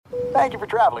Thank you for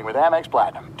traveling with Amex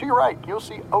Platinum. To your right, you'll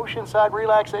see oceanside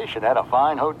relaxation at a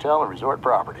fine hotel and resort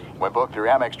property. When booked through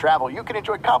Amex Travel, you can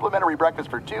enjoy complimentary breakfast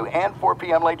for 2 and 4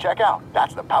 p.m. late checkout.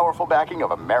 That's the powerful backing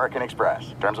of American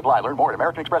Express. Terms apply. Learn more at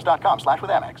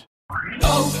americanexpress.com/withAmex.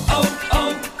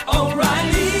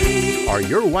 O'Reilly. Are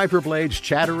your wiper blades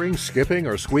chattering, skipping,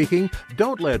 or squeaking?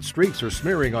 Don't let streaks or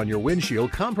smearing on your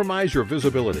windshield compromise your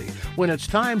visibility. When it's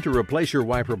time to replace your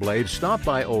wiper blades, stop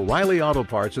by O'Reilly Auto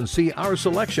Parts and see our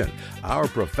selection. Our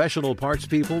professional parts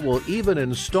people will even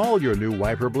install your new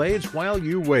wiper blades while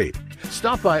you wait.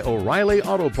 Stop by O'Reilly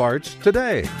Auto Parts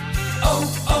today.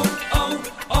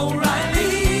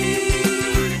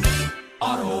 O'Reilly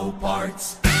Auto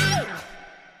Parts.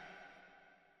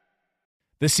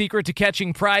 The secret to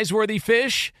catching prize-worthy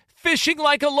fish? Fishing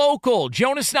like a local.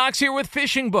 Jonas Knox here with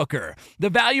Fishing Booker.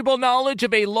 The valuable knowledge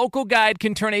of a local guide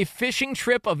can turn a fishing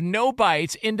trip of no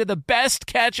bites into the best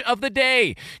catch of the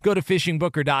day. Go to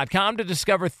fishingbooker.com to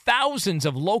discover thousands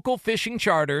of local fishing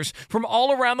charters from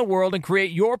all around the world and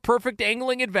create your perfect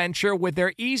angling adventure with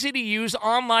their easy-to-use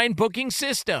online booking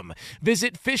system.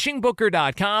 Visit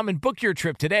fishingbooker.com and book your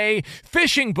trip today.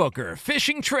 Fishing Booker.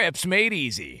 Fishing trips made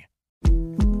easy.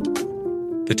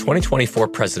 The 2024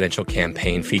 presidential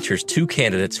campaign features two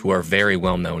candidates who are very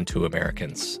well known to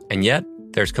Americans. And yet,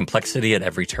 there's complexity at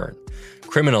every turn.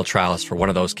 Criminal trials for one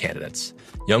of those candidates.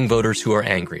 Young voters who are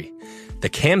angry. The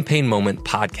Campaign Moment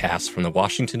podcast from the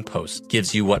Washington Post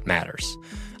gives you what matters.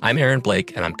 I'm Aaron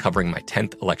Blake, and I'm covering my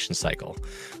 10th election cycle.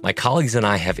 My colleagues and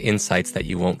I have insights that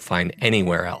you won't find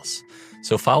anywhere else.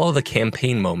 So follow The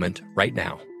Campaign Moment right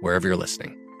now, wherever you're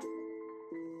listening.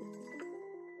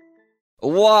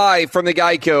 Live from the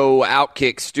Geico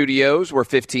Outkick Studios, where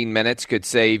 15 minutes could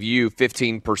save you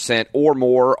 15% or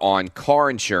more on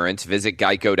car insurance. Visit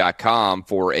geico.com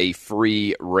for a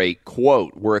free rate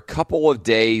quote. We're a couple of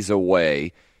days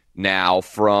away now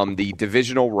from the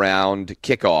divisional round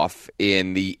kickoff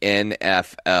in the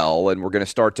NFL, and we're going to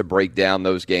start to break down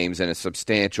those games in a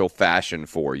substantial fashion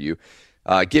for you,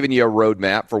 giving you a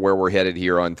roadmap for where we're headed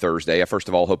here on Thursday. I first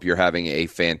of all hope you're having a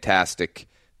fantastic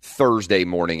Thursday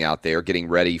morning out there, getting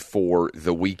ready for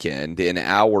the weekend. In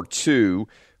hour two,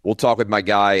 we'll talk with my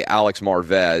guy Alex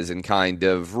Marvez and kind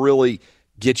of really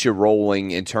get you rolling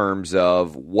in terms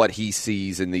of what he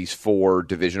sees in these four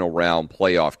divisional round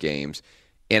playoff games.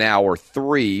 In hour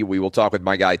three, we will talk with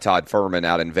my guy Todd Furman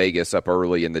out in Vegas up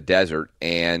early in the desert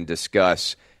and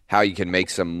discuss how you can make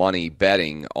some money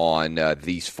betting on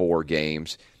these four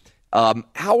games.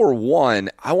 Hour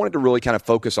one, I wanted to really kind of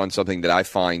focus on something that I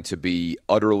find to be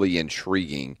utterly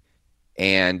intriguing,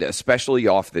 and especially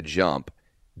off the jump.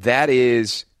 That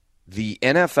is the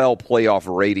NFL playoff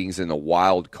ratings in the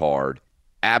wild card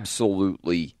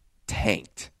absolutely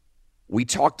tanked. We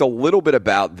talked a little bit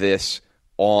about this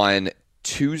on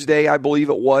Tuesday, I believe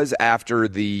it was, after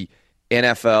the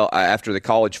after the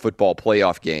college football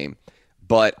playoff game.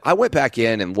 But I went back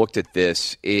in and looked at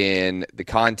this in the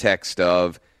context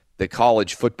of the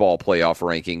college football playoff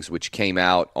rankings, which came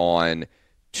out on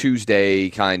Tuesday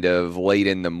kind of late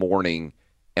in the morning,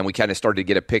 and we kind of started to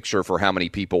get a picture for how many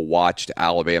people watched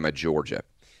Alabama, Georgia.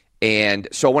 And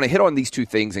so I want to hit on these two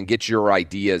things and get your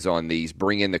ideas on these,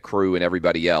 bring in the crew and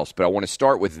everybody else. But I want to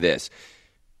start with this.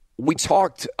 We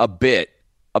talked a bit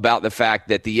about the fact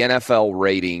that the NFL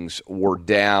ratings were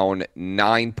down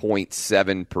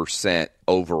 9.7%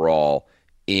 overall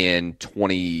in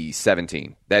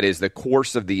 2017. That is the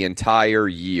course of the entire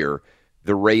year.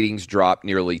 The ratings dropped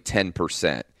nearly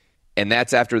 10%. And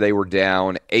that's after they were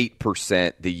down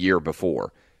 8% the year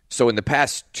before. So in the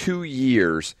past 2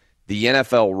 years, the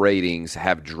NFL ratings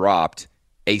have dropped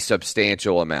a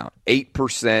substantial amount.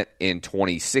 8% in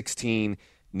 2016,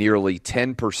 nearly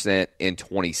 10% in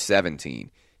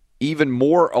 2017. Even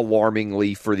more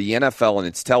alarmingly for the NFL and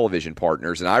its television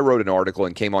partners, and I wrote an article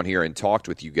and came on here and talked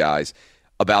with you guys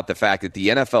about the fact that the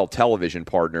NFL television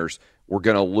partners were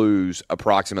going to lose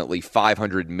approximately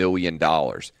 $500 million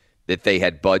that they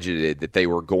had budgeted that they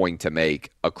were going to make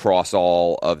across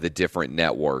all of the different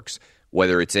networks,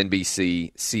 whether it's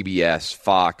NBC, CBS,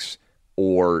 Fox,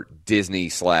 or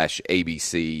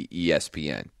Disney/ABC,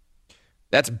 ESPN.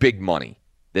 That's big money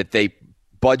that they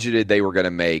budgeted they were going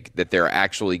to make that they're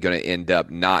actually going to end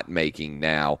up not making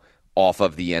now off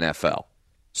of the NFL.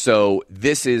 So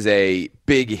this is a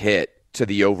big hit to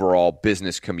the overall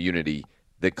business community,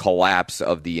 the collapse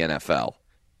of the NFL.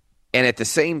 And at the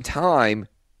same time,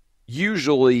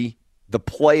 usually the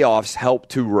playoffs help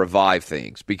to revive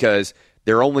things because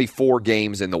there are only 4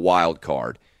 games in the wild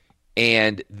card.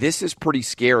 And this is pretty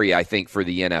scary, I think, for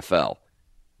the NFL.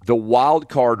 The wild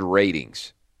card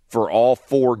ratings for all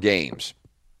 4 games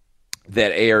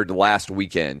that aired last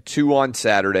weekend, 2 on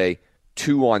Saturday,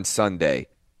 2 on Sunday,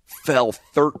 fell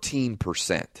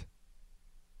 13%.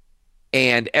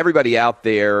 And everybody out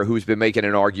there who's been making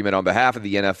an argument on behalf of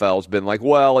the NFL has been like,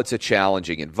 well, it's a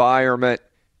challenging environment.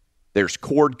 There's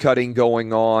cord cutting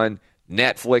going on.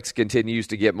 Netflix continues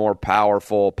to get more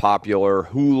powerful, popular.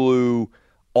 Hulu,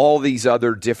 all these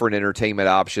other different entertainment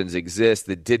options exist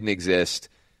that didn't exist.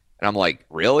 And I'm like,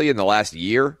 really? In the last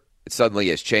year? It suddenly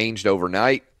has changed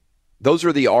overnight? Those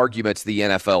are the arguments the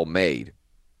NFL made.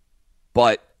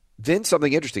 But then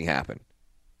something interesting happened.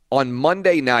 On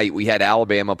Monday night, we had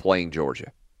Alabama playing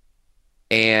Georgia.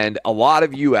 And a lot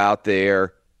of you out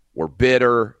there were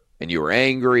bitter and you were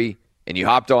angry and you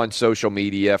hopped on social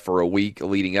media for a week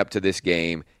leading up to this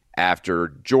game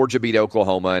after Georgia beat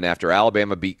Oklahoma and after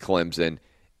Alabama beat Clemson.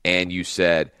 And you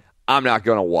said, I'm not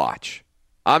going to watch.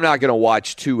 I'm not going to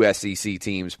watch 2 SEC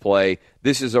teams play.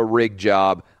 This is a rigged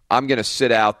job. I'm going to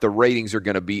sit out. The ratings are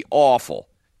going to be awful.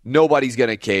 Nobody's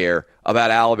going to care about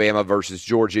Alabama versus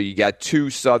Georgia. You got 2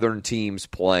 Southern teams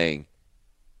playing.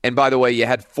 And by the way, you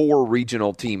had 4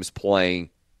 regional teams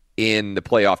playing in the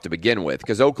playoff to begin with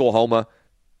because Oklahoma,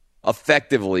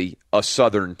 effectively a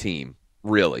Southern team,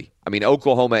 really. I mean,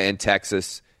 Oklahoma and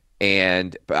Texas,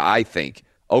 and I think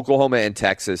Oklahoma and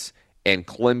Texas and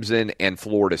Clemson and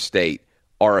Florida State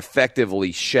are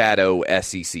effectively shadow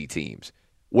SEC teams.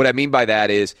 What I mean by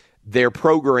that is their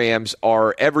programs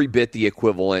are every bit the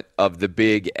equivalent of the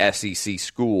big SEC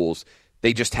schools.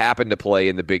 They just happen to play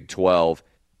in the Big 12,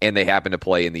 and they happen to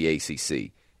play in the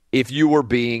ACC. If you were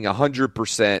being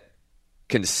 100%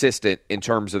 consistent in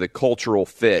terms of the cultural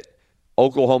fit,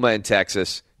 Oklahoma and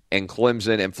Texas and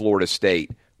Clemson and Florida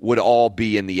State would all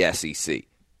be in the SEC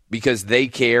because they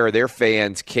care, their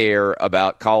fans care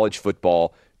about college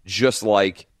football just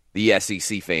like the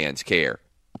SEC fans care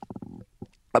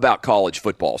about college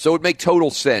football. So it would make total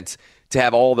sense to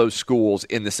have all those schools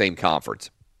in the same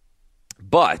conference.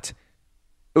 But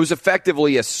it was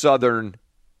effectively a Southern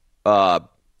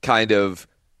kind of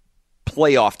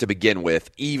playoff to begin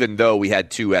with, even though we had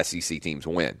 2 SEC teams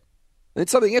win. And then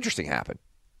something interesting happened.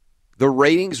 The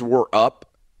ratings were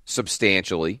up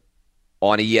substantially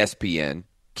on ESPN,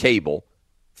 cable,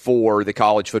 for the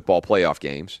college football playoff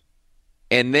games.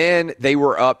 And then they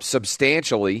were up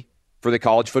substantially for the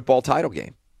college football title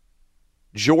game.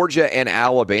 Georgia and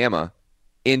Alabama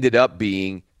ended up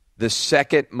being the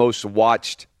second most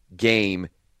watched game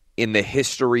in the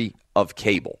history of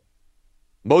cable.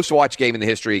 Most watched game in the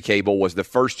history of cable was the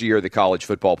first year of the college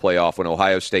football playoff when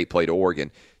Ohio State played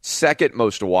Oregon. Second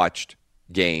most watched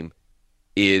game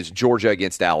is Georgia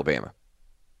against Alabama.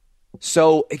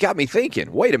 So it got me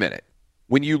thinking, wait a minute.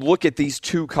 When you look at these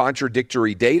 2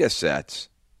 contradictory data sets,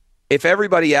 if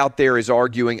everybody out there is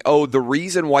arguing, oh, the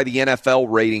reason why the NFL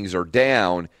ratings are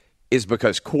down is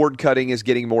because cord cutting is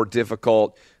getting more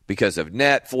difficult, because of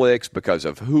Netflix, because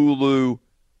of Hulu.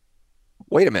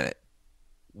 Wait a minute.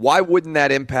 Why wouldn't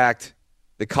that impact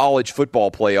the college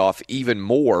football playoff even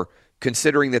more,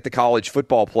 considering that the college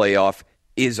football playoff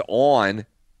is on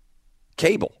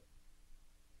cable?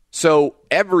 So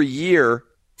every year,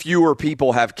 fewer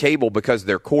people have cable because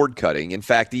they're cord cutting. In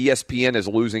fact, ESPN is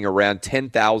losing around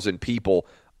 10,000 people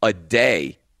a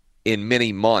day in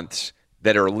many months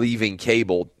that are leaving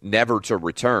cable never to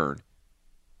return.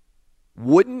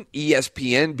 Wouldn't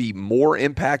ESPN be more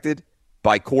impacted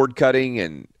by cord cutting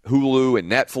and Hulu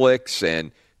and Netflix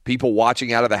and people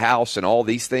watching out of the house and all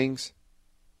these things?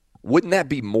 Wouldn't that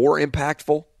be more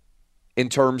impactful in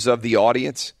terms of the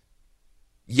audience?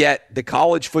 Yet the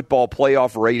college football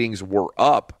playoff ratings were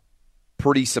up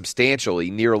pretty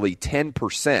substantially. Nearly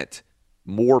 10%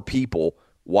 more people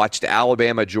watched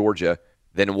Alabama-Georgia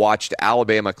than watched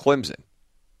Alabama-Clemson.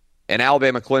 And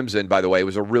Alabama-Clemson, by the way,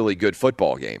 was a really good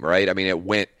football game, right? I mean, it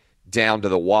went down to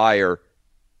the wire,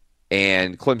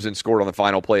 and Clemson scored on the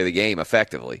final play of the game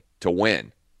effectively to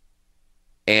win.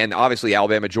 And obviously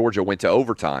Alabama-Georgia went to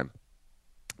overtime.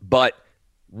 But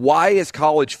why is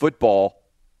college football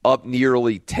up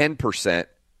nearly 10%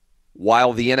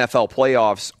 while the NFL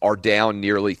playoffs are down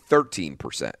nearly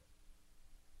 13%?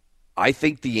 I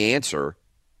think the answer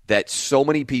that so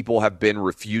many people have been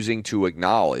refusing to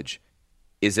acknowledge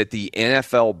is that the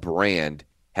NFL brand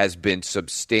has been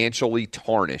substantially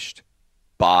tarnished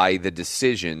by the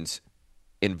decisions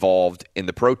involved in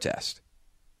the protest.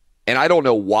 And I don't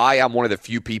know why I'm one of the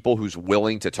few people who's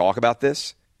willing to talk about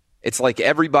this. It's like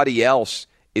everybody else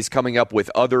is coming up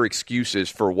with other excuses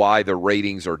for why the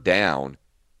ratings are down.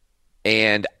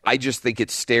 And I just think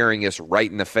it's staring us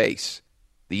right in the face.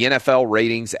 The NFL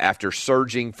ratings, after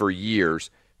surging for years,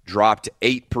 dropped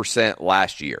 8%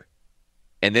 last year.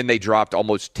 And then they dropped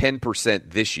almost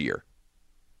 10% this year.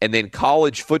 And then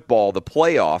college football, the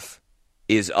playoff,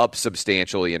 is up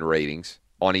substantially in ratings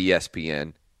on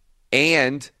ESPN.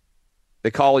 And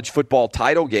the college football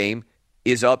title game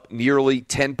is up nearly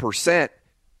 10%,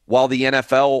 while the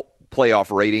NFL playoff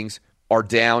ratings are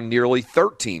down nearly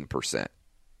 13%.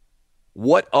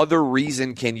 What other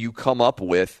reason can you come up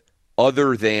with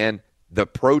other than the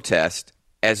protest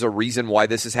as a reason why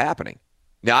this is happening?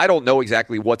 Now, I don't know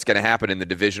exactly what's going to happen in the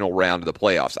divisional round of the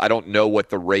playoffs. I don't know what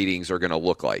the ratings are going to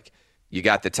look like. You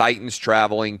got the Titans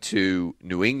traveling to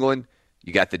New England.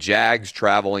 You got the Jags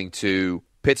traveling to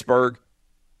Pittsburgh.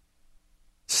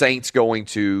 Saints going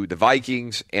to the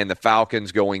Vikings, and the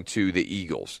Falcons going to the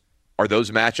Eagles. Are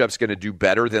those matchups going to do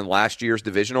better than last year's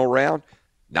divisional round?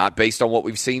 Not based on what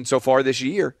we've seen so far this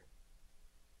year.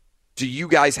 Do you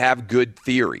guys have good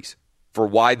theories for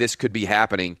why this could be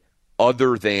happening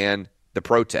other than the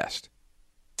protest?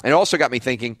 And it also got me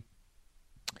thinking,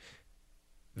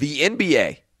 the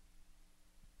NBA,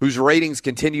 whose ratings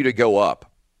continue to go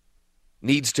up,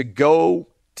 needs to go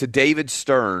to David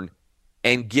Stern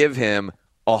and give him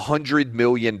a $100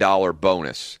 million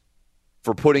bonus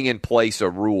for putting in place a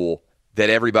rule that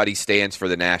everybody stands for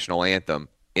the national anthem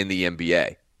in the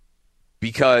NBA.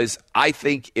 Because I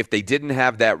think if they didn't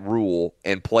have that rule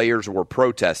and players were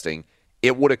protesting,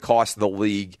 it would have cost the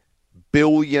league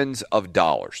billions of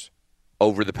dollars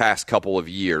over the past couple of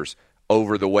years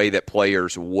over the way that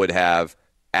players would have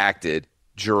acted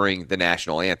during the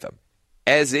national anthem.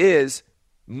 As is,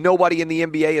 nobody in the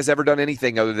NBA has ever done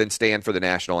anything other than stand for the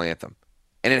national anthem.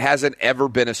 And it hasn't ever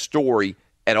been a story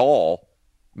at all.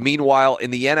 Meanwhile,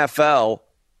 in the NFL,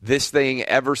 this thing,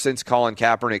 ever since Colin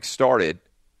Kaepernick started,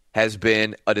 has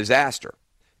been a disaster.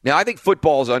 Now, I think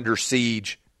football is under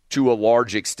siege to a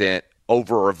large extent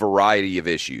over a variety of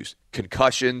issues.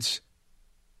 Concussions,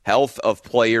 health of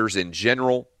players in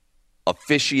general,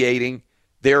 officiating.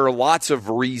 There are lots of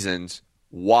reasons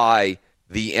why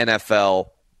the NFL,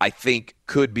 I think,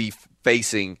 could be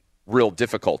facing real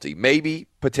difficulty. Maybe,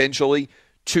 potentially,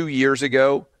 2 years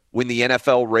ago, when the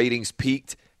NFL ratings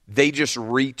peaked, they just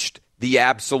reached the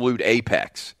absolute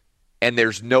apex, and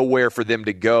there's nowhere for them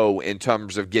to go in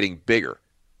terms of getting bigger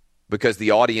because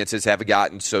the audiences have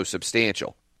gotten so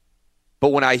substantial.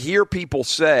 But when I hear people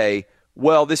say,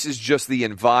 well, this is just the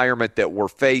environment that we're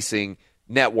facing,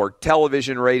 network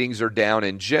television ratings are down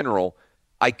in general,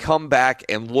 I come back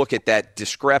and look at that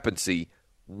discrepancy.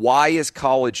 Why is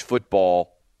college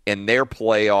football and their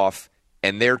playoff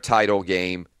and their title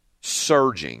game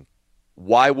surging?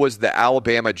 Why was the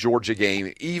Alabama-Georgia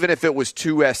game, even if it was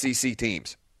two SEC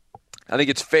teams? I think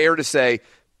it's fair to say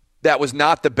that was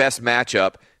not the best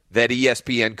matchup that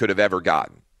ESPN could have ever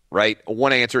gotten, right?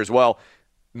 One answer is, well,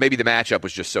 maybe the matchup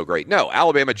was just so great. No,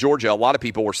 Alabama-Georgia, a lot of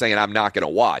people were saying, I'm not going to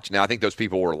watch. Now, I think those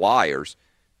people were liars,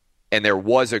 and there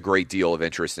was a great deal of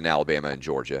interest in Alabama and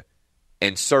Georgia.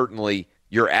 And certainly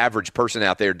your average person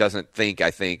out there doesn't think,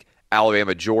 I think,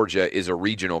 Alabama-Georgia is a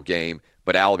regional game,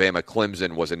 but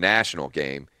Alabama-Clemson was a national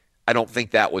game. I don't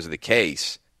think that was the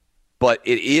case. But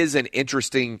it is an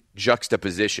interesting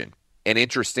juxtaposition, an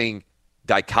interesting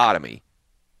dichotomy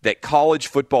that college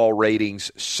football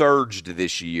ratings surged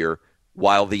this year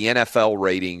while the NFL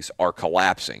ratings are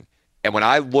collapsing. And when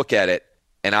I look at it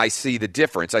and I see the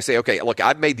difference, I say, okay, look,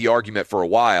 I've made the argument for a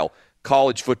while,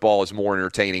 college football is more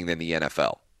entertaining than the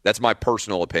NFL. That's my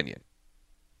personal opinion.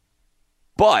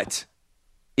 But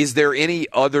is there any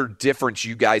other difference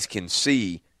you guys can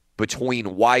see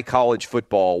between why college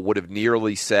football would have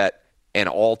nearly set an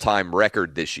all-time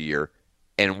record this year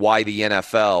and why the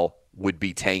NFL would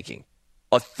be tanking?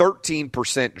 A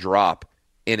 13% drop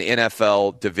in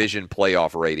NFL division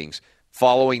playoff ratings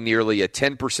following nearly a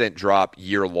 10% drop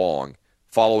year-long,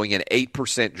 following an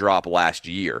 8% drop last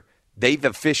year. They've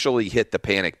officially hit the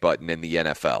panic button in the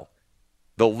NFL.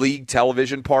 The league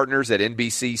television partners at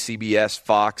NBC, CBS,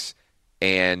 Fox,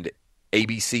 and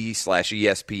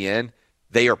ABC/ESPN,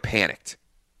 they are panicked.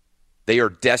 They are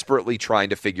desperately trying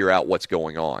to figure out what's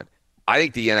going on. I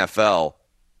think the NFL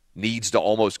needs to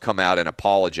almost come out and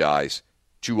apologize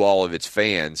to all of its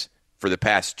fans for the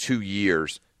past 2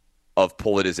 years of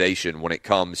politicization when it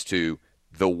comes to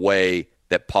the way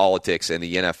that politics and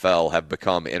the NFL have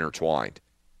become intertwined.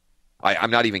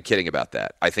 I'm not even kidding about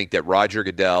that. I think that Roger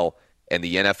Goodell and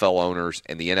the NFL owners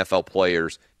and the NFL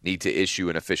players need to issue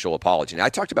an official apology. And I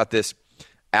talked about this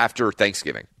after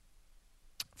Thanksgiving.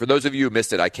 For those of you who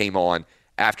missed it, I came on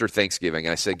after Thanksgiving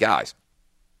and I said, guys,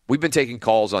 we've been taking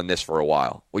calls on this for a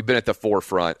while. We've been at the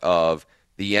forefront of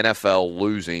the NFL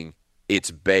losing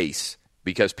its base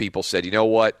because people said, you know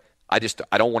what, I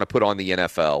don't want to put on the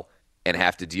NFL and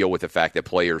have to deal with the fact that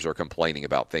players are complaining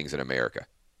about things in America.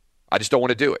 I just don't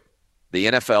want to do it. The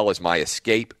NFL is my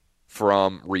escape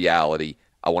from reality.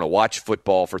 I want to watch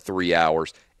football for 3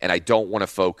 hours, and I don't want to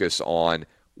focus on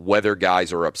whether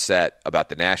guys are upset about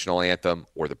the national anthem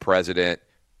or the president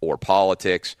or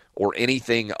politics or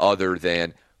anything other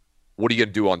than what are you going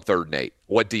to do on 3rd and 8?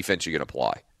 What defense are you going to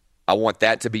apply? I want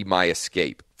that to be my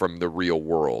escape from the real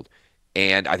world.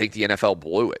 And I think the NFL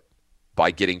blew it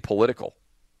by getting political.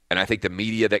 And I think the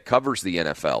media that covers the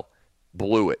NFL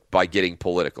blew it by getting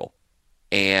political.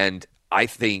 And I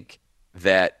think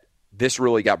that this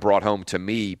really got brought home to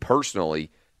me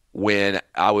personally when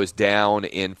I was down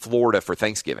in Florida for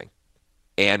Thanksgiving.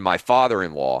 And my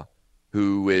father-in-law,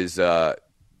 who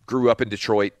grew up in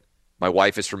Detroit, my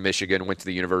wife is from Michigan, went to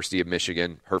the University of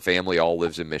Michigan. Her family all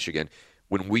lives in Michigan.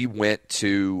 When we went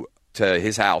to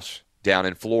his house down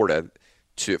in Florida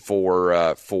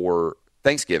for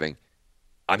Thanksgiving,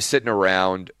 I'm sitting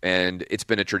around, and it's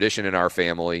been a tradition in our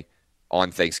family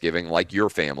on Thanksgiving, like your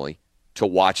family, to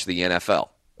watch the NFL.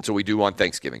 That's what we do on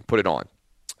Thanksgiving, put it on.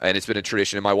 And it's been a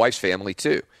tradition in my wife's family,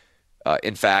 too.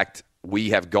 In fact, we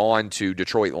have gone to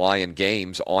Detroit Lion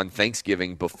games on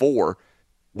Thanksgiving before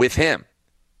with him.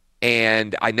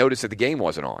 And I noticed that the game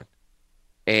wasn't on.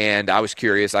 And I was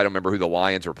curious. I don't remember who the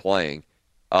Lions were playing.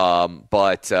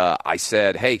 But I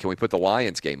said, hey, can we put the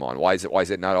Lions game on? Why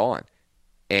is it not on?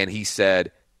 And he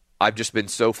said, I've just been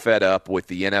so fed up with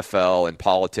the NFL and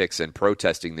politics and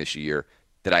protesting this year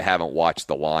that I haven't watched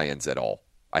the Lions at all.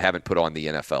 I haven't put on the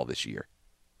NFL this year.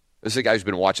 This is a guy who's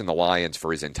been watching the Lions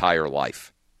for his entire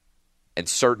life. And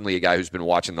certainly a guy who's been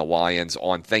watching the Lions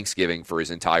on Thanksgiving for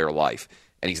his entire life.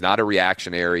 And he's not a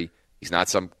reactionary. He's not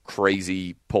some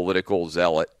crazy political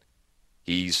zealot.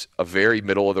 He's a very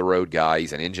middle-of-the-road guy.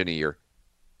 He's an engineer.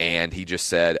 And he just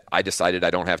said, I decided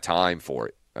I don't have time for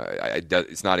it.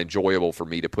 It's not enjoyable for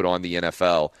me to put on the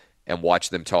NFL and watch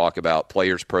them talk about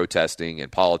players protesting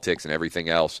and politics and everything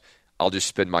else. I'll just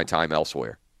spend my time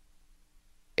elsewhere.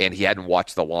 And he hadn't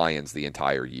watched the Lions the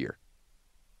entire year.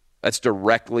 That's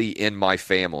directly in my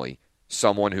family,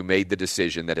 someone who made the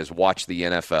decision that has watched the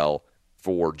NFL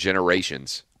for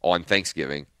generations on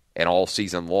Thanksgiving and all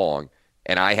season long,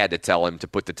 and I had to tell him to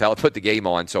put the game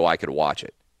on so I could watch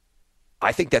it.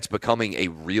 I think that's becoming a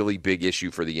really big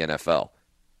issue for the NFL,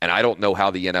 and I don't know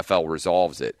how the NFL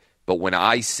resolves it, but when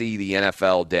I see the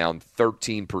NFL down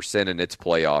 13% in its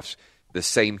playoffs, the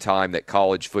same time that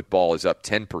college football is up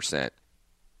 10%,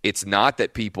 it's not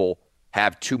that people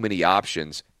have too many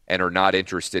options and are not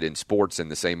interested in sports in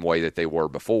the same way that they were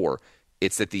before.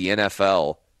 It's that the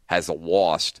NFL has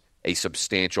lost a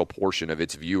substantial portion of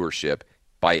its viewership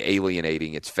by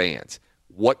alienating its fans.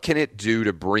 What can it do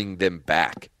to bring them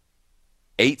back?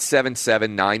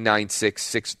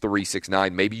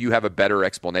 877-996-6369. Maybe you have a better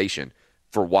explanation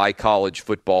for why college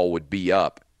football would be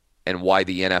up and why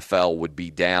the NFL would be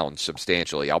down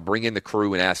substantially. I'll bring in the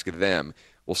crew and ask them.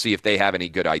 We'll see if they have any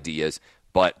good ideas.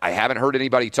 But I haven't heard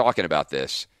anybody talking about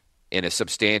this in a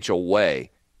substantial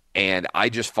way, and I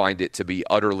just find it to be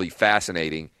utterly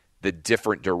fascinating the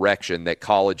different direction that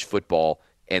college football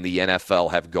and the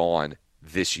NFL have gone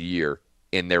this year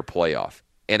in their playoff.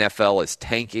 NFL is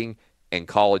tanking, and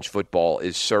college football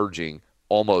is surging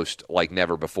almost like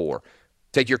never before.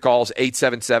 Take your calls,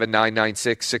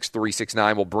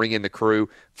 877-996-6369. We'll bring in the crew,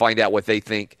 find out what they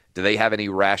think. Do they have any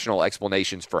rational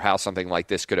explanations for how something like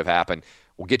this could have happened?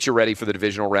 We'll get you ready for the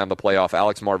divisional round of the playoff.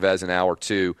 Alex Marvez in Hour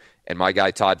 2 and my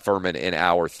guy Todd Furman in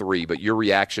Hour 3. But your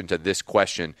reaction to this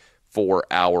question for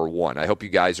Hour 1. I hope you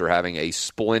guys are having a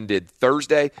splendid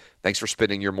Thursday. Thanks for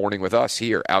spending your morning with us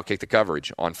here. Outkick the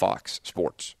Coverage on Fox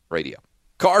Sports Radio.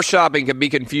 Car shopping can be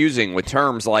confusing with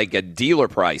terms like a dealer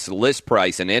price, list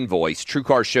price, and invoice.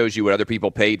 TrueCar shows you what other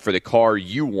people paid for the car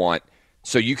you want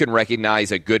so you can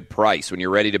recognize a good price. When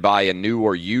you're ready to buy a new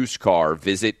or used car,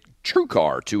 visit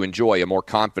TrueCar to enjoy a more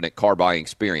confident car buying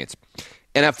experience.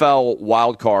 NFL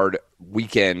wildcard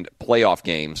weekend playoff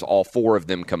games, all four of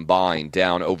them combined,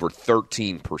 down over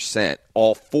 13%.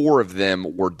 All four of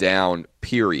them were down,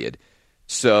 period.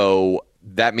 So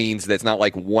that means that it's not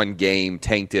like one game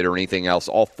tanked it or anything else.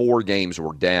 All four games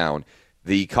were down.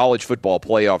 The college football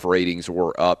playoff ratings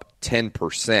were up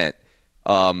 10%.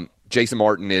 Jason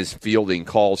Martin is fielding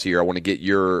calls here. I want to get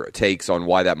your takes on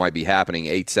why that might be happening,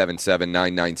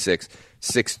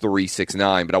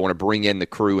 877-996-6369. But I want to bring in the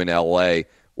crew in L.A.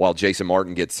 while Jason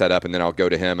Martin gets set up, and then I'll go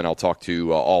to him and I'll talk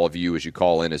to all of you as you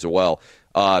call in as well.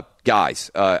 Guys,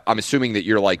 I'm assuming that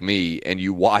you're like me and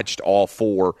you watched all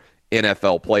four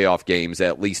NFL playoff games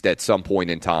at least at some point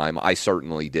in time. I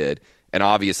certainly did. And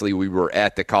obviously we were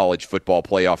at the college football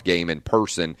playoff game in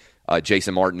person,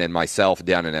 Jason Martin and myself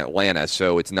down in Atlanta.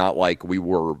 So it's not like we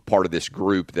were part of this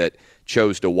group that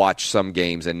chose to watch some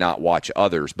games and not watch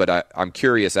others. But I'm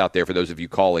curious out there, for those of you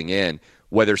calling in,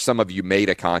 whether some of you made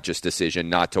a conscious decision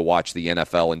not to watch the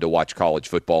NFL and to watch college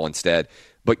football instead.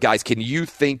 But guys, can you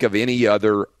think of any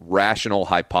other rational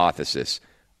hypothesis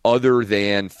other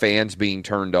than fans being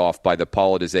turned off by the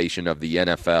politicization of the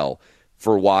NFL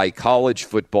for why college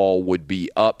football would be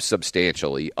up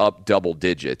substantially, up double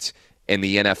digits, and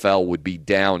the NFL would be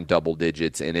down double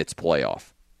digits in its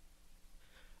playoff?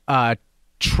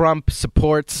 Trump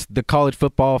supports the college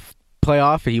football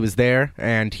playoff. He was there,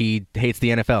 and he hates the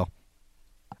NFL.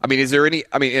 I mean, is there any,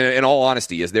 in all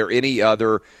honesty, is there any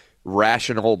other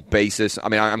rational basis? I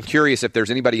mean, I'm curious if there's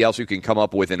anybody else who can come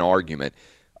up with an argument.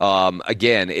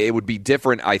 Again, it would be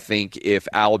different, I think, if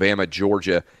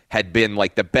Alabama-Georgia had been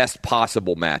like the best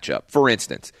possible matchup. For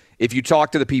instance, if you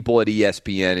talk to the people at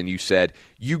ESPN and you said,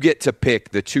 you get to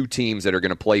pick the two teams that are going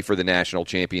to play for the national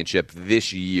championship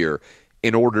this year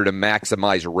in order to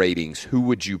maximize ratings, who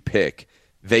would you pick?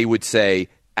 They would say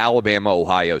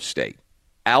Alabama-Ohio State.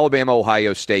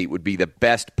 Alabama-Ohio State would be the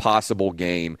best possible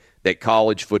game that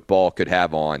college football could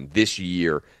have on this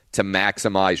year to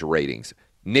maximize ratings.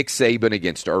 Nick Saban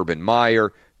against Urban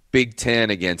Meyer, Big Ten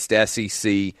against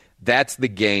SEC. That's the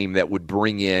game that would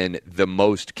bring in the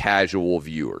most casual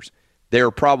viewers. There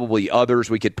are probably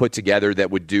others we could put together that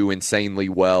would do insanely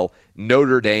well.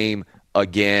 Notre Dame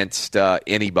against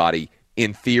anybody,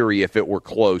 in theory, if it were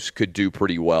close, could do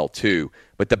pretty well too.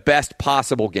 But the best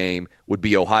possible game would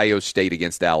be Ohio State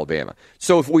against Alabama.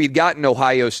 So if we'd gotten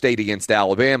Ohio State against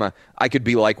Alabama, I could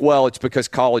be like, well, it's because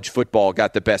college football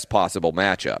got the best possible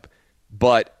matchup.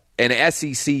 But an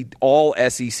all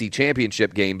SEC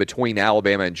championship game between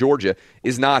Alabama and Georgia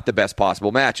is not the best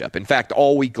possible matchup. In fact,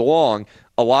 all week long,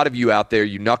 a lot of you out there,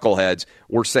 you knuckleheads,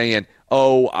 were saying,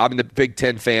 oh, I'm the Big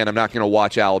Ten fan, I'm not going to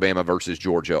watch Alabama versus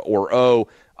Georgia. Or, oh,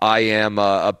 I am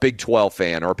a Big 12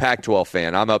 fan or a Pac-12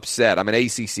 fan. I'm upset. I'm an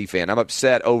ACC fan. I'm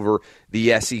upset over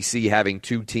the SEC having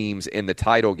two teams in the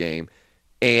title game.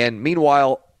 And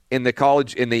meanwhile, in the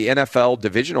NFL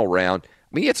divisional round,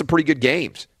 you get some pretty good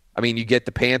games. You get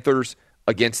the Panthers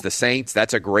against the Saints.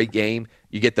 That's a great game.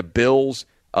 You get the Bills,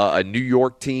 a New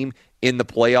York team, in the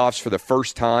playoffs for the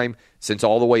first time since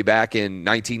all the way back in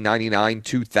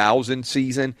 1999-2000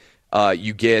 season.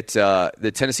 You get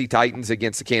the Tennessee Titans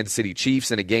against the Kansas City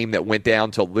Chiefs in a game that went down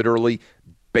to literally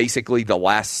basically the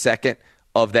last second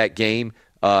of that game,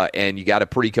 and you got a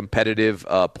pretty competitive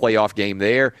playoff game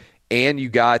there. And you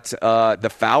got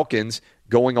the Falcons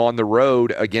going on the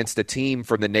road against a team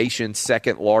from the nation's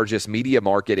second largest media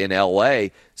market in L.A.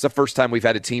 It's the first time we've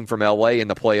had a team from L.A. in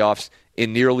the playoffs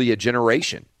in nearly a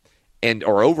generation,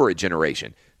 or over a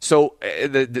generation. So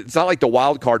it's not like the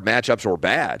wild card matchups were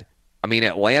bad.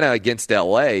 Atlanta against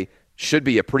L.A. should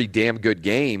be a pretty damn good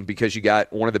game because you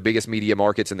got one of the biggest media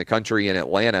markets in the country in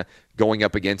Atlanta going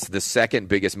up against the second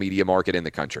biggest media market in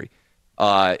the country.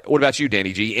 What about you,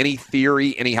 Danny G? Any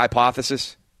theory, any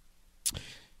hypothesis?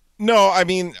 No,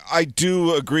 I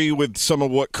do agree with some of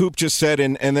what Coop just said,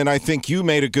 and then I think you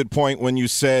made a good point when you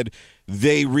said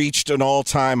they reached an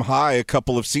all-time high a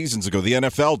couple of seasons ago. The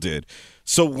NFL did.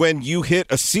 So when you hit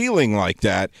a ceiling like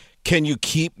that, can you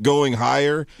keep going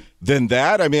higher than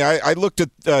that? I looked at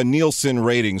Nielsen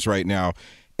ratings right now,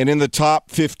 and in the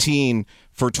top 15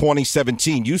 for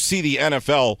 2017, you see the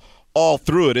NFL all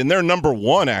through it, and they're number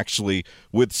one, actually,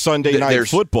 with Sunday Night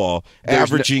Football,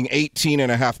 averaging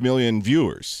 18.5 million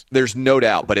viewers. There's no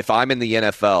doubt, but if I'm in the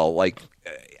NFL,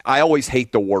 I always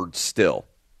hate the word still,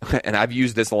 and I've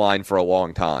used this line for a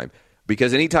long time,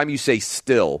 because anytime you say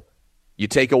still, you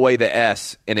take away the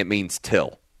S, and it means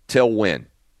till when,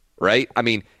 right?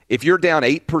 If you're down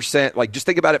 8%, just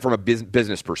think about it from a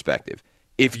business perspective.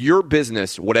 If your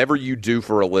business, whatever you do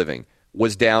for a living,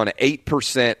 was down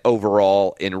 8%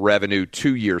 overall in revenue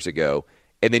 2 years ago,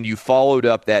 and then you followed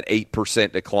up that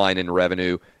 8% decline in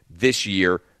revenue this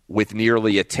year with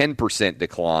nearly a 10%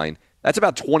 decline, that's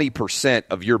about 20%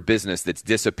 of your business that's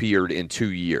disappeared in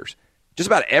 2 years. Just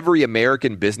about every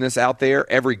American business out there,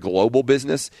 every global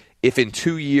business, if in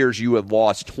 2 years you had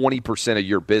lost 20% of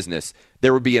your business,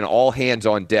 there would be an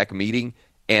all-hands-on-deck meeting,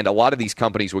 and a lot of these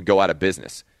companies would go out of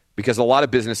business. Because a lot of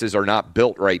businesses are not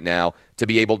built right now to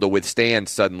be able to withstand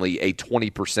suddenly a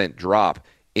 20% drop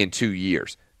in 2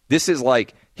 years. This is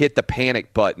like hit the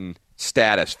panic button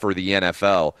status for the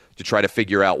NFL to try to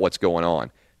figure out what's going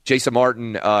on. Jason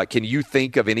Martin, can you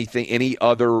think of any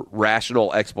other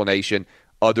rational explanation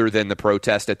other than the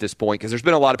protest at this point? Because there's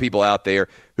been a lot of people out there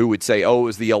who would say, oh, it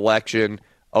was the election,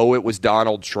 oh, it was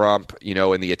Donald Trump,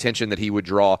 and the attention that he would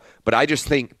draw. But I just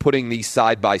think putting these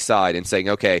side by side and saying,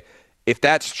 okay, if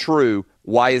that's true,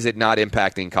 why is it not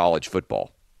impacting college football?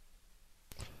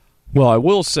 Well, I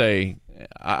will say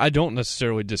I don't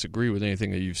necessarily disagree with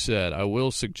anything that you've said. I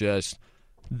will suggest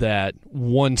that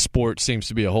one sport seems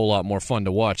to be a whole lot more fun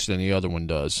to watch than the other one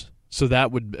does. So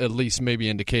that would at least maybe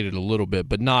indicate it a little bit,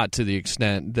 but not to the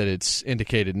extent that it's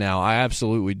indicated now. I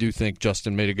absolutely do think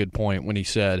Justin made a good point when he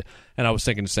said, and I was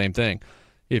thinking the same thing,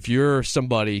 if you're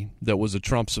somebody that was a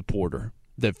Trump supporter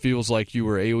that feels like you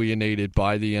were alienated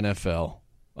by the NFL,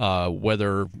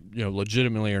 whether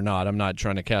legitimately or not, I'm not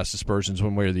trying to cast aspersions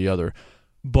one way or the other,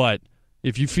 but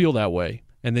if you feel that way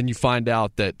and then you find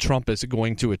out that Trump is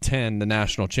going to attend the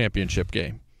national championship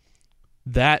game,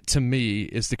 that, to me,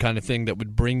 is the kind of thing that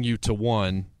would bring you to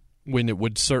one when it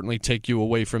would certainly take you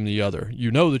away from the other. You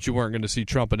know that you weren't going to see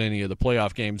Trump at any of the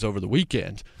playoff games over the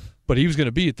weekend, but he was going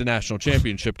to be at the national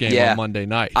championship game on Monday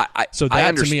night. So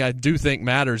that, to me, I do think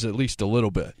matters at least a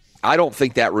little bit. I don't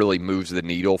think that really moves the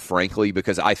needle, frankly,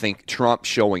 because I think Trump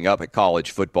showing up at college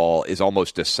football is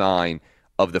almost a sign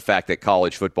of the fact that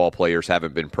college football players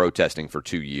haven't been protesting for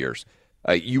 2 years.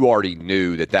 You already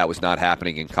knew that was not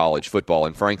happening in college football.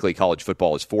 And frankly, college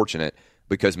football is fortunate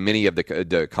because many of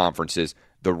the conferences,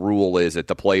 the rule is that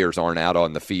the players aren't out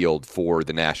on the field for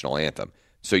the national anthem.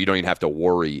 So you don't even have to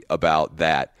worry about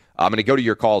that. I'm going to go to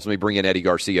your calls. Let me bring in Eddie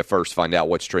Garcia first, find out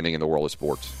what's trending in the world of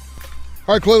sports.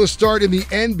 All right, Clay, let's start in the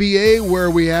NBA, where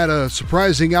we had a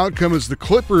surprising outcome as the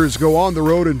Clippers go on the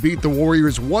road and beat the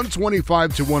Warriors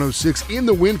 125-106 in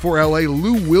the win for L.A.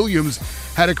 Lou Williams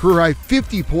had a career-high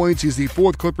 50 points. He's the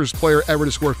fourth Clippers player ever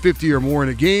to score 50 or more in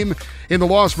a game. In the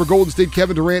loss for Golden State,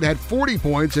 Kevin Durant had 40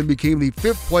 points and became the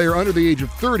fifth player under the age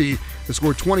of 30 to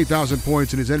score 20,000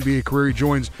 points in his NBA career. He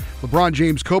joins LeBron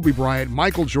James, Kobe Bryant,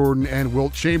 Michael Jordan, and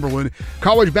Wilt Chamberlain.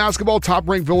 College basketball,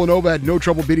 top-ranked Villanova had no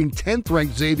trouble beating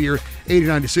 10th-ranked Xavier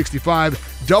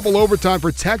 89-65. Double overtime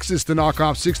for Texas to knock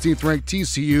off 16th-ranked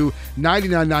TCU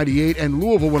 99-98, and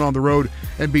Louisville went on the road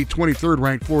and beat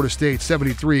 23rd-ranked Florida State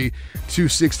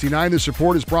 73-69. This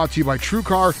report is brought to you by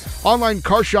TrueCar. Online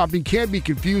car shopping can be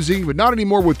confusing, but not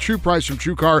anymore with True Price from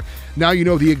TrueCar. Now you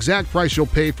know the exact price you'll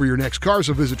pay for your next car,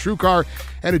 so visit TrueCar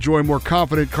and enjoy a more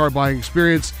confident car buying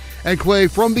experience. And Clay,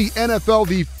 from the NFL,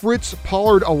 the Fritz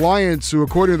Pollard Alliance, who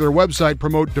according to their website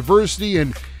promote diversity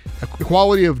and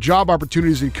equality of job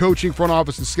opportunities in coaching, front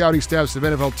office, and scouting staffs of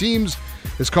NFL teams,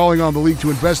 is calling on the league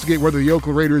to investigate whether the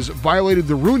Oakland Raiders violated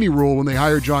the Rooney Rule when they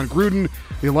hired John Gruden.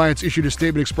 The Alliance issued a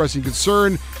statement expressing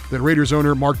concern that Raiders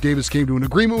owner Mark Davis came to an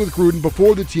agreement with Gruden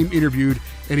before the team interviewed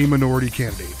any minority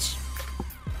candidates.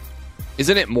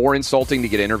 Isn't it more insulting to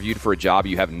get interviewed for a job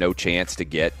you have no chance to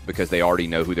get because they already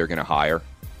know who they're going to hire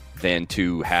than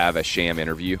to have a sham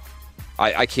interview?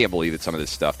 I can't believe that some of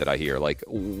this stuff that I hear. Like,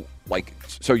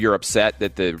 so you're upset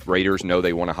that the Raiders know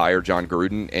they want to hire John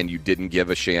Gruden and you didn't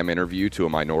give a sham interview to a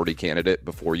minority candidate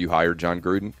before you hired John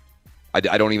Gruden? I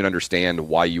don't even understand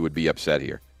why you would be upset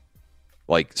here.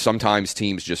 Like, sometimes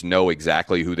teams just know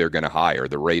exactly who they're going to hire.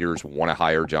 The Raiders want to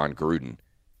hire John Gruden.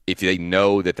 If they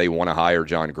know that they want to hire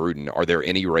John Gruden, are there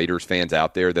any Raiders fans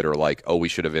out there that are like, oh, we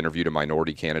should have interviewed a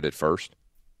minority candidate first?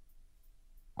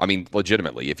 I mean,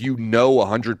 legitimately, if you know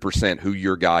 100% who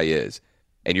your guy is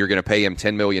and you're going to pay him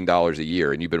 $10 million a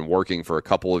year and you've been working for a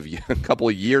couple of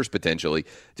years potentially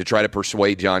to try to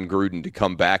persuade John Gruden to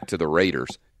come back to the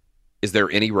Raiders, is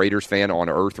there any Raiders fan on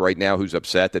earth right now who's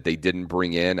upset that they didn't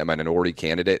bring in a minority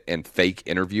candidate and fake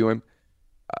interview him?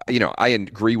 I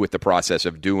agree with the process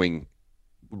of doing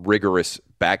rigorous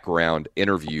background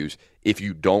interviews if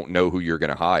you don't know who you're going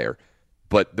to hire.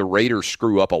 But the Raiders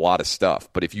screw up a lot of stuff.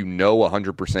 But if you know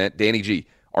 100%, Danny G,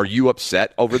 are you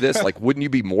upset over this? Like, wouldn't you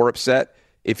be more upset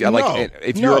if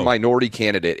you're a minority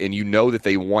candidate and you know that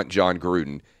they want John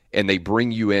Gruden and they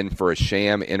bring you in for a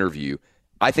sham interview?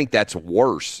 I think that's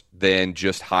worse than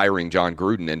just hiring John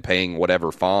Gruden and paying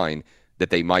whatever fine that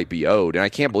they might be owed. And I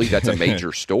can't believe that's a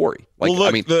major story. Well,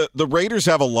 look, the Raiders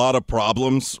have a lot of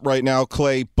problems right now,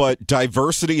 Clay, but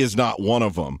diversity is not one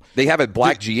of them. They have a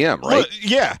black GM, right?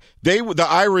 Yeah. The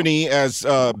irony, as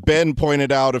Ben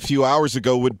pointed out a few hours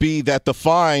ago, would be that the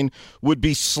fine would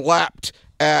be slapped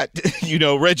at,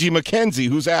 Reggie McKenzie,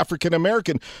 who's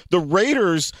African-American. The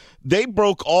Raiders, they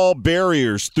broke all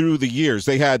barriers through the years.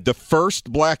 They had the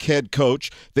first black head coach.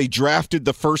 They drafted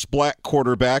the first black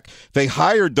quarterback. They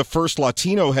hired the first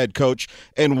Latino head coach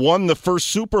and won the first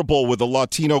Super Bowl with a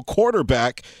Latino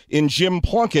quarterback in Jim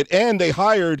Plunkett. And they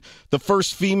hired the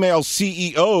first female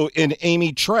CEO in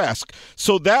Amy Trask.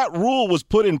 So that rule was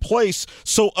put in place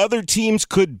so other teams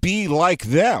could be like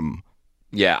them.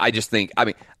 Yeah, I just think,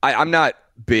 I'm not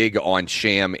big on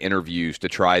sham interviews to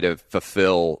try to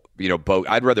fulfill, both.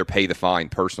 I'd rather pay the fine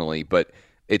personally, but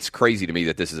it's crazy to me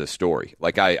that this is a story.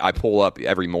 Like, I pull up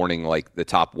every morning, like, the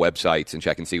top websites and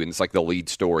check and see when it's like the lead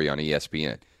story on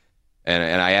ESPN.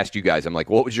 And I asked you guys, I'm like,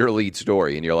 what was your lead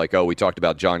story? And you're like, oh, we talked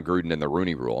about John Gruden and the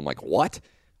Rooney Rule. I'm like, what?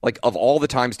 Like, of all the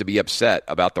times to be upset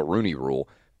about the Rooney Rule,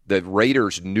 the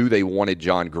Raiders knew they wanted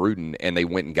John Gruden, and they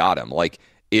went and got him. Like,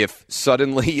 if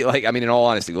suddenly, in all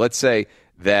honesty, let's say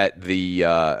that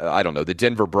the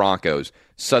Denver Broncos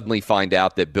suddenly find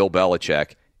out that Bill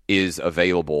Belichick is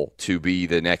available to be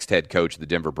the next head coach of the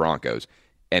Denver Broncos,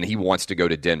 and he wants to go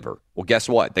to Denver. Well, guess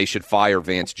what? They should fire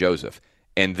Vance Joseph.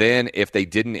 And then if they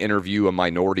didn't interview a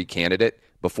minority candidate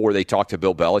before they talked to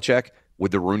Bill Belichick,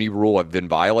 would the Rooney Rule have been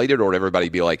violated, or would everybody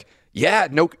be like, yeah,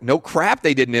 no crap,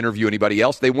 they didn't interview anybody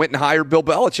else. They went and hired Bill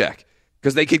Belichick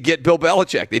because they could get Bill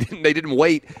Belichick. They didn't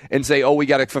wait and say, oh, we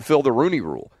got to fulfill the Rooney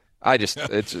Rule. It's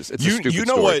a stupid You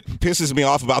know story. what pisses me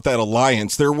off about that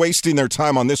alliance? They're wasting their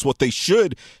time on this. What they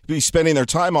should be spending their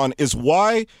time on is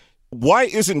why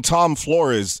isn't Tom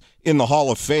Flores in the Hall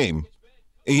of Fame?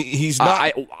 He's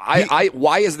not.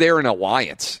 Why is there an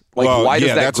alliance? Why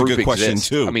does that group a good question exist?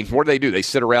 too. I mean, what do? They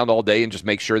sit around all day and just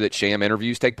make sure that sham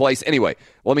interviews take place. Anyway,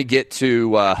 let me get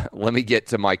to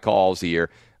my calls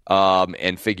here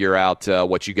and figure out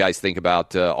what you guys think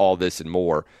about all this and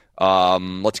more.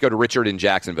 Let's go to Richard in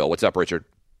Jacksonville. What's up, Richard?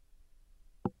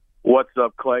 What's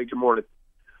up, Clay? Good morning.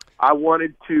 I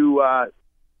wanted to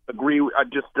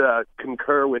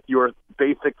concur with your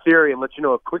basic theory and let you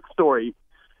know a quick story.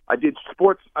 I did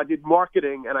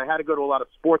marketing, and I had to go to a lot of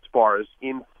sports bars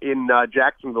in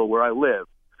Jacksonville where I live.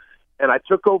 And I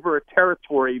took over a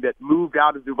territory that moved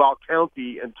out of Duval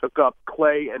County and took up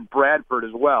Clay and Bradford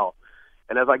as well.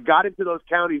 And as I got into those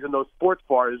counties and those sports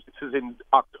bars, this is in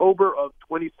October of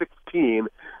 2016,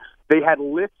 they had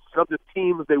lists of the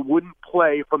teams they wouldn't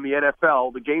play from the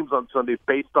NFL, the games on Sundays,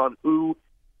 based on who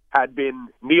had been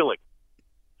kneeling.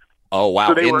 Oh,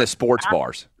 wow, so in the sports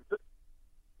bars.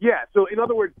 Yeah, so in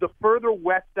other words, the further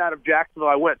west out of Jacksonville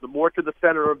I went, the more to the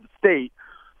center of the state,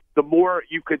 the more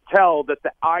you could tell that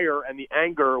the ire and the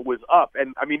anger was up.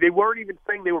 And, I mean, they weren't even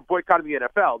saying they were boycotting the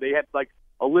NFL. They had,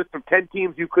 a list of 10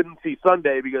 teams you couldn't see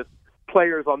Sunday because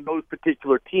players on those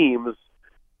particular teams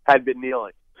had been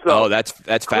kneeling. So that's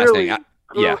fascinating.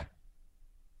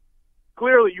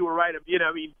 Clearly, you were right. I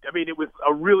mean, it was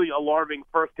a really alarming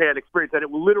firsthand experience, and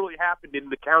it literally happened in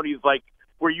the counties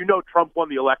where Trump won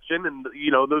the election, and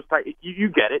those type. You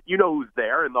get it. You know who's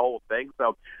there and the whole thing.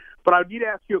 So, but I need to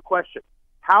ask you a question.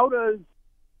 How does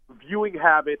viewing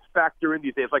habits factor in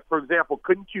these days? Like, for example,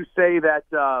 couldn't you say that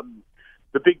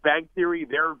the Big Bang Theory,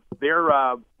 their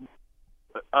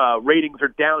ratings are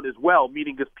down as well,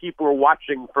 meaning because people are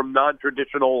watching from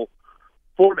non-traditional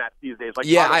formats these days?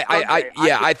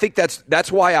 I think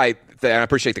that's why I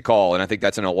appreciate the call, and I think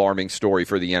that's an alarming story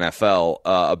for the NFL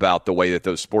about the way that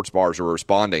those sports bars are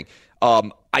responding.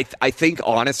 I think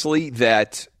honestly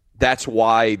that's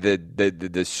why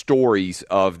the stories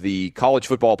of the college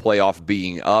football playoff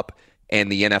being up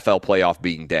and the NFL playoff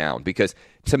being down, because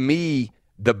to me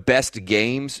the best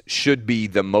games should be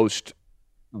the most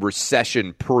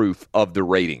recession-proof of the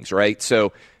ratings, right?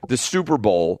 So the Super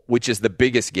Bowl, which is the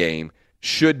biggest game,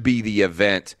 should be the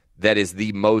event that is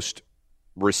the most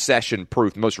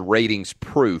recession-proof, most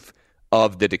ratings-proof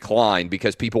of the decline,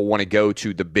 because people want to go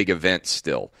to the big events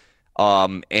still.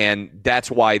 And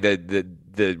that's why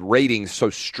the ratings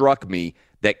so struck me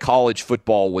that college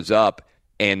football was up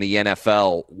and the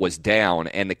NFL was down,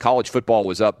 and the college football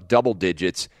was up double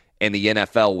digits and the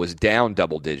NFL was down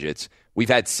double digits. We've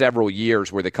had several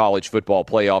years where the college football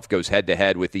playoff goes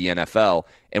head-to-head with the NFL,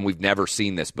 and we've never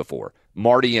seen this before.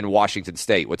 Marty in Washington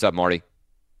State. What's up, Marty?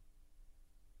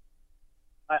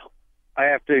 I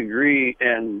have to agree,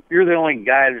 and you're the only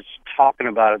guy that's talking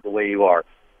about it the way you are.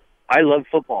 I love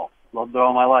football. Loved it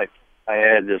all my life. I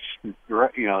had this,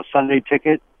 Sunday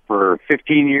ticket for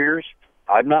 15 years.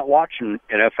 I'm not watching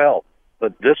NFL,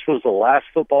 but this was the last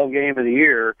football game of the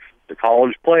year, the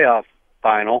college playoff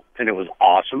final, and it was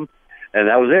awesome. And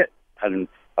that was it. And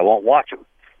I won't watch them.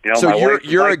 So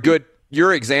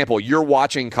your example. You're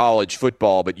watching college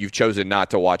football, but you've chosen not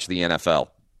to watch the NFL.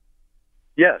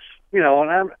 Yes,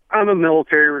 and I'm a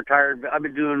military retired. I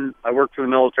work for the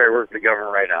military, I work for the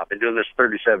government right now. I've been doing this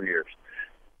 37 years.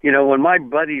 When my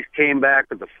buddies came back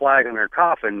with the flag on their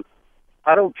coffin,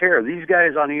 I don't care. These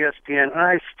guys on ESPN,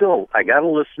 and I got to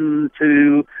listen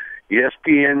to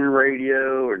ESPN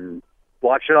radio and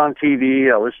watch it on TV.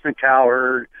 I listen to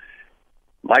Cowherd,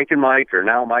 Mike and Mike, or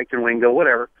now Mike and Wingo,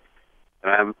 whatever.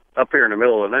 And I'm up here in the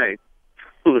middle of the night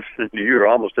listening to you, or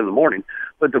almost in the morning.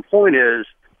 But the point is,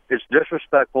 it's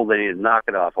disrespectful. They need to knock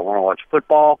it off. I want to watch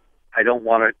football. I don't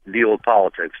want to deal with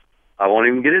politics. I won't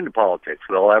even get into politics.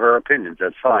 They'll have our opinions.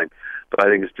 That's fine. But I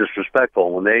think it's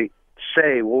disrespectful when they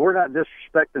say, well, we're not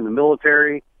disrespecting the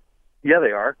military. Yeah,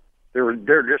 they are. They're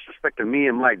disrespecting me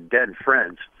and my dead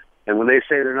friends. And when they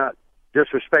say they're not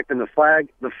disrespecting the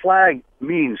flag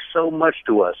means so much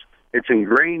to us. It's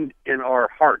ingrained in our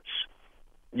hearts.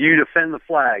 You defend the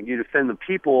flag. You defend the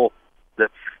people that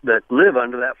live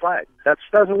under that flag. That's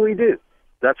what we do.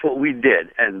 That's what we did.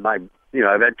 And I've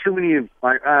had too many of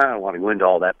my, I don't want to go into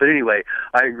all that. But anyway,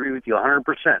 I agree with you 100%.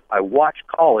 I watch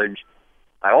college.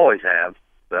 I always have.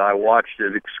 But I watched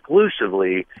it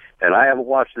exclusively, and I haven't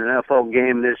watched an NFL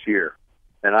game this year.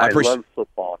 And I love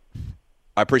football.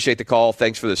 I appreciate the call.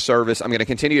 Thanks for the service. I'm going to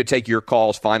continue to take your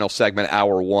calls. Final segment,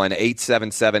 hour one,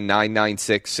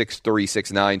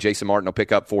 877-996-6369. Jason Martin will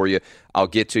pick up for you. I'll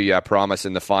get to you, I promise,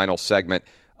 in the final segment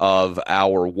of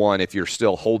hour one if you're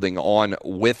still holding on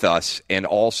with us. And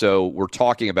also, we're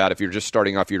talking about, if you're just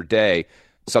starting off your day,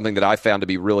 something that I found to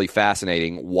be really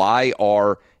fascinating. Why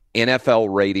are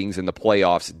NFL ratings in the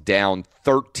playoffs down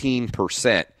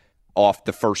 13% off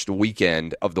the first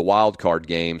weekend of the wild card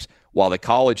games, while the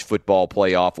college football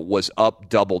playoff was up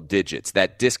double digits?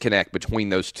 That disconnect between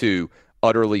those two,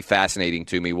 utterly fascinating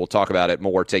to me. We'll talk about it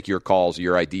more. Take your calls,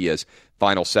 your ideas.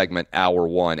 Final segment, hour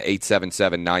one,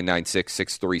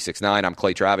 877-996-6369. I'm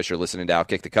Clay Travis. You're listening to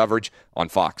Outkick the Coverage on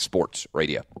Fox Sports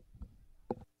Radio.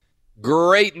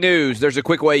 Great news. There's a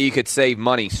quick way you could save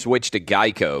money. Switch to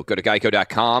Geico. Go to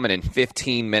geico.com, and in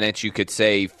 15 minutes, you could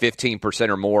save 15%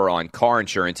 or more on car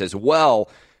insurance as well.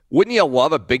 Wouldn't you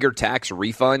love a bigger tax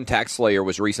refund? TaxSlayer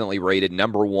was recently rated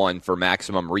number one for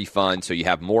maximum refund, so you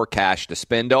have more cash to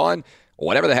spend on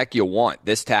whatever the heck you want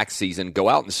this tax season. Go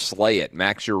out and slay it.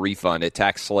 Max your refund at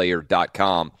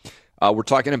TaxSlayer.com. We're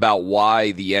talking about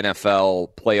why the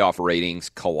NFL playoff ratings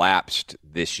collapsed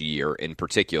this year in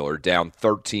particular, down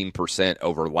 13%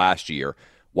 over last year,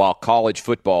 while college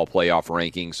football playoff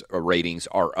ratings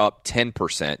are up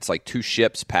 10%. It's like two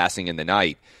ships passing in the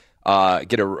night.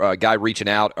 Get a guy reaching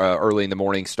out early in the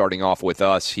morning, starting off with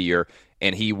us here,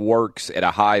 and he works at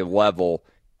a high level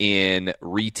in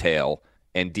retail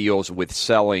and deals with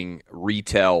selling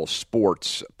retail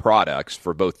sports products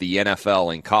for both the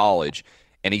NFL and college.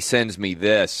 And he sends me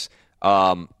this.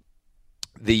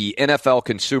 The NFL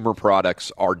consumer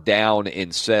products are down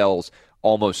in sales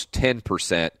almost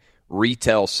 10%.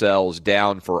 Retail sales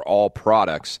down for all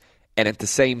products. And at the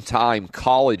same time,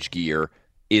 college gear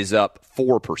is up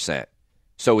 4%.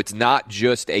 So it's not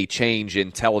just a change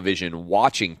in television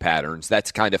watching patterns.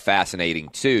 That's kind of fascinating,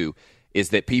 too, is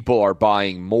that people are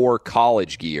buying more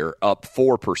college gear, up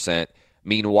 4%.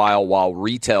 Meanwhile, while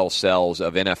retail sales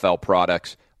of NFL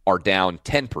products are down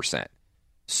 10%.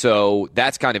 So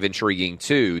that's kind of intriguing,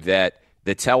 too, that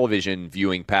the television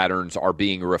viewing patterns are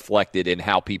being reflected in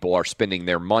how people are spending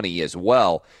their money as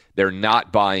well. They're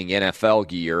not buying NFL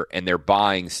gear, and they're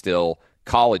buying still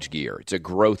college gear. It's a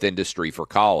growth industry for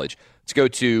college. Let's go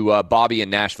to Bobby in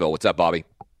Nashville. What's up, Bobby?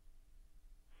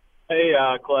 Hey,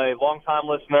 Clay, long-time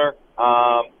listener.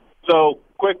 So,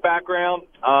 quick background.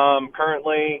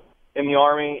 Currently in the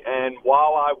Army, and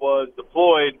while I was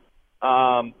deployed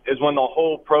is when the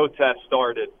whole protest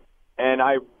started. And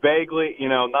I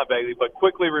but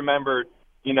quickly remembered,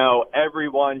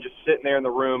 everyone just sitting there in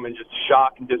the room and just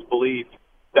shock and disbelief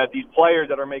that these players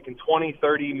that are making $20,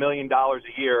 $30 million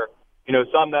a year,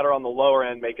 some that are on the lower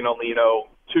end making only,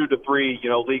 2 to 3,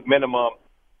 league minimum,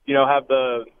 have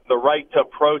the right to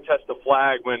protest the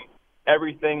flag when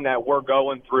everything that we're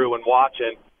going through and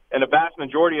watching, and a vast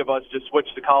majority of us just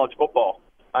switched to college football.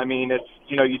 I mean, it's,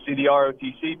 you see the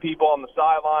ROTC people on the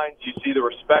sidelines, you see the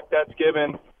respect that's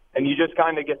given, and you just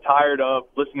kind of get tired of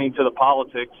listening to the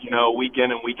politics, week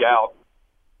in and week out.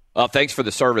 Well, thanks for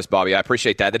the service, Bobby. I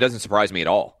appreciate that. That doesn't surprise me at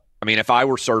all. I mean, if I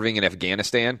were serving in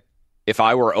Afghanistan, if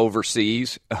I were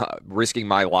overseas risking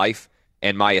my life,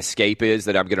 and my escape is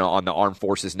that I'm going to, on the Armed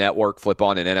Forces Network, flip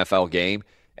on an NFL game,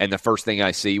 and the first thing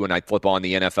I see when I flip on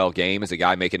the NFL game is a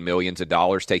guy making millions of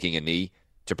dollars taking a knee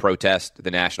to protest the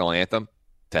national anthem,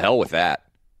 to hell with that.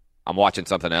 I'm watching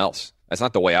something else. That's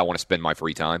not the way I want to spend my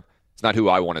free time. It's not who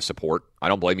I want to support. I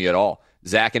don't blame you at all.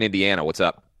 Zach in Indiana, what's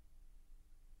up?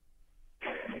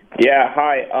 Yeah,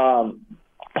 hi.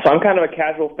 So I'm kind of a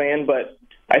casual fan, but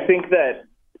I think that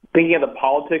thinking of the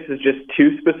politics is just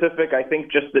too specific. I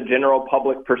think just the general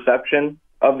public perception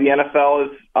of the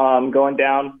NFL is going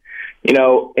down.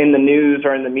 In the news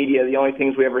or in the media, the only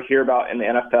things we ever hear about in the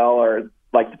NFL are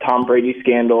like the Tom Brady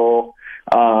scandal,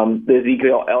 the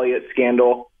Ezekiel Elliott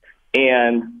scandal,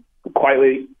 and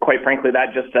quite frankly,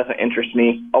 that just doesn't interest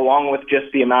me. Along with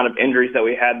just the amount of injuries that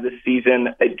we had this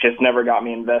season, it just never got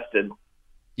me invested.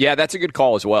 Yeah, that's a good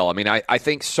call as well. I mean, I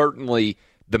think certainly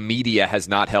the media has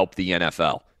not helped the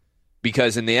NFL.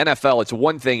 Because in the NFL, it's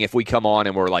one thing if we come on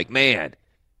and we're like, man,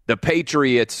 the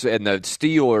Patriots and the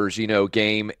Steelers,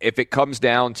 game, if it comes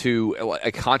down to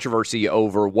a controversy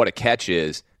over what a catch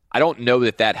is, I don't know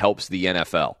that helps the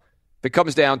NFL. If it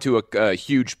comes down to a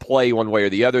huge play one way or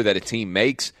the other that a team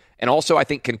makes, and also I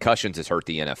think concussions has hurt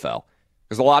the NFL.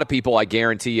 Because a lot of people, I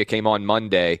guarantee you, came on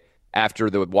Monday after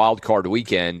the wild card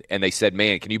weekend, and they said,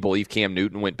 man, can you believe Cam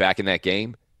Newton went back in that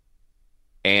game?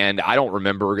 And I don't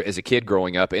remember as a kid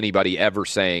growing up anybody ever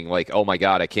saying, like, oh, my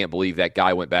God, I can't believe that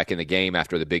guy went back in the game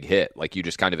after the big hit. Like, you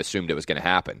just kind of assumed it was going to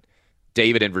happen.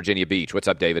 David in Virginia Beach. What's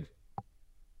up, David?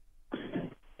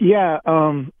 Yeah,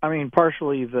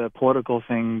 partially the political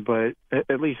thing, but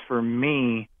at least for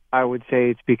me, I would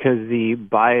say it's because the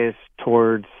bias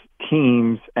towards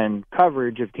teams and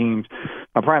coverage of teams.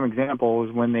 A prime example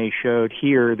is when they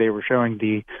were showing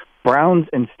the Browns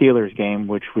and Steelers game,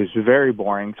 which was very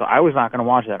boring, so I was not going to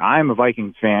watch that. I'm a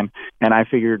Vikings fan, and I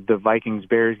figured the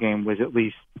Vikings-Bears game was at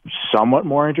least somewhat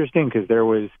more interesting because there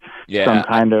was some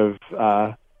kind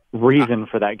of reason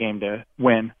for that game to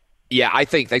win. Yeah,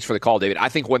 thanks for the call, David. I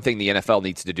think one thing the NFL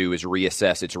needs to do is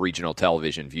reassess its regional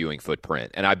television viewing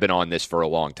footprint, and I've been on this for a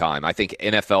long time. I think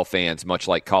NFL fans, much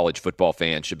like college football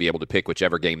fans, should be able to pick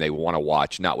whichever game they want to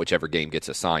watch, not whichever game gets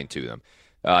assigned to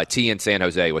them. T in San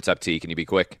Jose, what's up, T? Can you be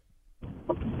quick?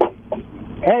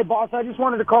 Hey, boss, I just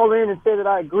wanted to call in and say that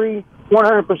I agree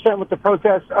 100% with the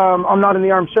protest. I'm not in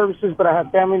the armed services, but I have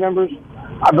family members.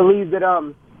 I believe that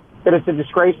it's a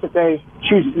disgrace that they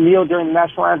choose to kneel during the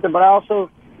national anthem, but I also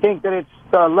think that it's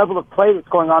the level of play that's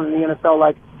going on in the NFL.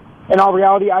 Like, in all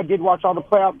reality, I did watch all the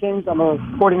playoff games. I'm a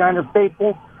 49er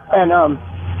faithful, and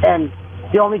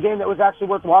the only game that was actually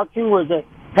worth watching was the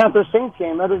Panthers-Saints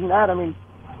game. Other than that,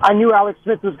 I knew Alex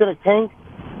Smith was going to tank,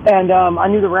 and I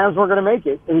knew the Rams weren't going to make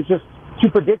it. It was just too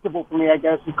predictable for me, I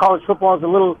guess. College football is a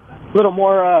little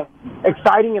more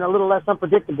exciting and a little less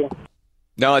unpredictable.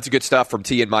 No, that's good stuff from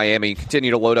T in Miami.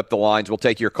 Continue to load up the lines. We'll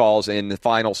take your calls in the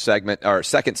final segment, or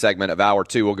second segment of Hour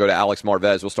 2. We'll go to Alex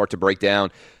Marvez. We'll start to break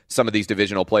down some of these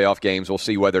divisional playoff games. We'll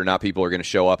see whether or not people are going to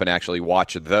show up and actually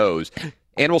watch those.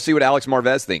 And we'll see what Alex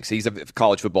Marvez thinks. He's a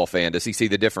college football fan. Does he see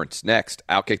the difference? Next,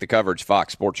 Outkick the Coverage,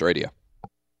 Fox Sports Radio.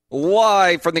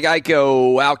 Live from the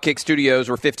Geico Outkick Studios,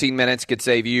 where 15 minutes could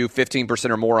save you 15%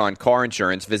 or more on car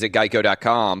insurance. Visit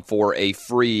geico.com for a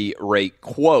free rate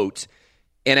quote.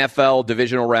 NFL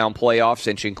divisional round playoffs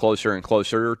inching closer and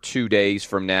closer. 2 days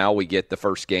from now, we get the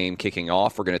first game kicking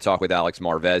off. We're going to talk with Alex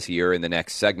Marvez here in the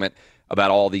next segment about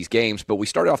all these games. But we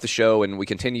started off the show, and we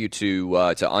continue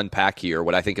to unpack here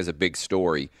what I think is a big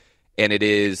story, and it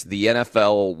is the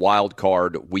NFL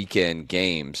wildcard weekend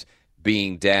games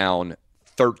being down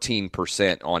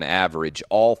 13% on average,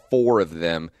 all four of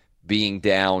them being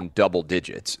down double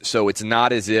digits. So it's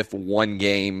not as if one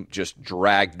game just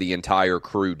dragged the entire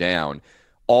crew down.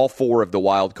 All four of the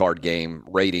wild card game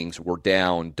ratings were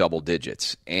down double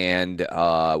digits. And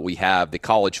we have the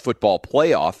college football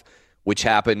playoff, which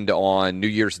happened on New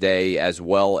Year's Day as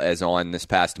well as on this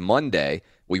past Monday.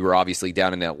 We were obviously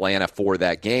down in Atlanta for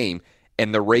that game,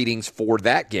 and the ratings for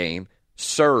that game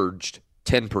surged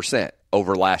 10%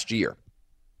 over last year.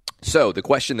 So the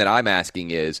question that I'm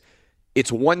asking is,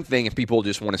 it's one thing if people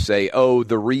just want to say, oh,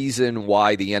 the reason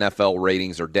why the NFL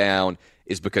ratings are down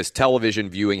is because television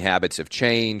viewing habits have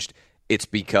changed. It's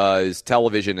because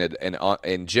television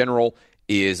in general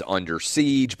is under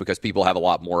siege because people have a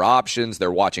lot more options.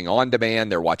 They're watching on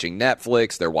demand. They're watching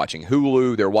Netflix. They're watching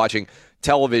Hulu. They're watching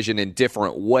television in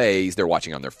different ways. They're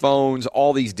watching on their phones,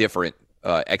 all these different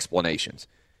explanations.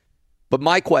 But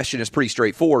my question is pretty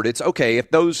straightforward. It's okay if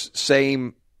those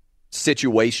same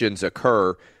situations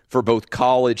occur for both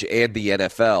college and the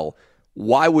NFL,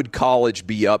 why would college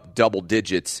be up double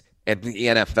digits and the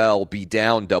NFL be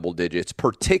down double digits,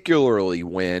 particularly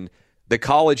when the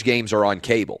college games are on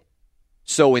cable?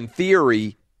 So in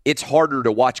theory, it's harder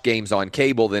to watch games on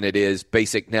cable than it is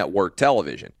basic network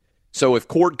television. So if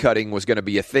cord cutting was going to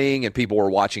be a thing and people were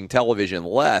watching television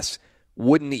less,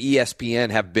 wouldn't the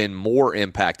ESPN have been more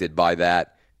impacted by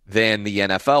that than the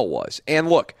NFL was? And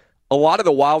look, a lot of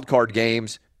the wild card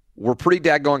games were pretty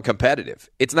daggone competitive.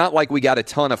 It's not like we got a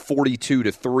ton of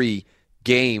 42-3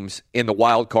 games in the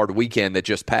wild card weekend that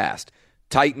just passed.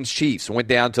 Titans-Chiefs went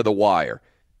down to the wire.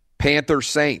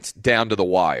 Panthers-Saints down to the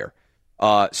wire.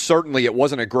 Certainly it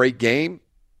wasn't a great game,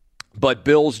 but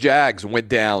Bills-Jags went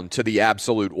down to the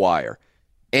absolute wire.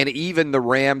 And even the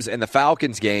Rams and the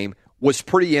Falcons game was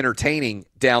pretty entertaining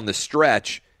down the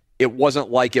stretch. It wasn't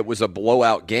like it was a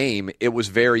blowout game. It was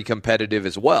very competitive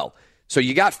as well. So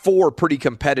you got four pretty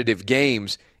competitive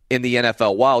games in the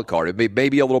NFL wildcard. It may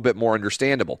be a little bit more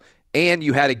understandable. And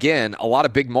you had, again, a lot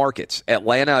of big markets.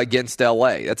 Atlanta against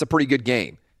L.A. That's a pretty good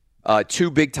game.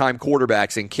 two big-time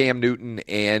quarterbacks in Cam Newton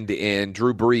and in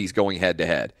Drew Brees going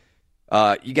head-to-head.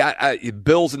 You got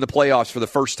Bills in the playoffs for the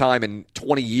first time in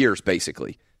 20 years,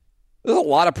 basically. There's a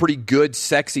lot of pretty good,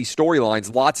 sexy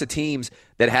storylines. Lots of teams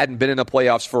that hadn't been in the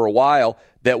playoffs for a while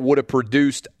that would have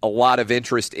produced a lot of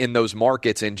interest in those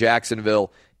markets in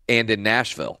Jacksonville and in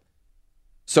Nashville.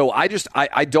 So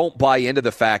I don't buy into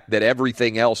the fact that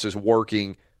everything else is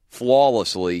working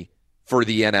flawlessly for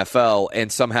the NFL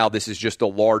and somehow this is just a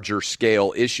larger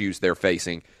scale issues they're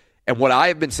facing. And what I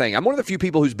have been saying, I'm one of the few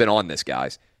people who's been on this,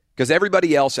 guys, because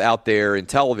everybody else out there in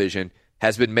television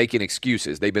has been making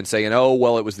excuses. They've been saying, oh,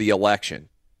 well, it was the election.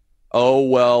 Oh,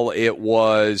 well, it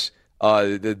was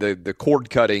the cord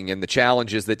cutting and the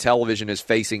challenges that television is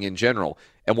facing in general.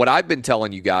 And what I've been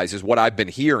telling you guys is what I've been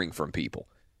hearing from people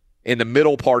in the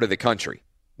middle part of the country.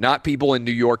 Not people in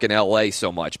New York and L.A.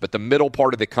 so much, but the middle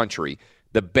part of the country,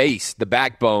 the base, the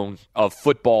backbone of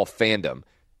football fandom,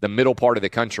 the middle part of the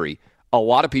country. A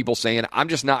lot of people saying, I'm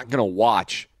just not going to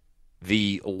watch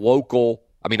the local.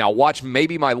 I mean, I'll watch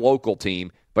maybe my local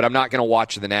team, but I'm not going to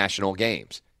watch the national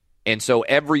games. And so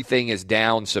everything is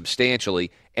down substantially,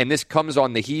 and this comes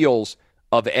on the heels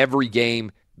of every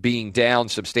game being down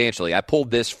substantially. I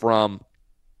pulled this from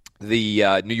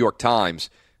the New York Times,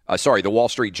 the Wall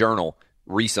Street Journal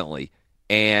recently,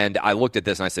 and I looked at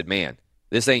this and I said, man,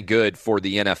 this ain't good for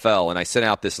the NFL, and I sent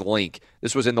out this link.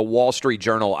 This was in the Wall Street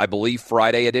Journal, I believe,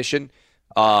 Friday edition.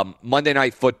 Monday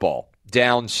Night Football,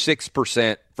 down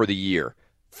 6% for the year.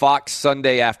 Fox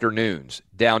Sunday afternoons,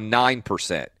 down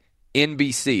 9%.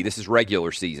 NBC, this is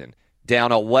regular season,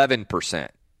 down 11%.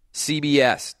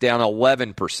 CBS, down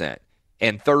 11%.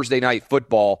 And Thursday Night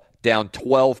Football, down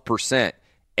 12%.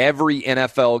 Every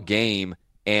NFL game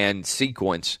and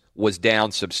sequence was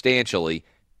down substantially.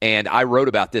 And I wrote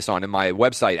about this on my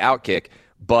website, Outkick,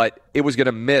 but it was going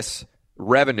to miss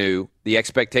revenue. The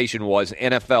expectation was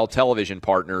NFL television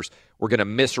partners were going to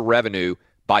miss revenue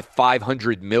by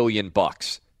 $500 million.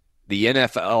 The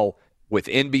NFL with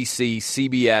NBC,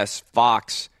 CBS,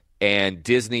 Fox, and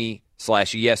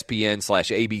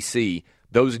Disney/ESPN/ABC,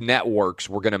 those networks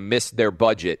were going to miss their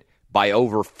budget by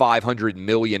over $500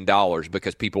 million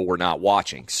because people were not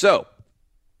watching. So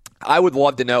I would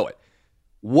love to know it.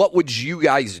 What would you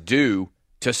guys do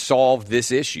to solve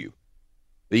this issue?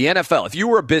 The NFL, if you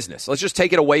were a business, let's just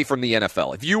take it away from the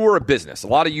NFL. If you were a business, a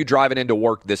lot of you driving into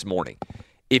work this morning,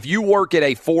 if you work at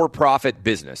a for-profit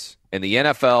business, and the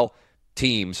NFL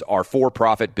teams are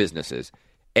for-profit businesses,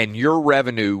 and your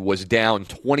revenue was down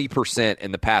 20%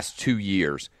 in the past 2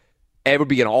 years, it would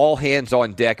be an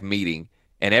all-hands-on-deck meeting,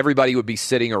 and everybody would be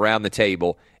sitting around the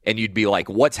table, and you'd be like,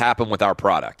 what's happened with our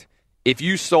product? If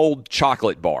you sold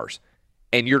chocolate bars,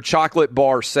 and your chocolate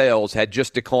bar sales had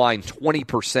just declined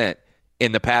 20%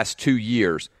 in the past 2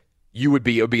 years, it would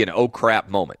be an oh crap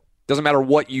moment. Doesn't matter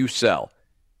what you sell.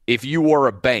 If you were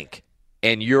a bank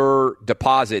and your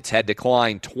deposits had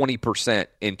declined 20%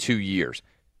 in 2 years,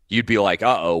 you'd be like,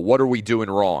 uh-oh, what are we doing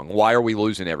wrong? Why are we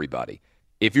losing everybody?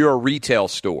 If you're a retail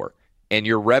store and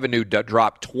your revenue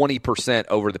dropped 20%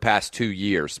 over the past 2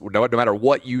 years, no matter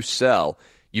what you sell,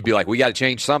 you'd be like, we got to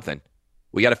change something.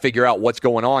 We got to figure out what's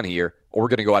going on here, or we're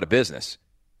going to go out of business.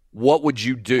 What would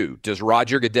you do? Does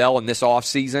Roger Goodell in this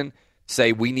offseason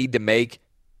say we need to make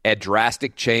a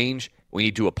drastic change? We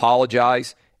need to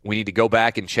apologize. We need to go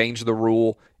back and change the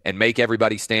rule and make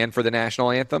everybody stand for the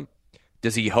national anthem?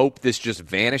 Does he hope this just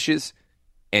vanishes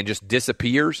and just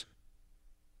disappears?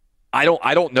 I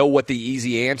don't know what the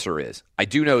easy answer is. I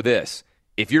do know this.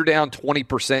 If you're down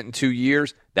 20% in 2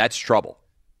 years, that's trouble.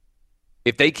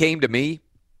 If they came to me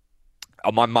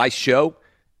on my show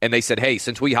and they said, hey,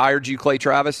 since we hired you, Clay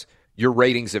Travis, your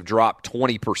ratings have dropped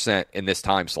 20% in this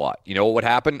time slot, you know what would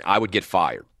happen? I would get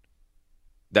fired.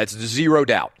 That's zero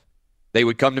doubt. They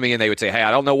would come to me and they would say, hey,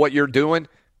 I don't know what you're doing,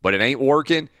 but it ain't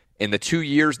working. In the 2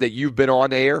 years that you've been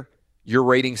on air, your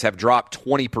ratings have dropped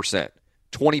 20%.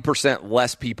 20%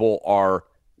 less people are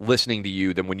listening to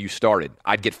you than when you started.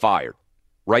 I'd get fired.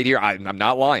 Right here, I'm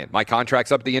not lying. My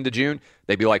contract's up at the end of June.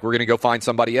 They'd be like, we're going to go find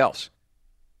somebody else.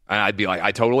 And I'd be like,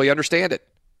 I totally understand it.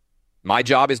 My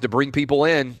job is to bring people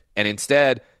in, and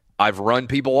instead, I've run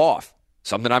people off.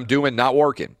 Something I'm doing not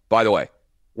working. By the way,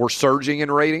 we're surging in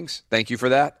ratings. Thank you for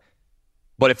that.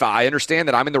 But if I understand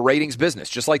that I'm in the ratings business,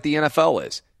 just like the NFL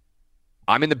is,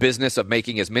 I'm in the business of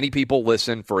making as many people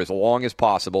listen for as long as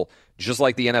possible, just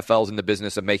like the NFL is in the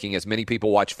business of making as many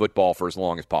people watch football for as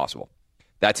long as possible.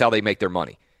 That's how they make their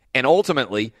money. And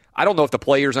ultimately, I don't know if the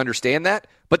players understand that,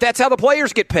 but that's how the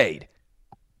players get paid.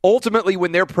 Ultimately,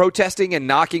 when they're protesting and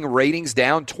knocking ratings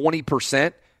down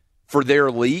 20% for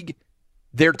their league,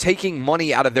 they're taking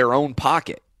money out of their own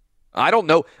pocket. I don't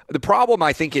know. The problem,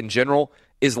 I think, in general,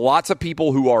 is lots of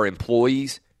people who are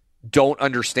employees don't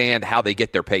understand how they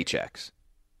get their paychecks.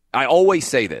 I always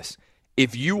say this.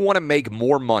 If you want to make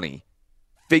more money,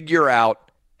 figure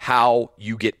out how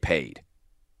you get paid.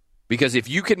 Because if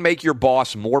you can make your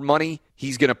boss more money,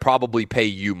 he's going to probably pay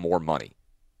you more money.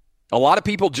 A lot of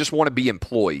people just want to be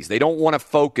employees. They don't want to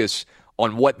focus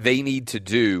on what they need to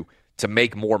do to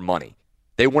make more money.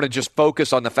 They want to just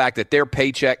focus on the fact that their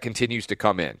paycheck continues to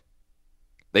come in.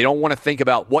 They don't want to think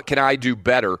about what can I do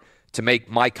better to make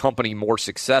my company more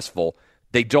successful.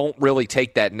 They don't really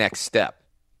take that next step.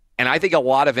 And I think a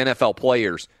lot of NFL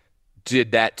players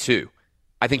did that too.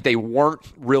 I think they weren't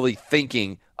really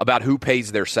thinking about who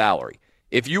pays their salary.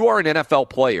 If you are an NFL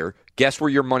player, guess where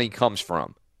your money comes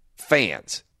from?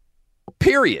 Fans.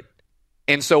 Period.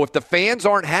 And so if the fans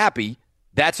aren't happy,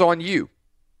 that's on you,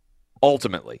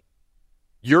 ultimately.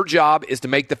 Your job is to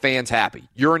make the fans happy.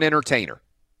 You're an entertainer.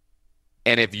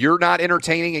 And if you're not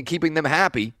entertaining and keeping them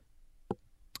happy,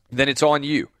 then it's on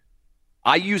you.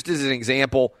 I used as an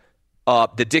example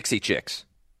the Dixie Chicks.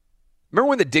 Remember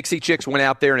when the Dixie Chicks went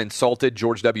out there and insulted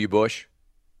George W. Bush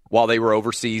while they were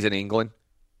overseas in England?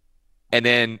 And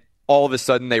then all of a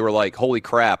sudden they were like, holy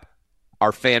crap,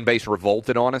 our fan base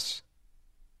revolted on us.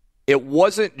 It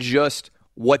wasn't just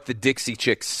what the Dixie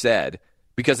Chicks said,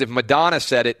 because if Madonna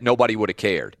said it, nobody would have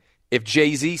cared. If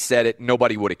Jay-Z said it,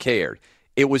 nobody would have cared.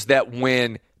 It was that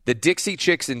when the Dixie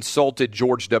Chicks insulted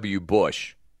George W.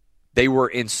 Bush, they were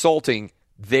insulting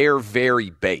their very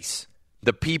base.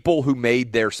 The people who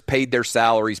paid their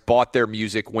salaries, bought their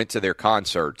music, went to their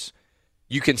concerts.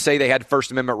 You can say they had First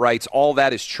Amendment rights. All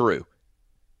that is true.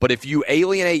 But if you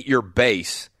alienate your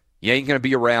base, you ain't going to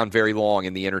be around very long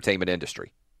in the entertainment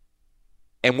industry.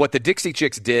 And what the Dixie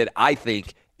Chicks did, I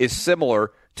think, is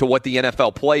similar to what the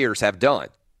NFL players have done.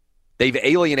 They've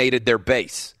alienated their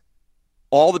base.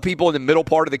 All the people in the middle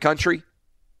part of the country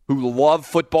who love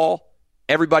football,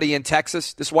 everybody in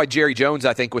Texas. This is why Jerry Jones,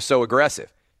 I think, was so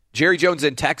aggressive. Jerry Jones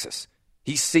in Texas.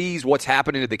 He sees what's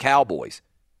happening to the Cowboys.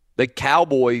 The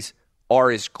Cowboys are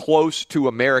as close to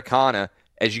Americana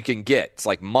as you can get. It's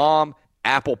like mom,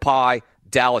 apple pie,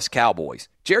 Dallas Cowboys.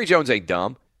 Jerry Jones ain't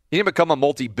dumb. He didn't become a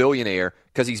multi-billionaire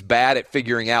because he's bad at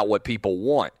figuring out what people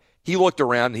want. He looked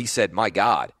around and he said, my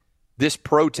God, this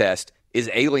protest is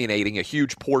alienating a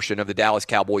huge portion of the Dallas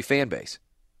Cowboy fan base.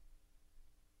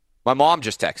 My mom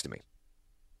just texted me.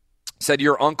 Said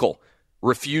your uncle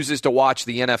refuses to watch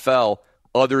the NFL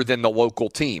other than the local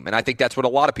team. And I think that's what a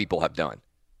lot of people have done.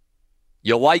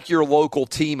 You like your local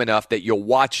team enough that you'll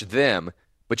watch them,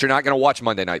 but you're not going to watch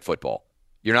Monday Night Football.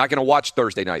 You're not going to watch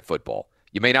Thursday Night Football.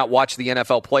 You may not watch the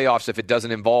NFL playoffs if it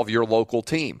doesn't involve your local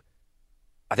team.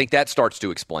 I think that starts to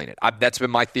explain it. That's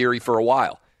been my theory for a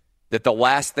while, that the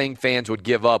last thing fans would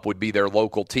give up would be their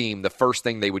local team. The first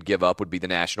thing they would give up would be the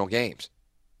national games.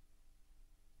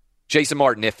 Jason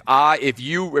Martin, if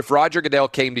Roger Goodell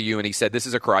came to you and he said, this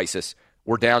is a crisis,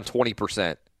 we're down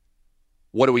 20%,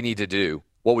 what do we need to do?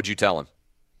 What would you tell him?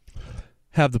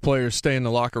 Have the players stay in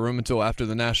the locker room until after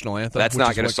the national anthem. That's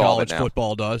not going to solve it now. College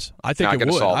football does. I think it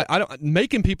would. I don't,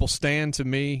 making people stand, to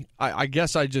me, I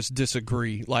guess I just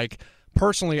disagree. Like,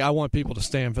 personally, I want people to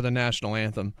stand for the national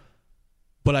anthem,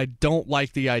 but I don't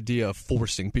like the idea of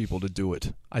forcing people to do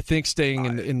it. I think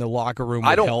staying in the locker room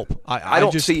would help.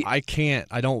 I can't.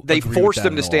 I don't. They forced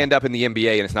them to stand up in the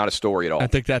NBA, and it's not a story at all. I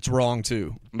think that's wrong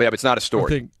too. Yeah, but it's not a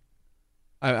story.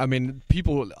 I mean,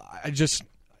 people.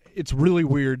 It's really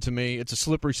weird to me. It's a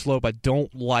slippery slope. I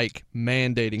don't like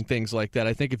mandating things like that.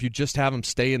 I think if you just have them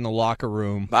stay in the locker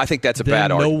room, I think that's a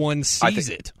bad argument. No one sees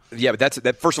it. Yeah, but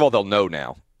that. First of all, they'll know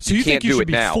now. So you think you should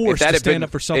be forced to stand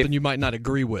up for something you might not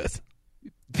agree with?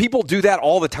 People do that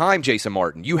all the time, Jason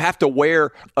Martin. You have to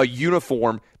wear a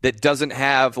uniform that doesn't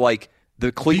have, like,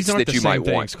 the cleats that you might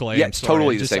want. Clay. Yeah, it's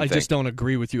totally the same thing. I just don't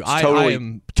agree with you. I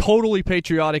am totally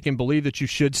patriotic and believe that you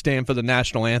should stand for the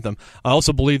national anthem. I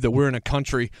also believe that we're in a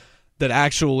country that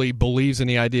actually believes in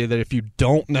the idea that if you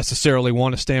don't necessarily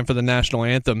want to stand for the national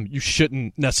anthem, you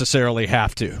shouldn't necessarily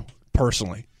have to,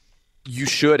 personally. You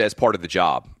should as part of the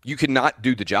job. You cannot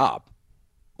do the job.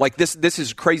 Like, this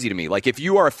is crazy to me. Like, if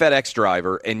you are a FedEx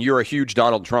driver and you're a huge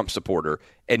Donald Trump supporter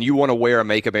and you want to wear a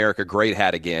Make America Great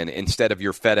hat again instead of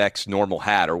your FedEx normal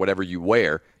hat or whatever you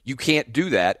wear, you can't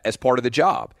do that as part of the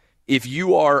job. If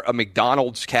you are a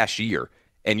McDonald's cashier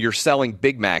and you're selling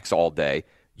Big Macs all day,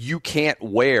 you can't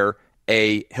wear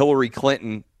a Hillary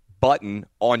Clinton button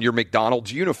on your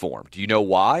McDonald's uniform. Do you know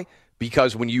why?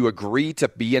 Because when you agree to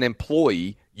be an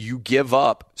employee, you give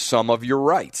up some of your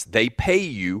rights. They pay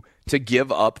you to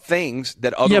give up things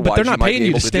that otherwise yeah, but they're you not might paying be you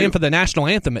able to stand do. for the national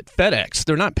anthem at FedEx.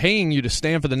 They're not paying you to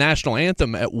stand for the national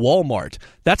anthem at Walmart.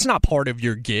 That's not part of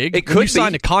your gig. It when could you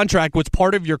signed be. a contract with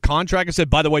part of your contract and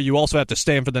said, by the way, you also have to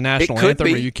stand for the national could anthem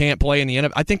be. or you can't play in the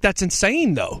NFL. I think that's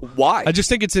insane, though. Why? I just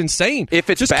think it's insane.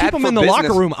 If it's just bad keep them for in the business-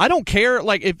 locker room. I don't care.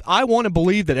 Like, if I want to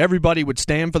believe that everybody would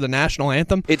stand for the national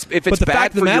anthem, if it's but the bad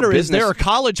fact of for the your matter is business- there are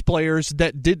college players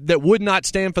that would not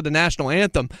stand for the national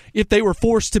anthem if they were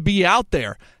forced to be out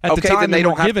there at the time then they and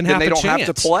don't were have, given then half they a don't chance.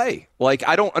 have to play. Like,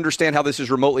 I don't understand how this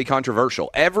is remotely controversial.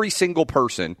 Every single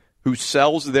person who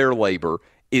sells their labor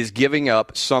is giving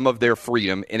up some of their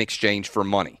freedom in exchange for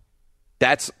money.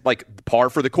 That's like par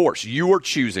for the course. You are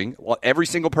choosing, every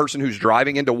single person who's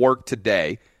driving into work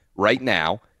today, right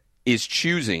now, is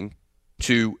choosing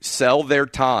to sell their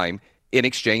time in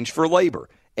exchange for labor.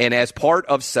 And as part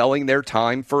of selling their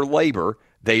time for labor,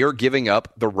 they are giving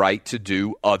up the right to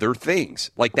do other things.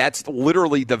 Like, that's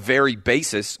literally the very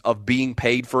basis of being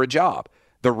paid for a job.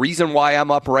 The reason why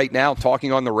I'm up right now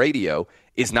talking on the radio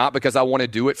is not because I want to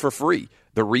do it for free.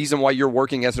 The reason why you're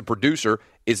working as a producer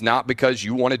is not because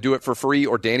you want to do it for free,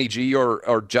 or Danny G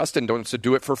or Justin wants to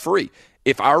do it for free.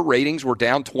 If our ratings were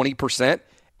down 20%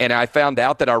 and I found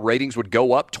out that our ratings would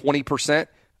go up 20%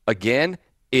 again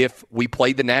if we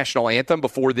played the national anthem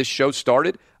before this show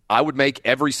started, I would make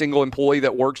every single employee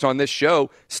that works on this show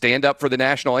stand up for the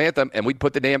national anthem, and we'd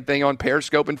put the damn thing on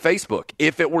Periscope and Facebook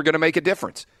if it were going to make a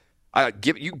difference.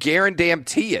 You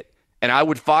guarantee it, and I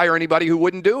would fire anybody who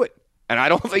wouldn't do it. And I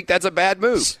don't think that's a bad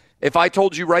move. If I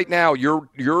told you right now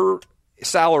your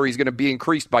salary is going to be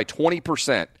increased by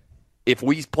 20% if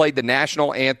we played the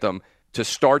national anthem to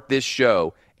start this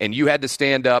show, and you had to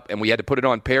stand up and we had to put it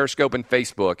on Periscope and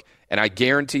Facebook, and I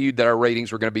guarantee you that our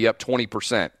ratings were going to be up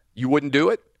 20%, you wouldn't do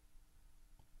it?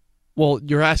 Well,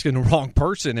 you're asking the wrong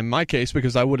person in my case,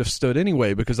 because I would have stood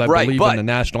anyway because I Right, believe but- in the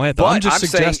national anthem. but I'm just I'm saying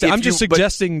suggesting. if I'm just you- but-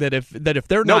 suggesting that if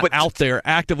they're No, not but- out there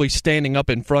actively standing up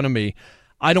in front of me,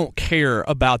 I don't care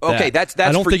about that. Okay, that's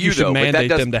I don't for think you should though, but mandate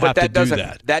them to have to do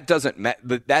that. That doesn't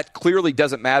that clearly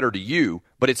doesn't matter to you,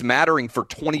 but it's mattering for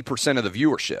 20% of the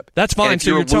viewership. That's And fine. if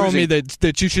So you're telling me losing-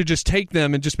 that you should just take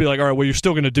them and just be like, all right, well, you're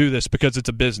still going to do this because it's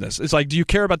a business. It's like, do you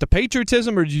care about the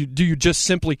patriotism, or do you just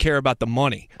simply care about the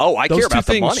money? Oh, I Those care two about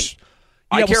the things- money.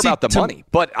 I Yeah, care well, see, about the to- money,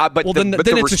 but well, then then the it's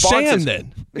a response sham. is-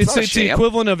 Then it's not a the sham.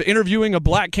 equivalent of interviewing a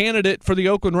black candidate for the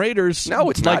Oakland Raiders. No,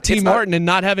 it's like not. T. It's not. Martin, and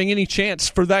not having any chance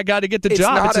for that guy to get the It's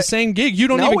job. not It's the a- same gig. You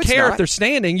don't No, even it's care not. if they're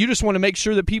standing. You just want to make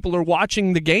sure that people are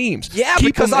watching the games. Yeah, Keep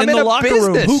because them I'm in the a locker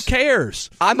business. room. Who cares?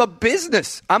 I'm a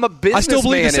business. I'm a businessman. I still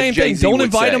believe the same as thing. Jay-Z Don't would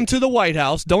invite say. them to the White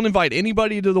House. Don't invite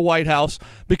anybody to the White House,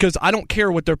 because I don't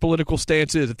care what their political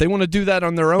stance is. If they want to do that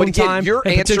on their own But again, time you're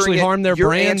and potentially answering it- harm their you're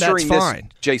brand, that's answering this-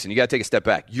 fine. Jason, you got to take a step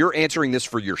back. You're answering this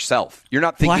for yourself. You're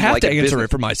not thinking Well, I have like to a answer business-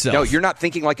 it for myself. No, you're not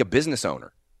thinking like a business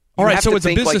owner. All You right, have so to as a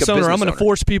think like business owner, I'm going to owner.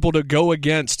 force people to go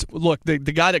against. Look, the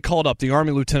guy that called up, the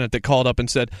Army lieutenant that called up and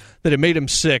said that it made him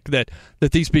sick that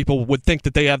these people would think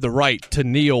that they have the right to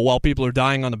kneel while people are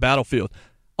dying on the battlefield.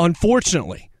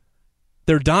 Unfortunately,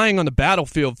 they're dying on the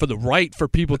battlefield for the right for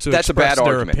people to That's a express bad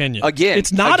their argument. opinion. Again,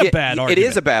 it's not a bad argument. It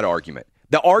is a bad argument.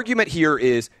 The argument here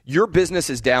is your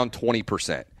business is down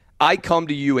 20%. I come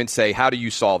to you and say, how do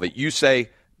you solve it? You say,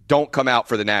 don't come out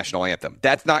for the national anthem.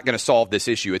 That's not going to solve this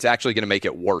issue. It's actually going to make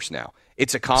it worse now.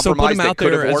 It's a compromise So put them that out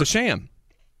could there have as worked. a sham.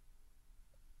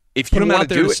 If Put you them want out to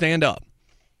there do to it, stand up.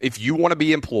 if you want to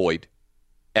be employed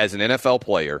as an NFL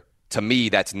player, to me,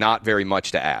 that's not very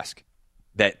much to ask.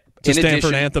 That To in stand for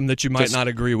addition- an anthem that you might to- not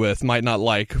agree with, might not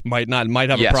like, might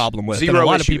have Yes. a problem with. Zero and a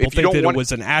lot issue. of people If you think don't that want- it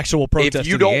was an actual protest if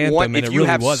you to the don't anthem, want, and if it you really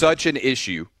have wasn't. such an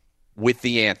issue with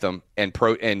the anthem and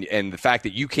the fact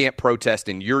that you can't protest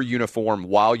in your uniform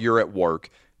while you're at work,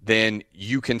 then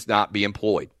you can not be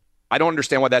employed. I don't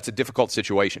understand why that's a difficult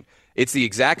situation. It's the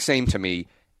exact same to me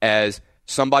as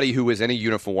somebody who is in a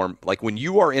uniform. Like when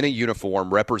you are in a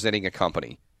uniform representing a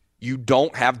company, you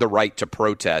don't have the right to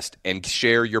protest and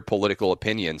share your political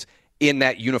opinions in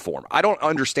that uniform. I don't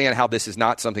understand how this is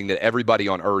not something that everybody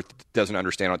on earth doesn't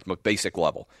understand on the most basic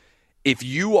level. If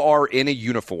you are in a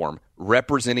uniform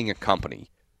representing a company,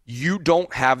 you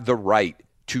don't have the right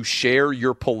to share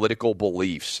your political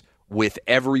beliefs with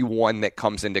everyone that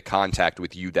comes into contact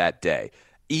with you that day.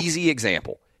 Easy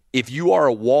example. If you are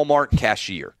a Walmart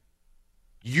cashier,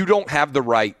 you don't have the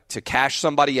right to cash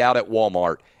somebody out at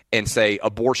Walmart and say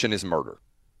abortion is murder.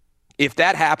 If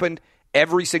that happened,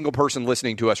 every single person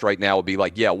listening to us right now would be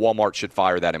like, yeah, Walmart should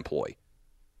fire that employee.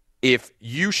 If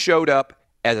you showed up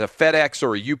as a FedEx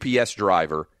or a UPS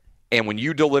driver, and when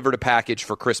you delivered a package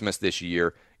for Christmas this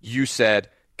year, you said,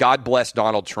 God bless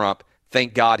Donald Trump.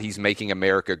 Thank God he's making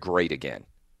America great again.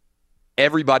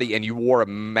 everybody, and you wore a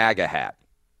MAGA hat,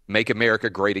 Make America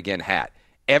Great Again hat,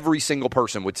 every single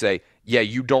person would say, yeah,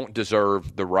 you don't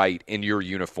deserve the right in your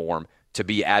uniform to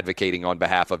be advocating on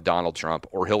behalf of Donald Trump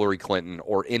or Hillary Clinton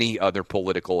or any other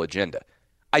political agenda.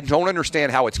 I don't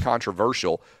understand how it's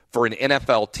controversial for an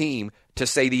NFL team to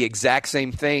say the exact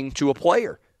same thing to a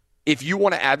player. If you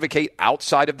want to advocate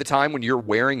outside of the time when you're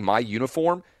wearing my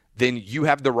uniform, then you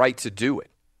have the right to do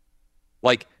it.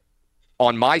 Like,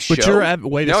 on my show... But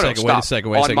wait a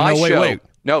second.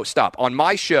 No, stop. On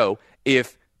my show,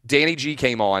 if Danny G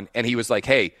came on and he was like,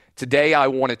 hey, today I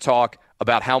want to talk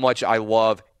about how much I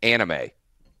love anime,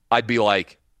 I'd be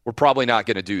like, we're probably not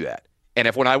going to do that. And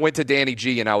if when I went to Danny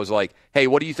G and I was like, hey,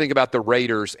 what do you think about the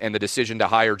Raiders and the decision to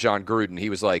hire John Gruden? He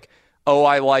was like, oh,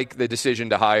 I like the decision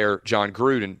to hire John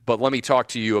Gruden, but let me talk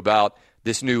to you about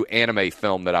this new anime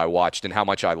film that I watched and how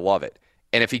much I love it.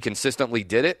 And if he consistently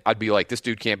did it, I'd be like, this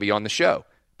dude can't be on the show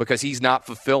because he's not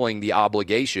fulfilling the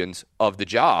obligations of the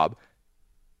job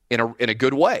in a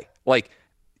good way. Like,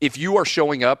 if you are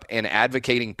showing up and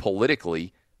advocating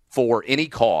politically for any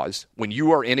cause when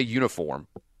you are in a uniform,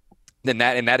 then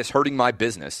that is hurting my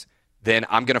business, then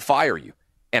I'm going to fire you.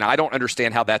 And I don't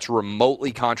understand how that's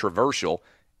remotely controversial.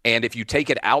 And if you take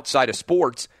it outside of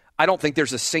sports, I don't think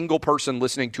there's a single person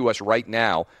listening to us right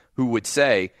now who would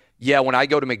say, yeah, when I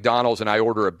go to McDonald's and I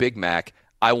order a Big Mac,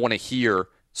 I want to hear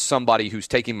somebody who's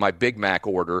taking my Big Mac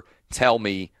order tell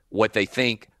me what they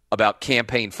think about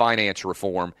campaign finance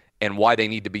reform and why they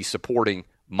need to be supporting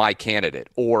my candidate,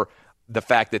 or the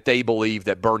fact that they believe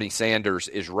that Bernie Sanders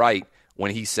is right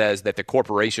when he says that the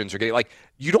corporations are getting, like,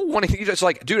 you don't want to, you just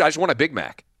like, dude, I just want a Big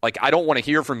Mac. Like, I don't want to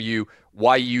hear from you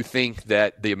why you think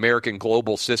that the American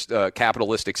global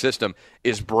capitalistic system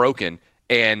is broken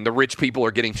and the rich people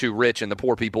are getting too rich and the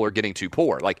poor people are getting too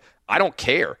poor. Like, I don't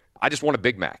care. I just want a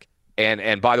Big Mac.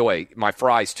 And by the way, my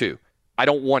fries too. I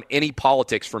don't want any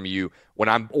politics from you when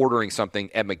I'm ordering something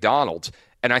at McDonald's.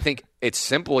 And I think it's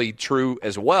simply true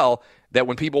as well that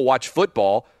when people watch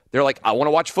football, they're like, I want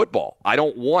to watch football. I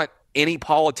don't want any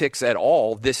politics at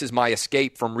all. This is my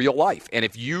escape from real life. And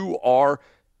if you are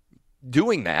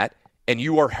doing that and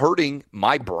you are hurting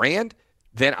my brand,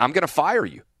 then I'm going to fire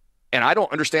you. And I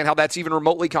don't understand how that's even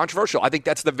remotely controversial. I think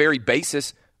that's the very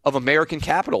basis of American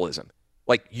capitalism.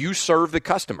 Like, you serve the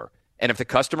customer. And if the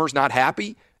customer's not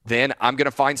happy, then I'm going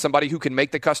to find somebody who can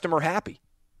make the customer happy.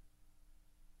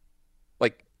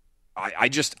 Like, I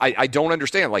don't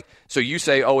understand. Like, so you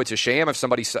say, oh, it's a sham if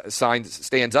somebody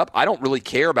stands up. I don't really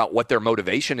care about what their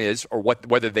motivation is or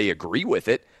whether they agree with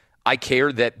it. I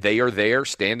care that they are there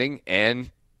standing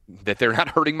and that they're not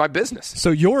hurting my business. So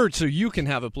you can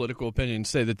have a political opinion and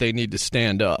say that they need to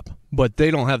stand up, but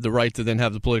they don't have the right to then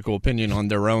have the political opinion on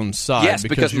their own side. Yes,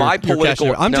 because my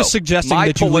political... I'm just suggesting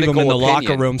that you leave them in the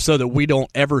locker room so that we don't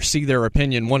ever see their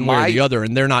opinion one way or the other,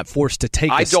 and they're not forced to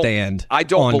take a stand. I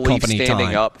don't believe standing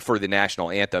time. Up for the national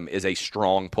anthem is a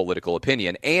strong political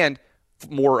opinion, and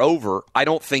moreover, I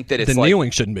don't think that it's the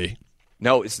kneeling shouldn't be.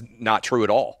 No, it's not true at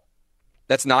all.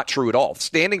 That's not true at all.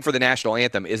 Standing for the national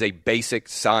anthem is a basic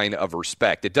sign of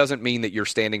respect. It doesn't mean that you're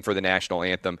standing for the national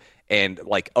anthem and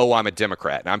like, oh, I'm a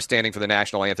Democrat, and I'm standing for the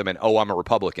national anthem, and oh, I'm a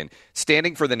Republican.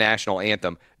 Standing for the national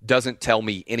anthem doesn't tell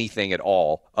me anything at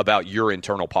all about your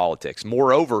internal politics.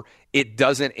 Moreover, it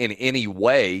doesn't in any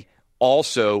way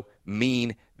also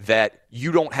mean that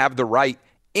you don't have the right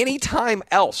anytime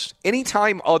else,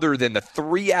 anytime other than the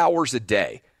 3 hours a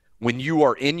day when you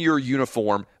are in your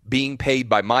uniform being paid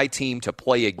by my team to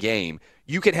play a game,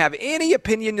 you can have any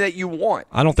opinion that you want.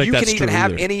 I don't think that's true. You can even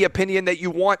have either. any opinion that you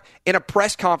want in a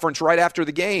press conference right after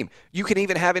the game. You can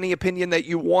even have any opinion that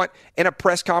you want in a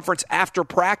press conference after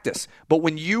practice. But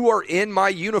when you are in my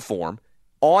uniform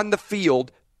on the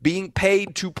field being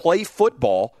paid to play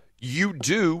football, you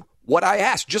do what I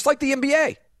ask, just like the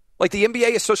NBA. Like, the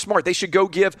NBA is so smart. They should go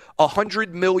give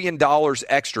 $100 million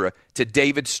extra to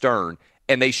David Stern.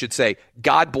 And they should say,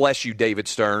 God bless you, David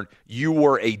Stern. You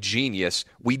were a genius.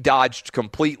 We dodged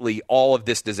completely all of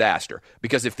this disaster.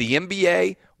 Because if the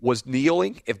NBA was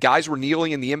kneeling, if guys were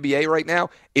kneeling in the NBA right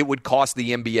now, it would cost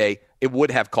the NBA, it would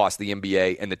have cost the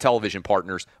NBA and the television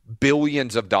partners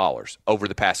billions of dollars over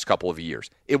the past couple of years.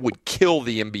 It would kill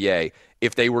the NBA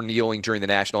if they were kneeling during the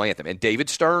national anthem. And David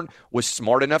Stern was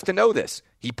smart enough to know this.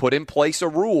 He put in place a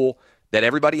rule that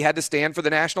everybody had to stand for the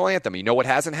national anthem. You know what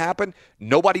hasn't happened?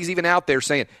 Nobody's even out there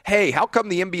saying, hey, how come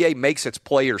the NBA makes its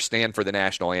players stand for the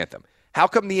national anthem? How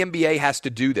come the NBA has to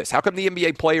do this? How come the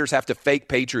NBA players have to fake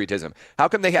patriotism? How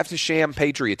come they have to sham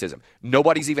patriotism?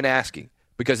 Nobody's even asking,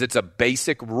 because it's a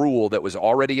basic rule that was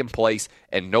already in place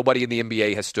and nobody in the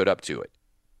NBA has stood up to it.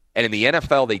 And in the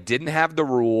NFL, they didn't have the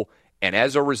rule, and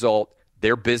as a result,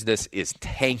 their business is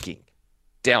tanking.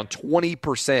 down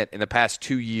 20% in the past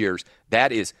 2 years.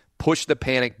 That is push the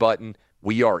panic button.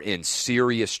 We are in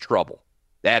serious trouble.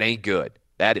 That ain't good.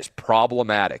 That is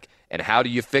problematic. And how do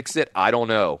you fix it? I don't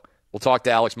know. We'll talk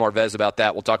to Alex Marvez about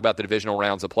that. We'll talk about the divisional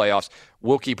rounds of playoffs.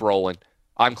 We'll keep rolling.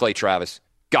 I'm Clay Travis.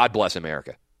 God bless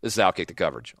America. This is Outkick the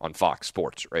Coverage on Fox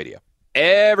Sports Radio.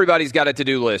 Everybody's got a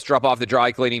to-do list. Drop off the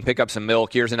dry cleaning, pick up some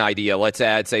milk. Here's an idea. Let's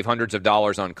save hundreds of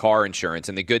dollars on car insurance.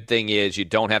 And the good thing is you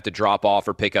don't have to drop off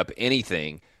or pick up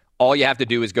anything. All you have to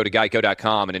do is go to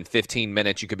geico.com, and in 15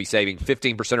 minutes you could be saving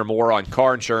 15% or more on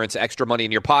car insurance. Extra money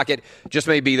in your pocket just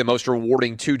may be the most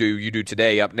rewarding to-do you do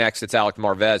today. Up next, it's Alex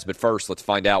Marvez. But first, let's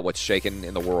find out what's shaking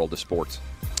in the world of sports.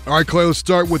 All right, Clay, let's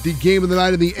start with the game of the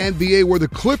night in the NBA where the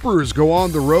Clippers go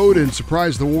on the road and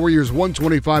surprise the Warriors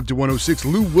 125-106.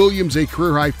 Lou Williams, a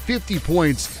career-high 50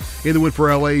 points in the win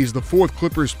for LA. He's the fourth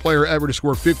Clippers player ever to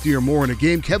score 50 or more in a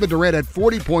game. Kevin Durant had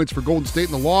 40 points for Golden State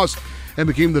in the loss and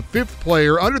became the fifth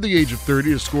player under the age of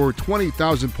 30 to score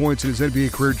 20,000 points in his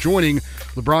NBA career, joining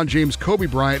LeBron James, Kobe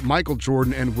Bryant, Michael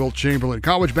Jordan, and Wilt Chamberlain.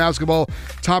 College basketball,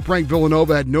 top-ranked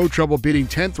Villanova had no trouble beating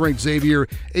 10th-ranked Xavier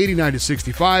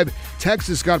 89-65.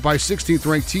 Texas got by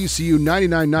 16th-ranked TCU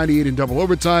 99-98 in double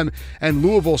overtime, and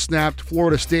Louisville snapped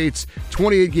Florida State's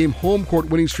 28-game home court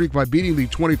winning streak by beating the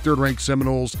 23rd-ranked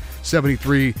Seminoles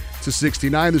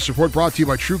 73-69. This report brought to you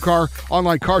by TrueCar.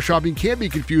 Online car shopping can be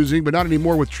confusing, but not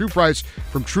anymore with True Price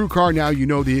from TrueCar. Now you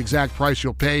know the exact price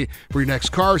you'll pay for your next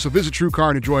car, so visit TrueCar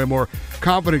and enjoy a more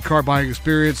confident car buying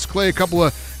experience. Clay, a couple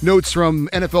of notes from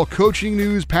NFL coaching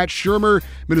news. Pat Shurmur,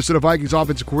 Minnesota Vikings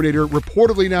offensive coordinator,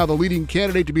 reportedly now the leading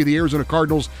candidate to be the Arizona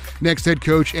Cardinals' next head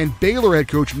coach, and Baylor head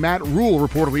coach Matt Rule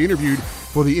reportedly interviewed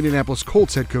for the Indianapolis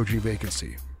Colts head coaching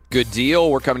vacancy. Good deal.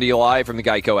 We're coming to you live from the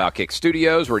Geico Outkick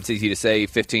Studios, where it's easy to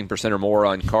save 15% or more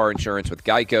on car insurance with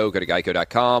Geico. Go to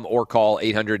geico.com or call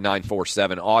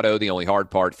 800-947-AUTO. The only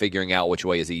hard part, figuring out which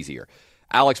way is easier.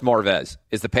 Alex Marvez,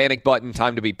 is the panic button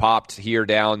time to be popped here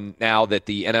down now that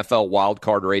the NFL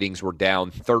wildcard ratings were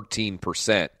down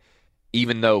 13%,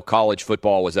 even though college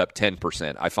football was up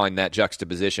 10%? I find that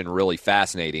juxtaposition really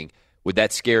fascinating. Would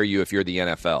that scare you if you're the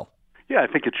NFL? Yeah, I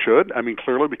think it should. I mean,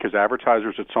 clearly, because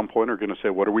advertisers at some point are going to say,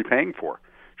 what are we paying for?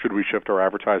 Should we shift our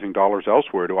advertising dollars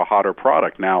elsewhere to a hotter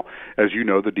product? Now, as you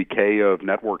know, the decay of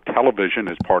network television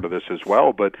is part of this as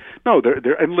well. But no,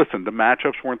 and listen, the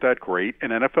matchups weren't that great in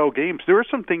NFL games. There are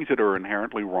some things that are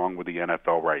inherently wrong with the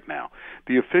NFL right now.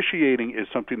 The officiating is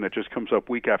something that just comes up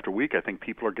week after week. I think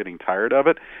people are getting tired of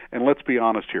it. And let's be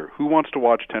honest here. Who wants to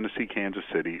watch Tennessee, Kansas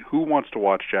City? Who wants to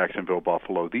watch Jacksonville,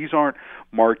 Buffalo? These aren't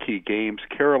marquee games.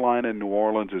 Carolina and New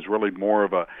Orleans is really more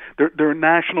of a they're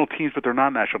national teams, but they're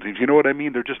not national teams. You know what I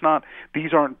mean? They're just not.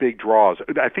 These aren't big draws.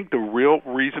 I think the real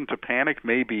reason to panic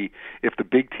may be if the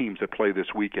big teams that play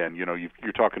this weekend. You know,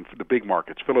 you're talking the big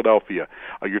markets, Philadelphia.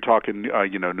 You're talking,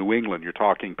 New England. You're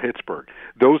talking Pittsburgh.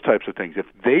 Those types of things. If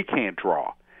they can't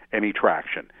draw any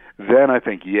traction, then I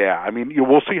think,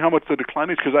 we'll see how much the decline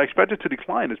is, because I expect it to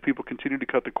decline as people continue to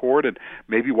cut the cord and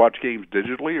maybe watch games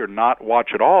digitally or not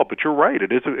watch at all. But you're right,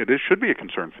 it should be a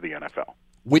concern for the NFL.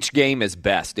 Which game is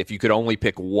best if you could only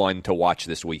pick one to watch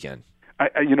this weekend?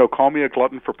 Call me a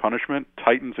glutton for punishment,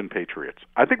 Titans and Patriots.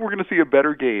 I think we're going to see a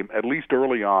better game, at least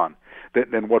early on,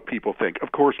 than what people think.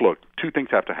 Of course, look, two things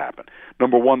have to happen.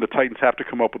 Number one, the Titans have to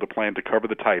come up with a plan to cover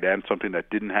the tight end, something that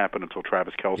didn't happen until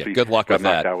Travis Kelce good luck got with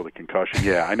knocked that. out with a concussion.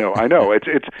 Yeah, I know.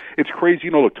 It's crazy.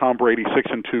 Look, Tom Brady,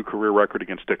 6-2 career record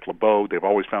against Dick LeBeau. They've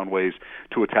always found ways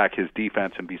to attack his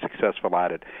defense and be successful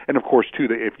at it. And of course, too,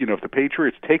 if the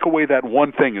Patriots take away that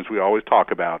one thing, as we always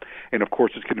talk about, and of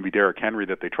course it's going to be Derrick Henry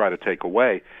that they try to take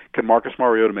away, can Marcus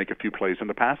Mariota make a few plays in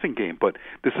the passing game? But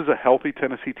this is a healthy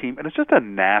Tennessee team, and it's just a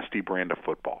nasty brand of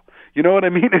football. You know what I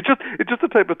mean? It's just the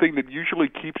type of thing that usually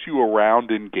keeps you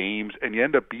around in games, and you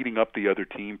end up beating up the other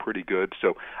team pretty good.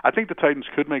 So I think the Titans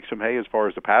could make some hay as far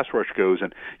as the pass rush goes.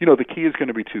 And, the key is going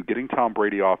to be, getting Tom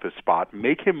Brady off his spot,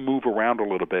 make him move around a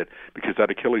little bit, because that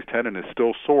Achilles tendon is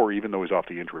still sore even though he's off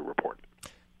the injury report.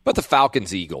 But the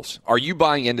Falcons-Eagles, are you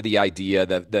buying into the idea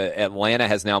that the Atlanta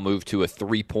has now moved to a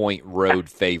 3-point road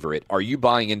favorite? Are you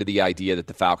buying into the idea that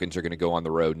the Falcons are going to go on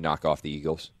the road and knock off the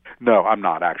Eagles? No, I'm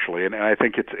not, actually. And I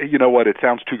think it's, it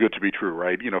sounds too good to be true,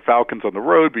 right? Falcons on the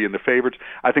road being the favorites.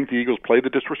 I think the Eagles play the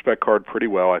disrespect card pretty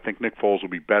well. I think Nick Foles will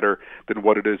be better than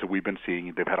what it is that we've been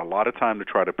seeing. They've had a lot of time to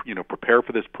try to, prepare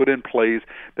for this, put in plays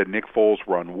that Nick Foles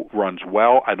runs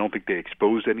well. I don't think they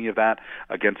exposed any of that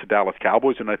against the Dallas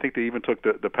Cowboys, and I think they even took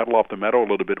the pedal off the metal a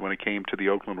little bit when it came to the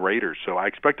Oakland Raiders. So I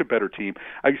expect a better team.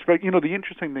 I expect, the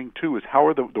interesting thing, too, is how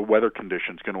are the weather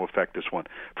conditions going to affect this one?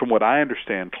 From what I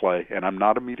understand, Clay, and I'm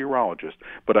not a meteorologist, meteorologist,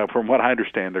 but from what I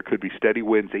understand, there could be steady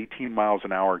winds 18 miles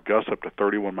an hour, gusts up to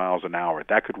 31 miles an hour.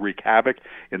 That could wreak havoc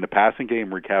in the passing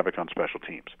game, wreak havoc on special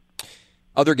teams.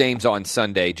 Other games on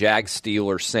Sunday, Jags,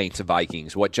 Steelers, Saints,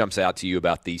 Vikings. What jumps out to you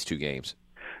about these two games?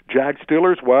 Jags,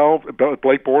 Steelers, well,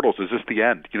 Blake Bortles, is this the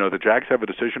end? The Jags have a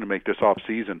decision to make this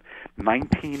offseason.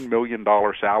 $19 million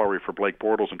salary for Blake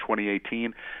Bortles in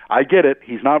 2018. I get it.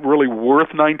 He's not really worth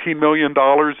 $19 million,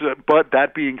 but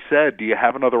that being said, do you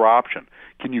have another option?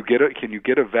 Can you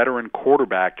get a veteran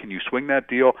quarterback? Can you swing that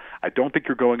deal? I don't think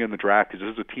you're going in the draft because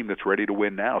this is a team that's ready to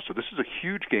win now. So this is a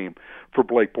huge game for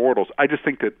Blake Bortles. I just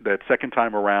think that second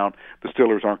time around, the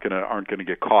Steelers aren't going to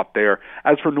get caught there.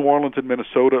 As for New Orleans and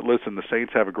Minnesota, listen, the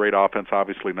Saints have a great offense,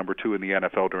 obviously number 2 in the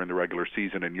NFL during the regular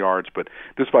season in yards, but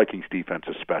this Vikings defense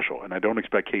is special, and I don't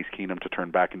expect Case Keenum to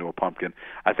turn back into a pumpkin.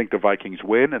 I think the Vikings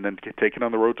win and then take it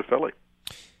on the road to Philly.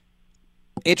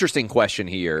 Interesting question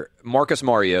here. Marcus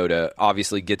Mariota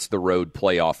obviously gets the road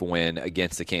playoff win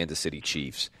against the Kansas City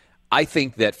Chiefs. I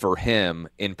think that for him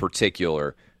in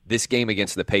particular, this game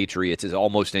against the Patriots is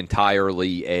almost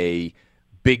entirely a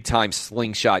big-time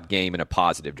slingshot game in a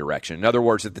positive direction. In other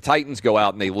words, if the Titans go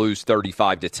out and they lose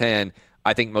 35-10,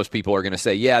 I think most people are going to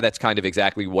say, yeah, that's kind of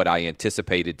exactly what I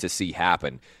anticipated to see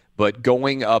happen. But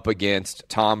going up against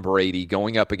Tom Brady,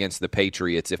 going up against the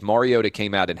Patriots, if Mariota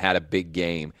came out and had a big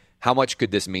game, how much could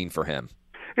this mean for him?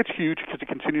 It's huge because it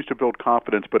continues to build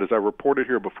confidence. But as I reported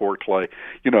here before, Clay,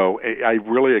 I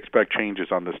really expect changes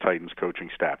on this Titans coaching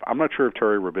staff. I'm not sure if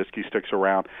Terry Robisky sticks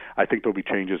around. I think there'll be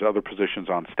changes, other positions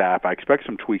on staff. I expect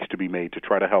some tweaks to be made to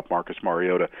try to help Marcus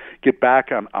Mariota get back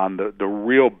on the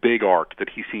real big arc that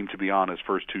he seemed to be on his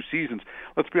first 2 seasons.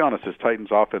 Let's be honest, his Titans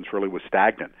offense really was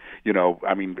stagnant. And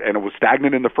it was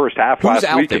stagnant in the first half last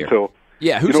week there? until.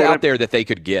 Yeah, who's out there that they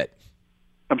could get?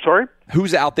 I'm sorry?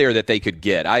 Who's out there that they could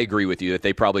get? I agree with you that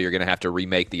they probably are going to have to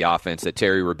remake the offense, that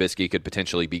Terry Robisky could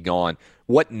potentially be gone.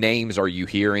 What names are you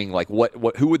hearing? Like,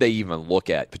 who would they even look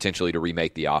at potentially to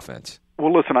remake the offense?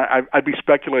 Well, listen, I'd be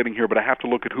speculating here, but I have to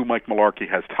look at who Mike Mularkey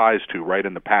has ties to right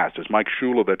in the past. Is Mike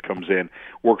Shula that comes in,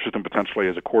 works with him potentially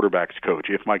as a quarterback's coach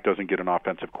if Mike doesn't get an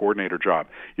offensive coordinator job.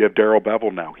 You have Darrell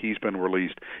Bevell now. He's been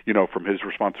released, from his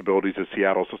responsibilities as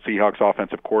Seattle Seahawks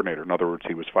offensive coordinator. In other words,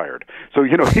 he was fired. So,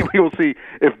 we will see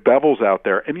if Bevell's out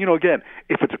there. And, again,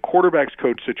 if it's a quarterback's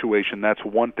coach situation, that's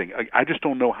one thing. I just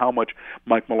don't know how much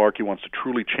Mike Mularkey wants to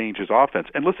truly change his offense.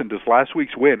 And listen, this last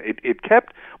week's win, it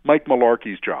kept Mike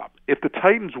Mularkey's job. If the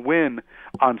Titans win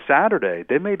on Saturday,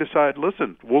 they may decide,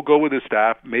 listen, we'll go with his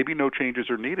staff. Maybe no changes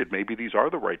are needed. Maybe these are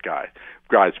the right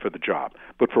guys for the job.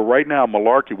 But for right now,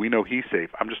 Mularkey, we know he's safe.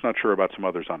 I'm just not sure about some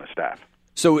others on his staff.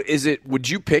 So would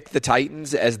you pick the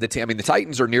Titans as the team? I mean, the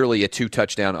Titans are nearly a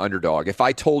 2-touchdown underdog. If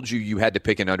I told you had to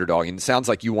pick an underdog, and it sounds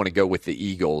like you want to go with the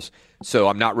Eagles, so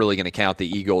I'm not really going to count the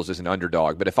Eagles as an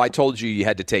underdog. But if I told you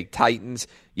had to take Titans,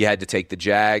 you had to take the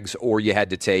Jags, or you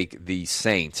had to take the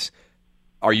Saints,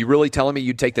 are you really telling me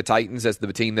you'd take the Titans as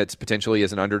the team that's potentially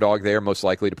as an underdog there, most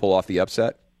likely to pull off the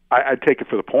upset? I'd take it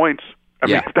for the points. I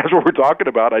mean, if that's what we're talking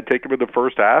about, I'd take them in the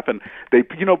first half. And they,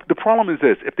 the problem is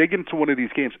this: if they get into one of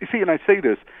these games, you see, and I say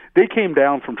this, they came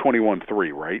down from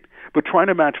 21-3, right? But trying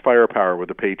to match firepower with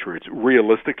the Patriots,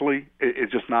 realistically, is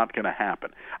just not going to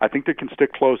happen. I think they can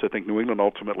stick close. I think New England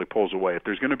ultimately pulls away. If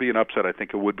there's going to be an upset, I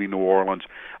think it would be New Orleans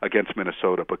against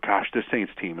Minnesota. But gosh, this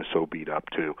Saints team is so beat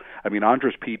up too. I mean,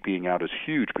 Andres Pete being out is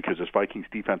huge because this Vikings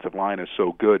defensive line is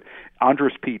so good.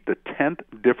 Andres Pete, the 10th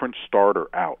different starter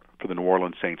out for the New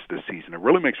Orleans Saints this season. It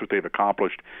really makes what they've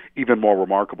accomplished even more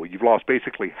remarkable. You've lost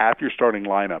basically half your starting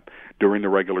lineup during the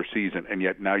regular season, and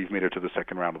yet now you've made it to the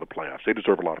second round of the playoffs. They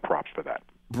deserve a lot of props for that.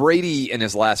 Brady, in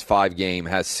his last 5 games,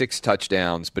 has 6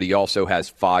 touchdowns, but he also has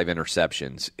 5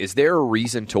 interceptions. Is there a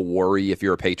reason to worry if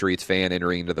you're a Patriots fan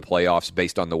entering into the playoffs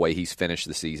based on the way he's finished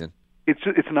the season?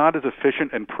 It's not as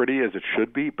efficient and pretty as it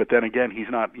should be, but then again, he's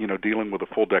not dealing with a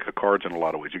full deck of cards in a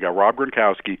lot of ways. You got Rob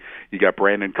Gronkowski, you got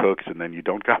Brandon Cooks, and then you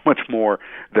don't got much more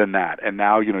than that. And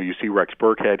now you see Rex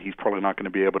Burkhead. He's probably not going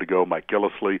to be able to go. Mike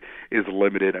Gillislee is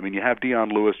limited. I mean, you have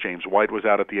Deion Lewis, James White was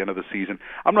out at the end of the season.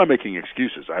 I'm not making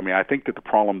excuses. I mean, I think that the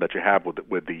problem that you have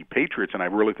with the Patriots, and I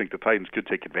really think the Titans could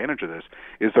take advantage of this,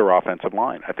 is their offensive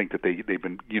line. I think that they've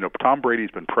been Tom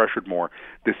Brady's been pressured more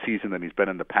this season than he's been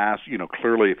in the past.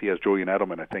 Clearly, if he has Julian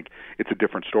Edelman, I think it's a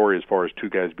different story as far as two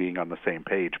guys being on the same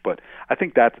page. But I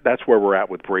think that's where we're at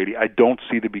with Brady. I don't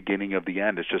see the beginning of the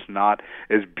end. It's just not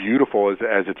as beautiful as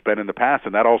it's been in the past,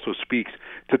 and that also speaks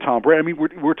to Tom Brady. I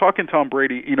mean, we're talking Tom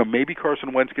Brady. Maybe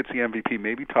Carson Wentz gets the MVP,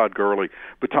 maybe Todd Gurley,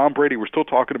 but Tom Brady, we're still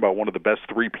talking about one of the best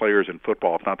 3 players in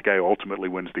football, if not the guy who ultimately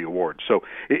wins the award. So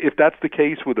if that's the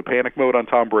case with the panic mode on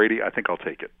Tom Brady, I think I'll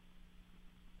take it.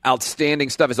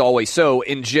 Outstanding stuff as always. So,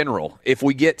 in general, if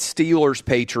we get Steelers,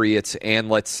 Patriots, and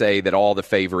let's say that all the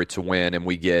favorites win and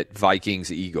we get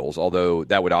Vikings, Eagles, although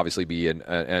that would obviously be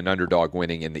an underdog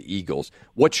winning in the Eagles,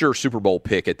 what's your Super Bowl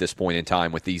pick at this point in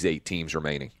time with these 8 teams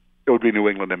remaining? It would be New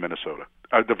England and Minnesota.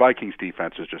 The Vikings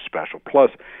defense is just special.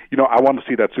 Plus, I want to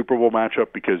see that Super Bowl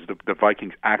matchup because the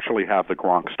Vikings actually have the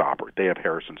Gronk stopper. They have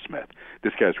Harrison Smith.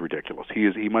 This guy's ridiculous.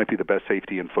 He might be the best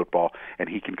safety in football, and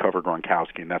he can cover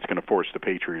Gronkowski, and that's going to force the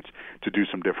Patriots to do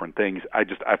some different things. I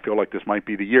feel like this might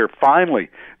be the year. Finally,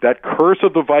 that curse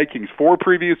of the Vikings, 4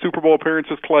 previous Super Bowl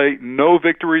appearances, Clay, no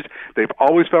victories. They've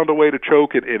always found a way to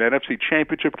choke in NFC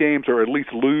Championship games or at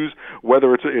least lose,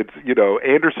 whether it's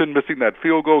Anderson missing that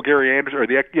field goal, Gary Anderson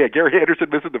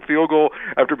missing the field goal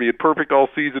after being perfect all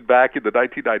season back in the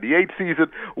 1998 season,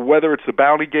 whether it's the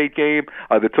Bounty Gate game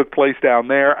that took place down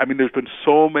there. I mean, there's been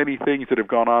so many things that have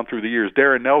gone on through the years.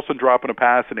 Darren Nelson dropping a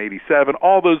pass in 87,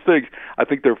 all those things. I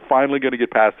think they're finally going to get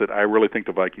past it. I really think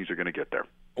the Vikings are going to get there.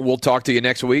 We'll talk to you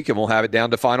next week, and we'll have it down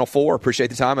to Final Four.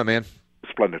 Appreciate the time, my man.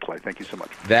 Splendid, Clay. Thank you so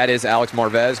much. That is Alex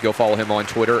Marvez. Go follow him on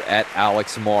Twitter at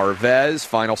Alex Marvez.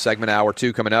 Final segment, hour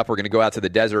 2 coming up. We're going to go out to the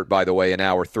desert, by the way, in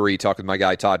hour 3. Talk with my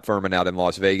guy Todd Furman out in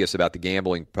Las Vegas about the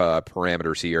gambling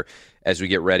parameters here as we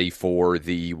get ready for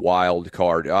the wild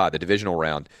card, the divisional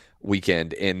round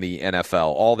weekend in the NFL.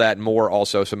 All that and more.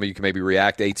 Also, some of you can maybe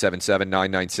react.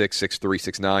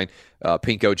 877-996-6369.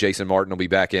 Pinko Jason Martin will be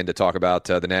back in to talk about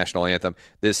the national anthem.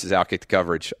 This is Outkick the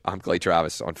Coverage. I'm Clay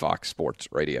Travis on Fox Sports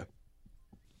Radio.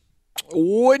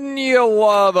 Wouldn't you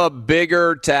love a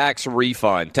bigger tax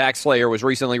refund? TaxSlayer was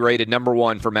recently rated number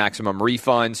 1 for maximum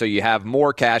refund, so you have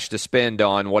more cash to spend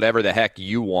on whatever the heck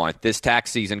you want. This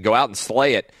tax season, go out and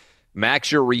slay it.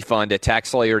 Max your refund at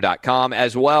TaxSlayer.com.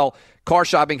 As well, car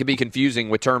shopping can be confusing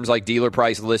with terms like dealer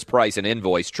price, list price, and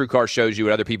invoice. TrueCar shows you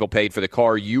what other people paid for the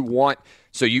car you want,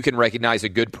 so you can recognize a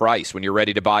good price when you're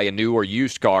ready to buy a new or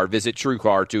used car. Visit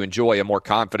TrueCar to enjoy a more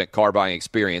confident car buying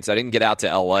experience. I didn't get out to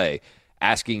L.A.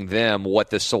 asking them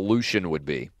what the solution would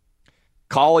be.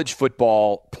 College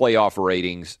football playoff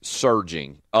ratings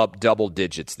surging, up double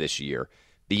digits this year.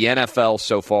 The NFL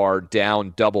so far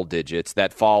down double digits.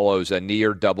 That follows a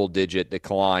near double-digit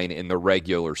decline in the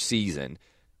regular season.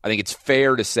 I think it's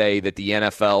fair to say that the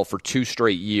NFL for 2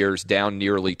 straight years down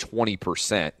nearly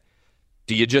 20%.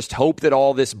 Do you just hope that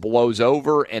all this blows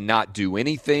over and not do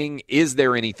anything? Is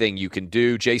there anything you can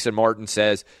do? Jason Martin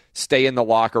says, stay in the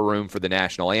locker room for the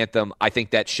national anthem. I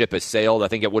think that ship has sailed. I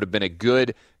think it would have been a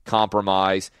good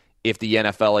compromise if the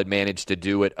NFL had managed to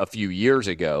do it a few years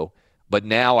ago. But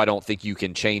now I don't think you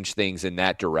can change things in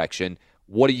that direction.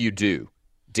 What do you do?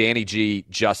 Danny G,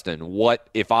 Justin, what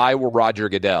if I were Roger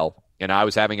Goodell and I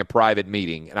was having a private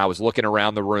meeting and I was looking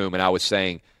around the room and I was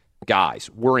saying, guys,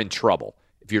 we're in trouble.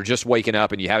 If you're just waking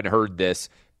up and you haven't heard this,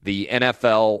 the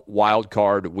NFL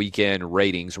wildcard weekend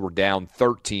ratings were down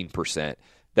 13%.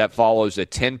 That follows a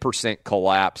 10%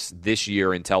 collapse this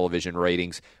year in television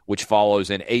ratings, which follows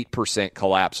an 8%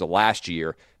 collapse of last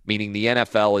year, meaning the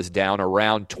NFL is down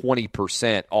around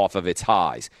 20% off of its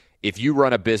highs. If you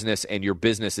run a business and your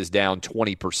business is down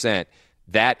 20%,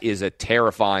 that is a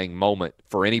terrifying moment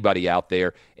for anybody out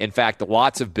there. In fact,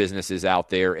 lots of businesses out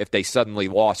there, if they suddenly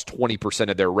lost 20%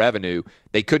 of their revenue,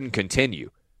 they couldn't continue.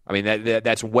 I mean,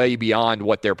 that's way beyond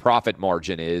what their profit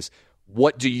margin is.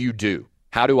 What do you do?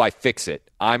 How do I fix it?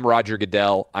 I'm Roger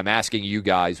Goodell. I'm asking you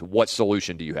guys, what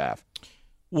solution do you have?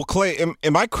 Well, Clay,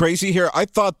 am I crazy here? I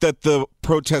thought that the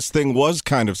protest thing was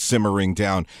kind of simmering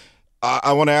down.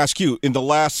 I want to ask you, in the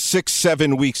last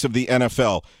 6-7 weeks of the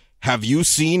NFL, have you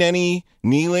seen any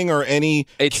kneeling or any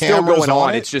It's cameras still going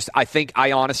on. it? It's just,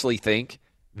 I honestly think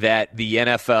that the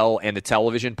NFL and the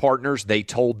television partners, they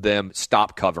told them,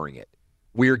 stop covering it.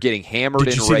 We're getting hammered in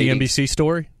ratings. Did you see the NBC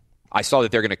story? I saw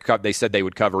that they're going to. They said they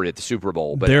would cover it at the Super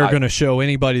Bowl, but they're going to show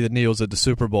anybody that kneels at the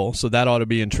Super Bowl, so that ought to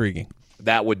be intriguing.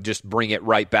 That would just bring it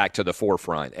right back to the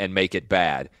forefront and make it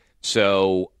bad.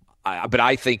 So, but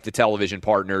I think the television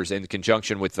partners, in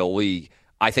conjunction with the league,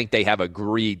 I think they have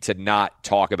agreed to not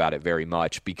talk about it very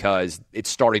much because it's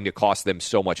starting to cost them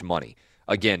so much money.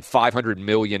 Again, $500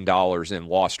 million in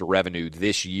lost revenue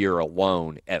this year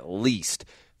alone, at least,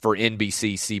 for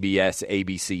NBC, CBS,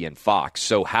 ABC, and Fox.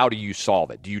 So how do you solve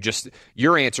it? Do you just –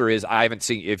 your answer is I haven't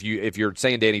seen – if you're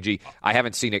saying, Danny G, I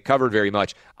haven't seen it covered very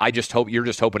much. I just hope – you're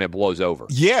just hoping it blows over.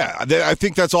 Yeah, I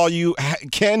think that's all you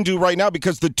can do right now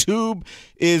because the tube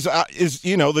is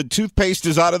the toothpaste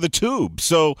is out of the tube.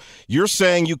 So you're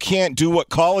saying you can't do what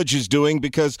college is doing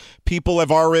because people have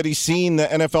already seen the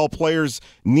NFL players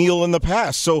kneel in the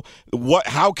past. So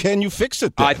how can you fix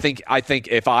it then? I think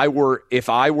if I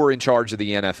were in charge of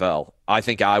the NFL, NFL, I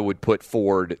think I would put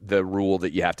forward the rule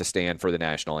that you have to stand for the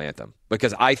national anthem,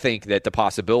 because I think that the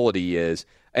possibility is,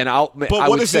 and But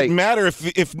what does it matter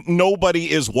if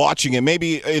nobody is watching it?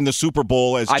 Maybe in the Super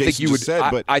Bowl, as Jason just said.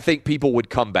 But I think people would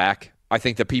come back. I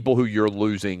think the people who you're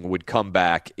losing would come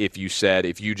back if you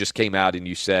just came out and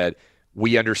you said,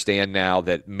 we understand now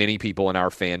that many people in our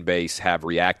fan base have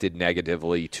reacted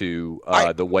negatively to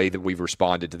the way that we've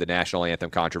responded to the national anthem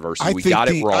controversy. We got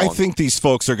it wrong. I think these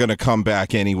folks are going to come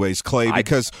back anyways, Clay,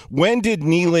 because when did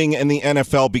kneeling in the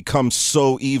NFL become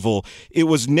so evil? It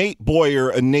was Nate Boyer,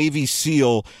 a Navy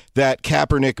SEAL that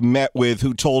Kaepernick met with,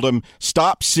 who told him,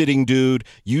 stop sitting, dude.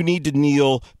 You need to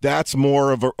kneel. That's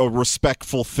more of a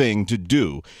respectful thing to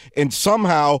do. And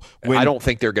somehow, I don't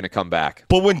think they're going to come back.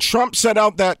 But when Trump sent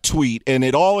out that tweet and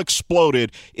it all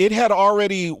exploded, it had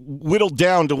already whittled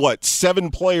down to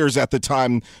 7 players at the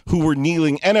time who were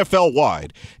kneeling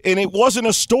NFL-wide. And it wasn't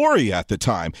a story at the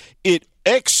time. It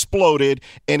exploded,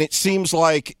 and it seems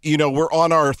like, we're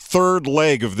on our third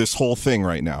leg of this whole thing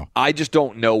right now. I just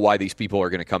don't know why these people are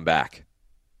going to come back.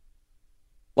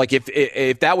 Like,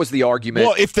 if that was the argument...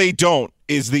 Well, if they don't,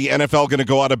 is the NFL going to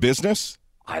go out of business?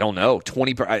 I don't know.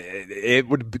 It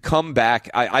would come back.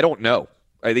 I don't know.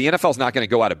 The NFL's not going to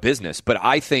go out of business, but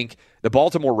I think the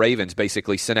Baltimore Ravens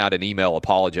basically sent out an email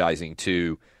apologizing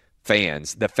to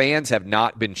fans. The fans have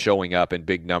not been showing up in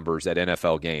big numbers at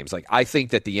NFL games. Like, I think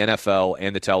that the NFL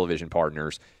and the television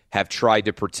partners have tried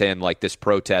to pretend like this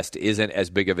protest isn't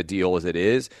as big of a deal as it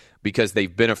is, because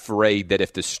they've been afraid that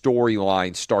if the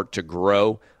storylines start to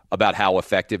grow about how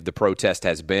effective the protest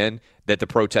has been, that the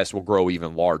protest will grow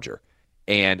even larger.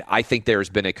 And I think there's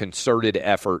been a concerted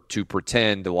effort to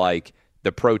pretend like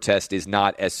the protest is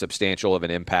not as substantial of an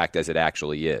impact as it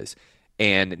actually is.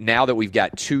 And now that we've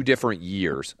got 2 different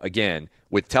years, again,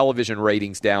 with television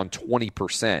ratings down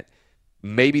 20%,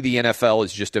 maybe the NFL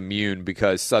is just immune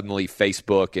because suddenly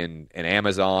Facebook and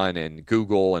Amazon and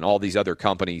Google and all these other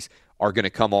companies are going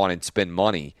to come on and spend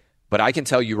money. But I can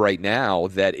tell you right now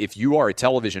that if you are a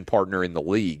television partner in the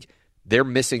league, they're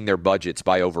missing their budgets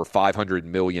by over $500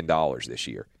 million this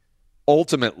year.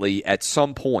 Ultimately, at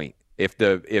some point, if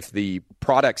the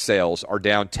product sales are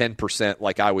down 10%,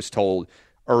 like I was told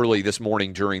early this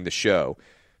morning during the show,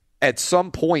 at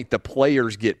some point the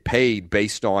players get paid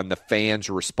based on the fans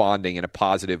responding in a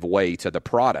positive way to the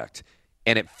product.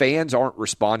 And if fans aren't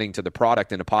responding to the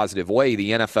product in a positive way,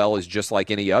 the NFL is just like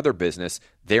any other business.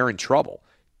 They're in trouble.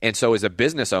 And so as a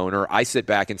business owner, I sit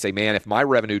back and say, man, if my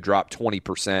revenue dropped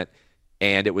 20%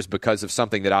 and it was because of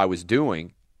something that I was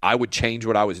doing, I would change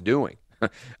what I was doing.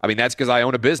 I mean, that's because I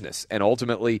own a business, and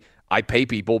ultimately I pay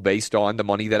people based on the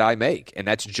money that I make, and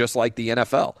that's just like the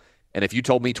NFL. And if you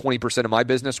told me 20% of my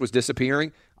business was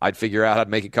disappearing, I'd figure out how to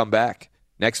make it come back.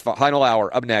 Next final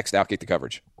hour, up next, Outkick the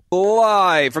coverage.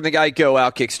 Live from the Geico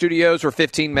Outkick Studios, where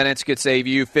 15 minutes could save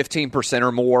you 15%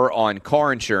 or more on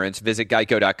car insurance. Visit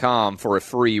geico.com for a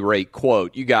free rate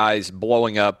quote. You guys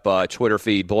blowing up Twitter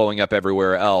feed, blowing up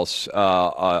everywhere else.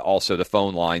 Also the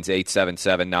phone lines,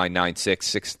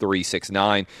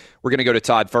 877-996-6369. We're going to go to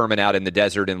Todd Furman out in the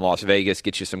desert in Las Vegas,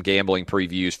 get you some gambling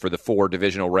previews for the 4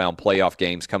 divisional round playoff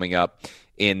games coming up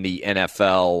in the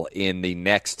NFL in the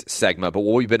next segment. But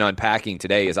what we've been unpacking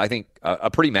today is, I think, a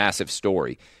pretty massive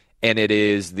story. And it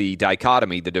is the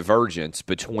dichotomy, the divergence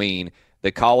between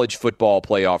the college football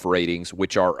playoff ratings,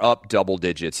 which are up double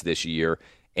digits this year,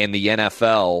 and the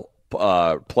NFL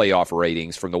playoff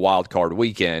ratings from the wild card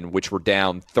weekend, which were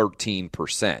down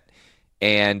 13%.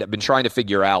 And I've been trying to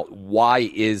figure out, why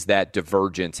is that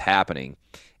divergence happening?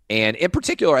 And in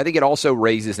particular, I think it also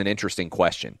raises an interesting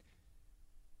question.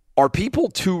 Are people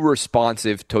too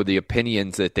responsive to the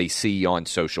opinions that they see on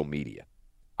social media?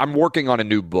 I'm working on a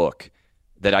new book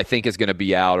that I think is going to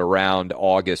be out around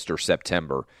August or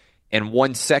September. And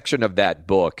one section of that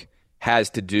book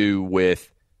has to do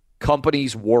with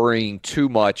companies worrying too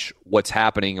much what's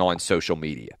happening on social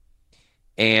media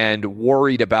and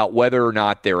worried about whether or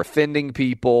not they're offending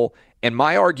people. And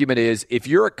my argument is, if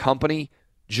you're a company,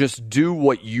 just do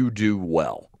what you do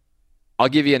well. I'll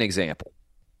give you an example.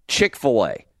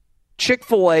 Chick-fil-A.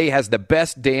 Chick-fil-A has the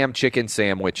best damn chicken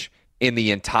sandwich in the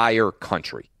entire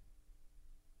country.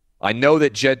 I know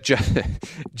that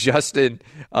Justin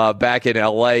back in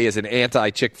L.A. is an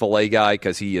anti-Chick-fil-A guy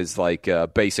because he is like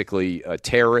basically a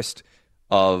terrorist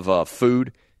of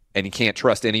food, and he can't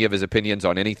trust any of his opinions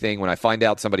on anything. When I find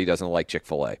out somebody doesn't like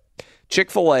Chick-fil-A,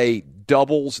 Chick-fil-A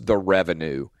doubles the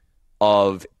revenue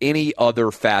of any other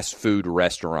fast food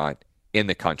restaurant in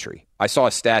the country. I saw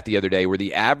a stat the other day where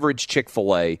the average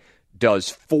Chick-fil-A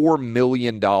does $4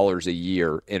 million a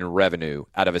year in revenue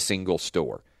out of a single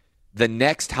store. The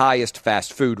next highest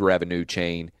fast food revenue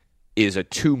chain is a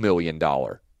 $2 million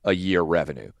a year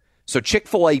revenue. So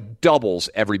Chick-fil-A doubles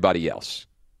everybody else.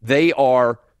 They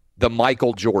are the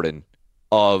Michael Jordan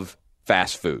of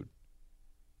fast food.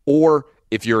 Or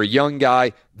if you're a young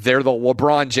guy, they're the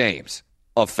LeBron James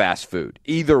of fast food.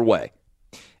 Either way.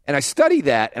 And I study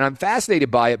that, and I'm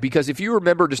fascinated by it because if you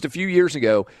remember just a few years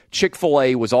ago,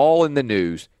 Chick-fil-A was all in the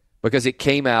news because it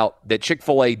came out that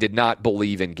Chick-fil-A did not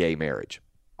believe in gay marriage.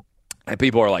 And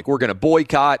people are like, we're going to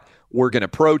boycott, we're going to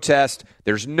protest.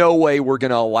 There's no way we're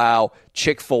going to allow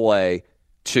Chick-fil-A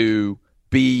to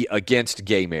be against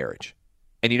gay marriage.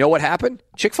 And you know what happened?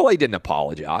 Chick-fil-A didn't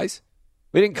apologize.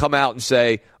 We didn't come out and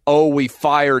say, oh, we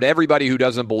fired everybody who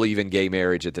doesn't believe in gay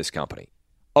marriage at this company.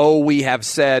 Oh, we have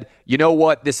said, you know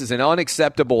what, this is an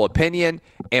unacceptable opinion,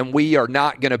 and we are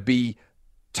not going to be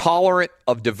tolerant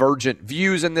of divergent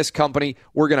views in this company.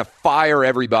 We're going to fire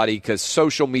everybody because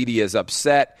social media is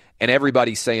upset, and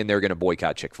everybody's saying they're going to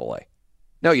boycott Chick-fil-A.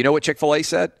 No, you know what Chick-fil-A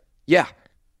said? Yeah,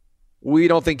 we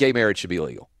don't think gay marriage should be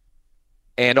legal.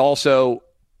 And also,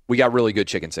 we got really good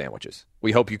chicken sandwiches.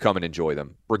 We hope you come and enjoy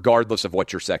them, regardless of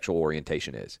what your sexual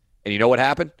orientation is. And you know what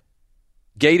happened?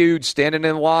 Gay dudes standing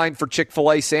in line for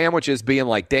Chick-fil-A sandwiches being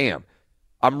like, damn,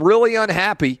 I'm really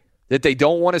unhappy that they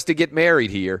don't want us to get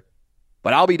married here,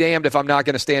 but I'll be damned if I'm not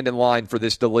going to stand in line for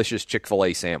this delicious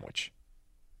Chick-fil-A sandwich.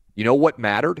 You know what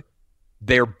mattered?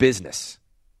 Their business.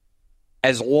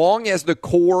 As long as the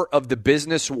core of the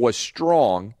business was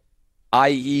strong,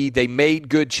 i.e. they made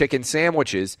good chicken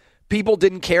sandwiches, people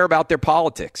didn't care about their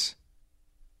politics.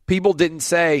 People didn't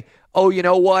say, oh, you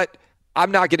know what?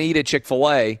 I'm not going to eat at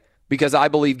Chick-fil-A because I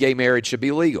believe gay marriage should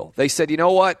be legal. They said, you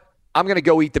know what? I'm going to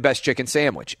go eat the best chicken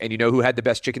sandwich. And you know who had the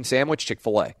best chicken sandwich?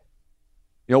 Chick-fil-A.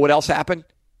 You know what else happened?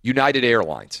 United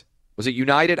Airlines. Was it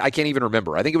United? I can't even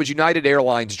remember. I think it was United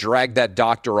Airlines dragged that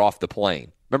doctor off the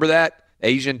plane. Remember that?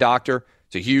 Asian doctor.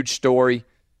 It's a huge story.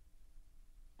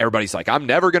 Everybody's like, I'm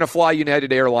never going to fly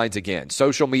United Airlines again.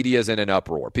 Social media is in an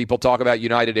uproar. People talk about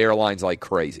United Airlines like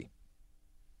crazy.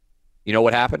 You know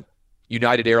what happened?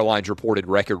 United Airlines reported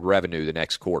record revenue the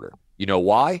next quarter. You know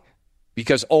why?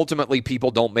 Because ultimately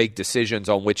people don't make decisions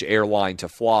on which airline to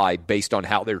fly based on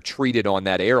how they're treated on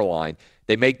that airline.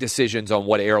 They make decisions on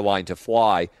what airline to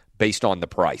fly based on the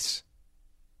price.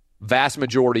 Vast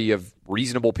majority of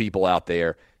reasonable people out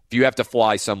there, if you have to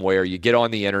fly somewhere, you get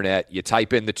on the internet, you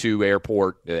type in the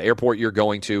airport you're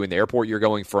going to and the airport you're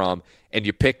going from, and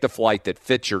you pick the flight that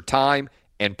fits your time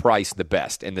and price the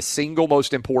best. And the single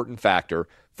most important factor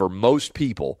for most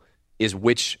people is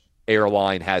which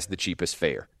airline has the cheapest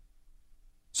fare.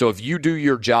 So if you do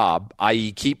your job,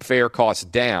 i.e. keep fare costs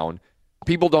down,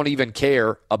 people don't even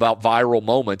care about viral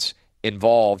moments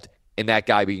involved in that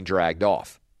guy being dragged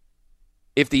off.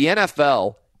 If the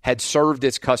NFL had served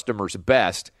its customers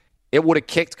best, it would have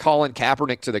kicked Colin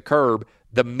Kaepernick to the curb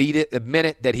the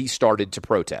minute that he started to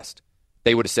protest.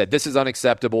 They would have said, this is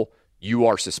unacceptable, you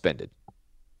are suspended.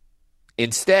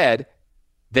 Instead,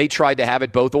 they tried to have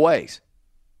it both ways.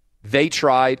 They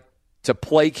tried to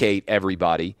placate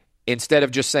everybody instead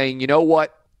of just saying, you know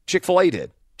what Chick-fil-A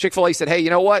did. Chick-fil-A said, hey, you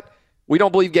know what? We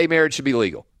don't believe gay marriage should be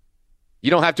legal.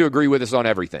 You don't have to agree with us on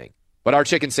everything, but our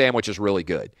chicken sandwich is really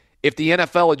good. If the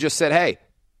NFL had just said, hey,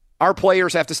 our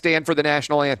players have to stand for the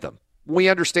national anthem. We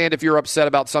understand if you're upset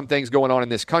about some things going on in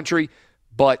this country,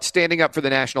 but standing up for the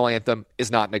national anthem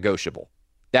is not negotiable.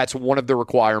 That's one of the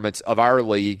requirements of our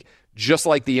league, just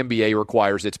like the NBA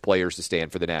requires its players to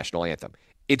stand for the national anthem.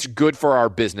 It's good for our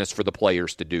business for the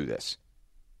players to do this.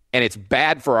 And it's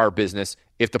bad for our business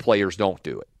if the players don't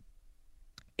do it.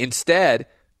 Instead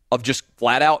of just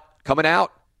flat out coming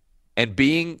out and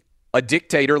being a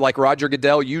dictator like Roger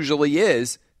Goodell usually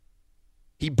is,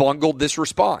 he bungled this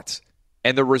response.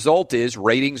 And the result is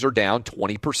ratings are down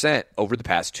 20% over the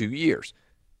past 2 years.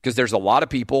 Because there's a lot of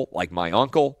people like my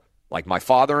uncle, like my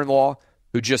father-in-law,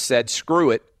 who just said,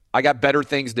 screw it, I got better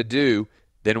things to do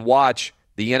than watch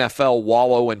the NFL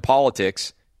wallow in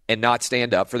politics and not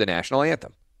stand up for the national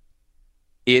anthem.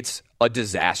 It's a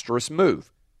disastrous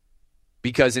move.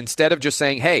 Because instead of just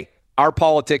saying, hey, our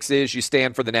politics is you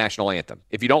stand for the national anthem.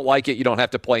 If you don't like it, you don't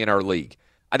have to play in our league.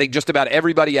 I think just about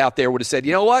everybody out there would have said,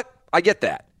 you know what? I get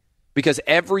that. Because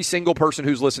every single person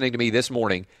who's listening to me this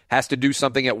morning has to do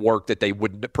something at work that they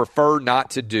would prefer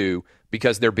not to do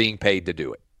because they're being paid to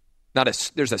do it.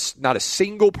 There's not a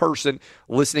single person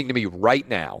listening to me right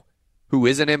now who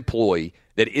is an employee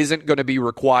that isn't going to be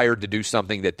required to do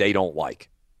something that they don't like.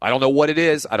 I don't know what it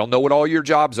is. I don't know what all your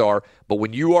jobs are. But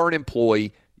when you are an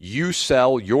employee, you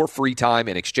sell your free time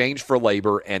in exchange for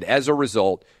labor. And as a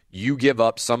result, you give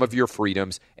up some of your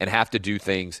freedoms and have to do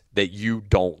things that you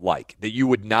don't like, that you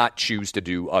would not choose to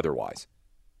do otherwise.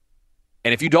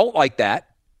 And if you don't like that,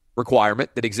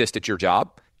 requirement that exists at your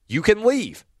job, you can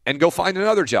leave and go find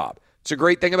another job. It's a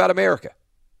great thing about America.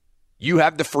 You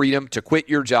have the freedom to quit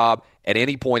your job at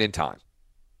any point in time.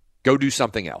 Go do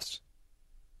something else.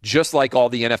 Just like all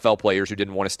the NFL players who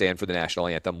didn't want to stand for the national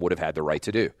anthem would have had the right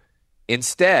to do.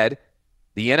 Instead,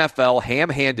 the NFL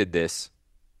ham-handed this.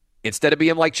 Instead of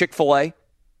being like Chick-fil-A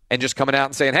and just coming out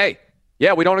and saying, hey,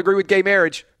 yeah, we don't agree with gay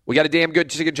marriage. We got a damn good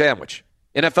chicken sandwich.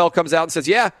 NFL comes out and says,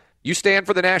 yeah, you stand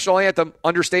for the national anthem.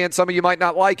 Understand some of you might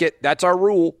not like it. That's our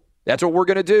rule. That's what we're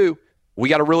going to do. We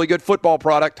got a really good football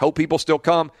product. Hope people still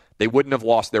come. They wouldn't have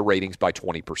lost their ratings by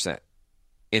 20%.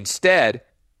 Instead,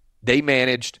 they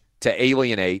managed to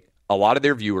alienate a lot of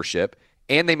their viewership,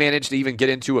 and they managed to even get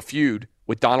into a feud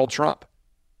with Donald Trump.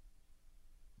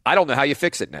 I don't know how you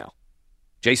fix it now.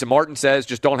 Jason Martin says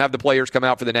just don't have the players come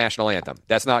out for the national anthem.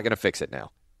 That's not going to fix it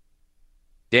now.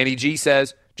 Danny G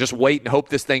says just wait and hope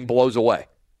this thing blows away.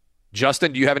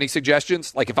 Justin, do you have any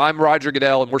suggestions? Like if I'm Roger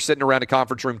Goodell and we're sitting around a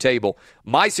conference room table,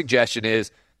 my suggestion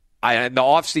is in the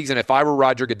offseason, if I were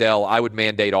Roger Goodell, I would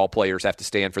mandate all players have to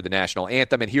stand for the national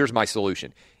anthem. And here's my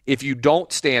solution. If you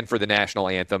don't stand for the national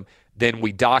anthem, then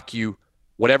we dock you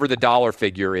whatever the dollar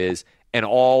figure is, and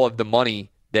all of the money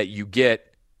that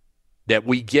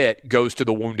we get goes to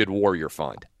the Wounded Warrior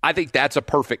Fund. I think that's a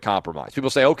perfect compromise. People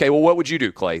say, okay, well, what would you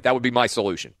do, Clay? That would be my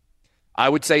solution. I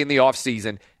would say in the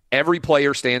offseason, every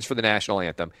player stands for the national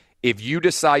anthem. If you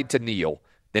decide to kneel,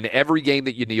 then every game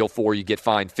that you kneel for, you get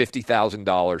fined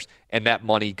 $50,000, and that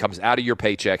money comes out of your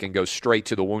paycheck and goes straight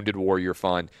to the Wounded Warrior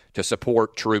Fund to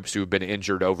support troops who have been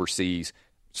injured overseas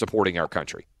supporting our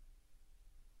country.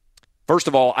 First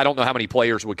of all, I don't know how many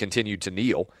players would continue to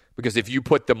kneel, because if you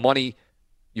put the money,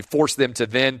 you force them to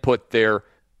then put their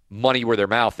money where their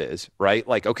mouth is, right?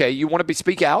 Like, okay, you want to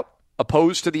speak out,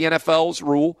 opposed to the NFL's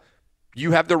rule,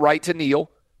 you have the right to kneel,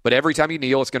 but every time you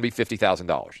kneel, it's going to be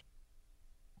 $50,000.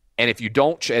 And if you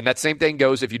don't, and that same thing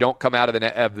goes if you don't come out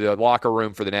of the locker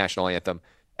room for the national anthem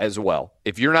as well.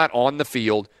 If you're not on the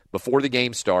field before the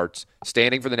game starts,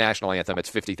 standing for the national anthem,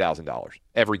 it's $50,000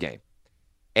 every game.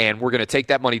 And we're going to take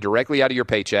that money directly out of your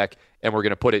paycheck, and we're going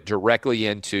to put it directly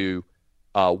into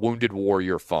Wounded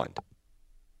Warrior Fund.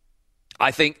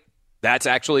 I think that's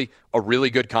actually a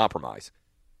really good compromise,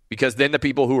 because then the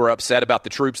people who are upset about the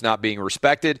troops not being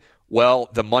respected, well,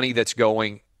 the money that's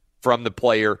going from the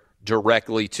player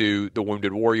directly to the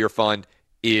Wounded Warrior Fund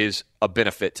is a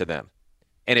benefit to them.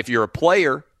 And if you're a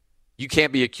player, you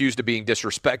can't be accused of being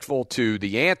disrespectful to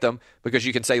the anthem, because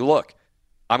you can say, look,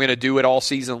 I'm going to do it all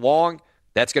season long.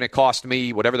 That's going to cost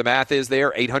me, whatever the math is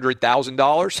there,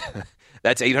 $800,000.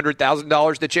 That's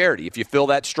 $800,000 to charity. If you feel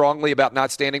that strongly about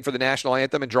not standing for the national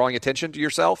anthem and drawing attention to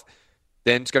yourself,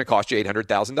 then it's going to cost you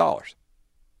 $800,000.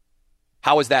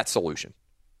 How is that solution?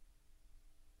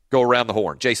 Go around the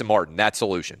horn. Jason Martin, that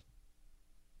solution.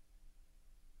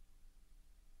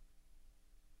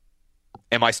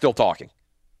 Am I still talking?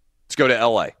 Let's go to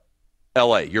L.A.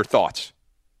 L.A., your thoughts?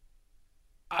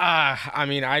 I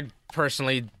mean, I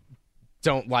personally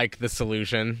don't like the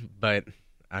solution, but,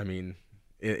 I mean,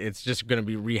 it's just going to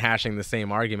be rehashing the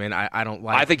same argument. I don't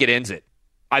like... I think it ends it.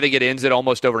 I think it ends it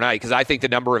almost overnight, because I think the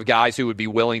number of guys who would be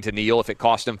willing to kneel if it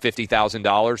cost them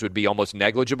 $50,000 would be almost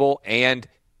negligible, and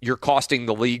you're costing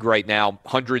the league right now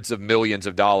hundreds of millions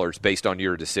of dollars based on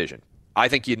your decision. I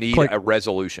think you need a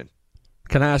resolution.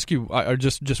 Can I ask you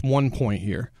just one point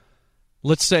here?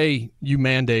 Let's say you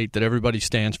mandate that everybody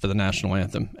stands for the national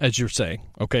anthem, as you're saying.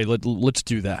 Okay, let's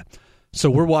do that. So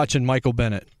we're watching Michael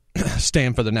Bennett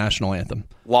stand for the national anthem.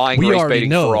 Lying, race baiting,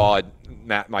 fraud,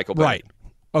 Michael Bennett. Right.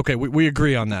 Okay, we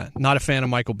agree on that. Not a fan of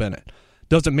Michael Bennett.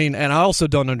 Doesn't mean, and I also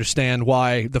don't understand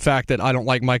why the fact that I don't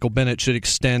like Michael Bennett should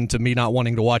extend to me not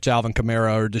wanting to watch Alvin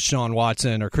Kamara or Deshaun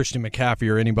Watson or Christian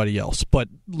McCaffrey or anybody else. But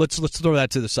let's throw that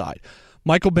to the side.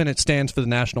 Michael Bennett stands for the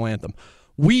national anthem.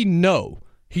 We know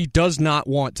he does not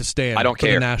want to stand for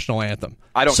the national anthem.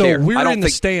 I don't care. So we're in the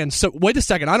stands. So wait a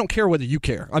second. I don't care whether you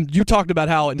care. You talked about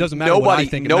how it doesn't matter what I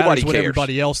think. It matters what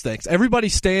everybody else thinks.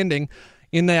 Everybody's standing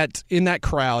in that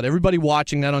crowd, everybody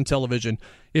watching that on television,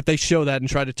 if they show that and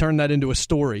try to turn that into a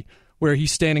story where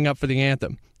he's standing up for the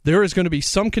anthem, there is going to be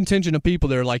some contingent of people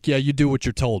that are like, yeah, you do what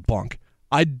you're told, punk.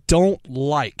 I don't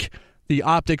like the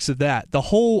optics of that. The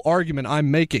whole argument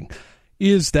I'm making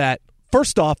is that,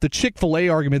 first off, the Chick-fil-A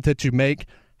argument that you make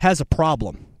has a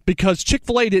problem, because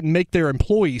Chick-fil-A didn't make their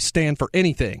employees stand for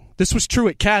anything. This was true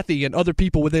at Kathy and other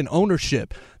people within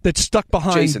ownership that stuck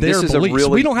behind their beliefs.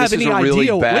 We don't have any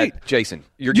idea. Wait, Jason,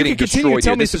 you're getting destroyed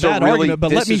here. This is a bad argument,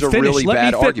 but let me finish.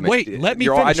 Wait, let me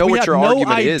finish. I know what your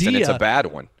argument is, and it's a bad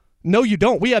one. No, you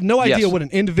don't. We have no idea Yes. what an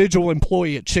individual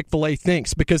employee at Chick-fil-A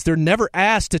thinks because they're never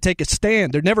asked to take a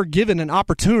stand. They're never given an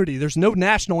opportunity. There's no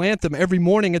national anthem every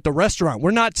morning at the restaurant.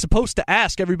 We're not supposed to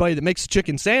ask everybody that makes a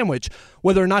chicken sandwich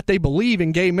whether or not they believe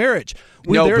in gay marriage.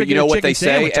 No, but you know what they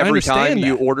say every time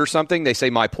you order something? They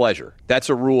say, my pleasure. That's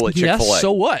a rule at Chick-fil-A. Yes,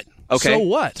 so what? Okay. So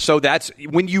what? So that's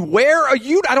when you wear I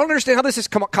don't understand how this is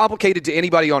complicated to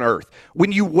anybody on earth.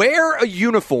 When you wear a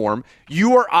uniform,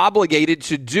 you are obligated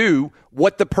to do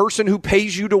what the person who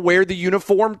pays you to wear the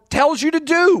uniform tells you to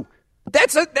do.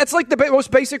 That's like the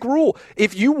most basic rule.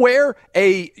 If you wear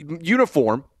a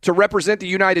uniform to represent the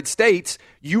United States,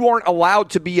 you aren't allowed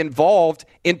to be involved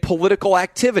in political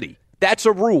activity. That's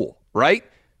a rule, right?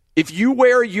 If you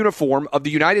wear a uniform of the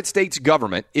United States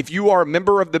government, if you are a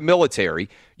member of the military,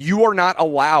 you are not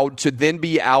allowed to then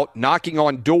be out knocking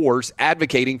on doors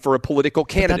advocating for a political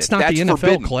candidate. But that's not the NFL,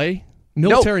 forbidden. Clay.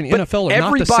 Military and NFL are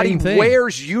not the same thing. Everybody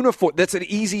wears uniform. That's an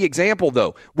easy example,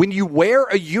 though. When you wear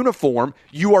a uniform,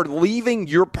 you are leaving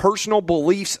your personal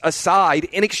beliefs aside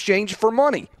in exchange for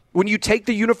money. When you take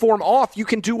the uniform off, you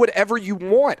can do whatever you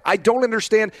want. I don't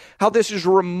understand how this is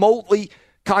remotely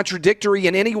contradictory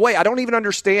in any way. I don't even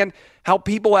understand how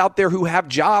people out there who have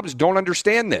jobs don't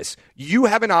understand this. You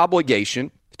have an obligation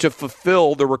to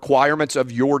fulfill the requirements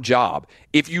of your job.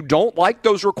 If you don't like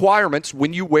those requirements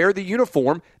when you wear the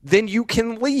uniform, then you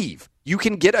can leave. You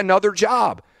can get another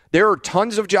job. There are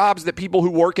tons of jobs that people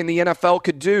who work in the NFL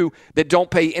could do that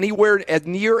don't pay anywhere as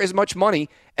near as much money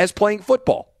as playing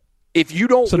football. If you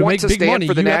don't want to stand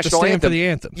for the national anthem, for the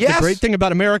anthem. Yes. The great thing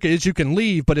about America is you can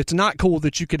leave, but it's not cool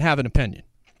that you can have an opinion.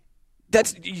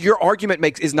 That's your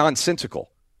argument is nonsensical.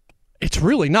 It's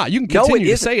really not. You can continue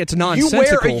to say it's nonsensical.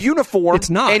 You wear a uniform it's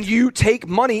not. And you take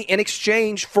money in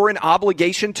exchange for an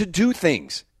obligation to do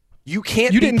things. You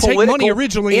can't. You be didn't take money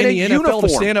originally in the NFL uniform. to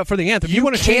stand up for the anthem. If you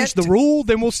want to change the rule,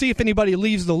 then we'll see if anybody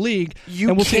leaves the league,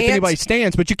 and we'll see if anybody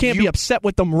stands. But you can't be upset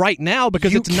with them right now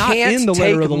because it's not in the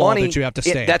letter of the law that you have to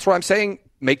stand. That's what I'm saying.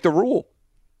 Make the rule.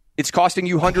 It's costing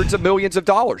you hundreds of millions of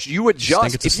dollars. You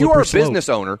adjust. If you are a business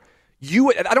owner,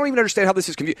 I don't even understand how this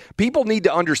is confusing. People need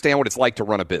to understand what it's like to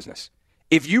run a business.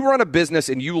 If you run a business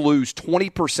and you lose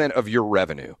 20% of your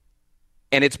revenue,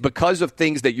 and it's because of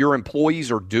things that your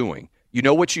employees are doing, you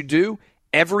know what you do?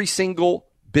 Every single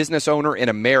business owner in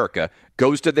America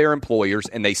goes to their employers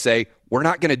and they say, we're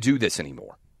not going to do this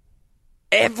anymore.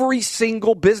 Every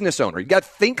single business owner. You got to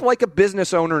think like a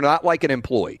business owner, not like an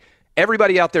employee.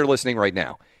 Everybody out there listening right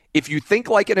now, if you think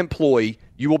like an employee,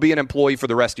 you will be an employee for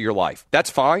the rest of your life. That's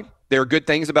fine. There are good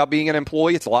things about being an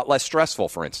employee. It's a lot less stressful,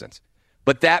 for instance.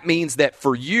 But that means that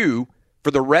for you,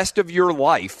 for the rest of your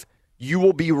life, you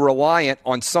will be reliant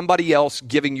on somebody else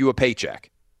giving you a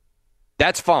paycheck.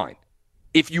 That's fine.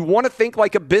 If you want to think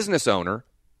like a business owner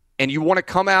and you want to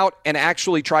come out and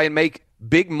actually try and make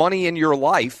big money in your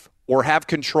life or have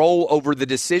control over the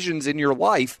decisions in your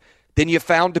life, then you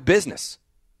found a business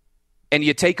and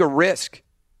you take a risk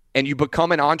and you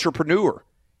become an entrepreneur.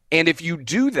 And if you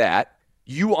do that,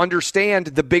 you understand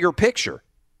the bigger picture.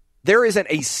 There isn't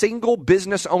a single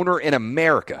business owner in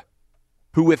America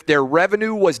who, if their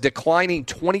revenue was declining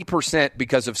 20%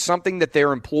 because of something that the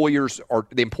employees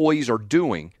are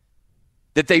doing,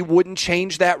 that they wouldn't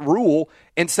change that rule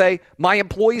and say, my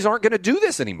employees aren't going to do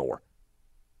this anymore.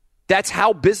 That's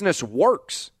how business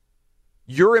works.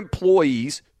 Your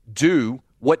employees do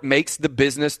what makes the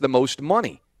business the most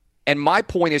money. And my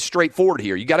point is straightforward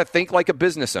here. You got to think like a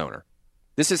business owner.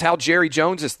 This is how Jerry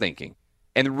Jones is thinking.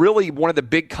 And really, one of the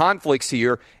big conflicts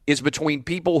here is between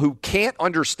people who can't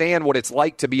understand what it's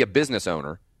like to be a business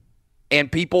owner and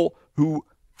people who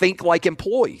think like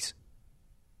employees.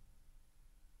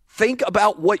 Think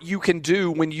about what you can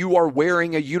do when you are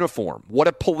wearing a uniform, what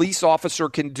a police officer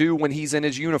can do when he's in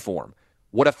his uniform,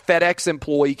 what a FedEx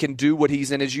employee can do when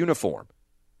he's in his uniform.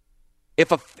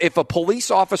 If a police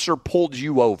officer pulled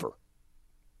you over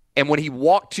and when he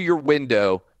walked to your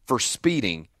window for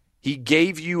speeding, he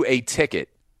gave you a ticket,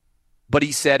 but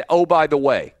he said, oh, by the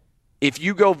way, if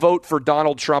you go vote for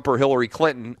Donald Trump or Hillary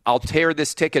Clinton, I'll tear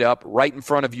this ticket up right in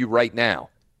front of you right now.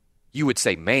 You would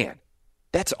say, man,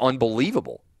 that's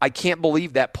unbelievable. I can't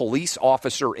believe that police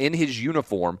officer in his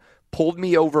uniform pulled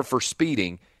me over for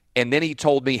speeding, and then he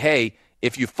told me, hey,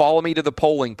 if you follow me to the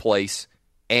polling place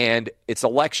and it's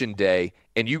election day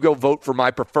and you go vote for my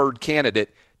preferred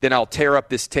candidate, then I'll tear up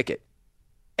this ticket.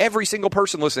 Every single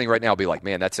person listening right now will be like,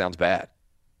 man, that sounds bad.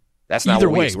 That's not either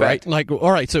what we way, expect. right? Like,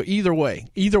 all right, so either way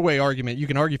argument. You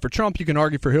can argue for Trump, you can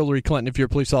argue for Hillary Clinton if you're a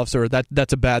police officer.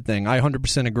 That's a bad thing. I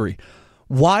 100% agree.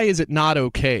 Why is it not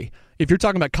okay If you're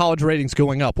talking about college ratings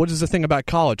going up, what is the thing about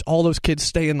college? All those kids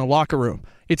stay in the locker room.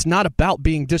 It's not about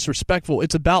being disrespectful.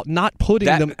 It's about not putting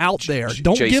them out there.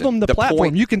 Don't Jason, give them the platform.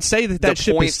 point, you can say that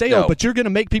ship is stale, but you're going to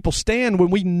make people stand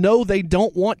when we know they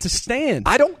don't want to stand.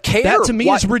 I don't care. That to me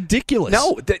is ridiculous.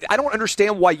 No, I don't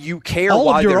understand why you care all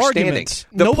why of your they're arguments.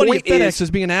 standing. Nobody at FedEx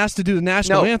is being asked to do the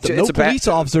national anthem. No police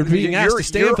officer is being asked to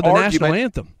stand for the national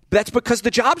anthem. That's because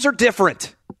the jobs are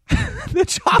different.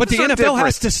 But the NFL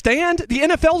has to stand. The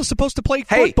NFL is supposed to play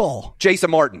football.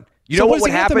 Jason Martin. You know what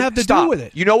would happen? Do with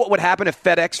it? You know what would happen if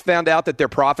FedEx found out that their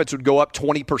profits would go up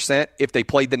 20% if they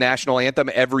played the national anthem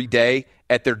every day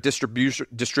at their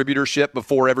distributorship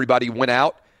before everybody went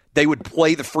out? They would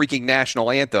play the freaking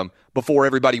national anthem before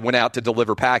everybody went out to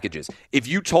deliver packages. If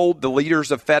you told the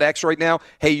leaders of FedEx right now,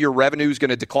 hey, your revenue is going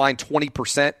to decline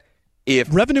 20%.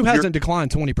 If revenue hasn't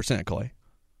declined 20%, Clay.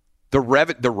 The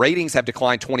ratings have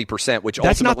declined 20%, which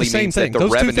that's ultimately not the same means thing. that the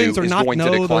those revenue two things are is not, going to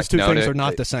decline. Those two things are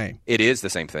not the same. It is the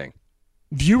same thing.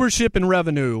 Viewership and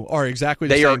revenue are exactly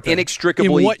the same same thing. They are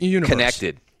inextricably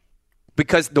connected.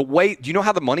 Because do you know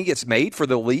how the money gets made for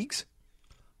the leagues?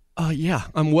 Yeah,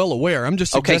 I'm well aware. I'm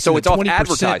just suggesting so it's a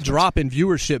 20% drop in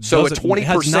viewership so a 20%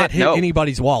 has not hit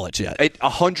anybody's wallets yet.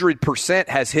 100%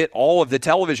 has hit all of the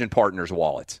television partners'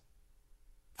 wallets.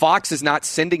 Fox is not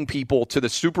sending people to the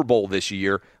Super Bowl this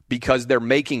year because they're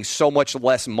making so much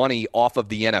less money off of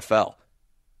the NFL.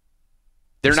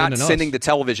 They're not sending the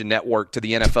television network to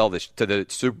the NFL to the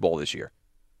Super Bowl this year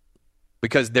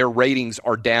because their ratings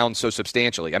are down so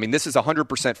substantially. I mean, this is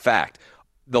 100% fact.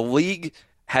 The league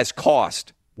has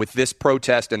cost, with this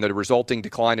protest and the resulting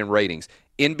decline in ratings,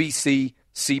 NBC,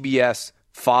 CBS,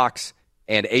 Fox,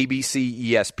 and ABC,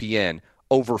 ESPN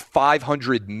over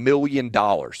 $500 million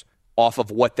off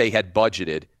of what they had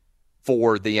budgeted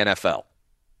for the NFL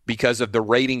because of the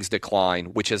ratings decline,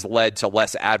 which has led to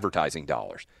less advertising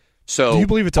dollars. So, do you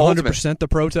believe it's 100% the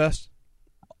protest?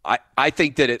 I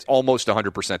think that it's almost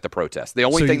 100% the protest. The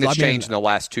only thing that's changed in the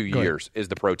last 2 years is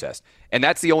the protest. And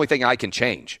that's the only thing I can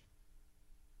change.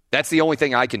 That's the only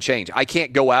thing I can change. I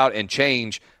can't go out and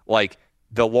change like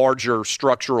the larger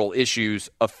structural issues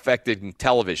affecting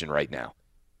television right now.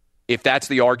 If that's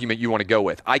the argument you want to go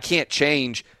with. I can't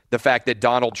change the fact that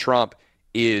Donald Trump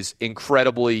is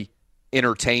incredibly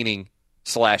entertaining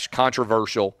 /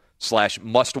 controversial /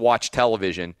 must-watch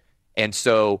television. And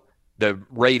so the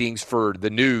ratings for the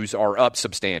news are up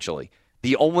substantially.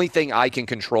 The only thing I can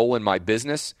control in my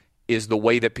business is the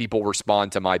way that people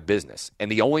respond to my business. And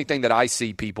the only thing that I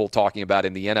see people talking about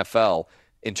in the NFL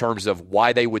in terms of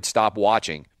why they would stop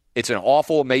watching, it's an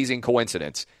awful, amazing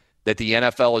coincidence that the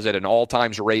NFL is at an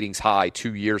all-time ratings high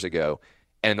 2 years ago.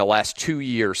 And in the last 2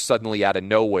 years, suddenly out of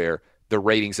nowhere, the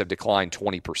ratings have declined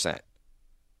 20%.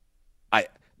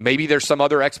 Maybe there's some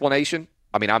other explanation.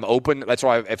 I mean, I'm open. That's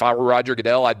why if I were Roger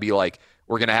Goodell, I'd be like,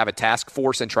 we're going to have a task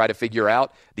force and try to figure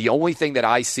out. The only thing that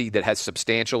I see that has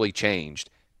substantially changed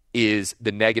is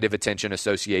the negative attention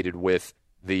associated with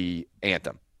the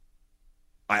anthem.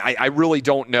 I really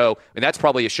don't know. And that's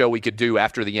probably a show we could do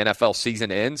after the NFL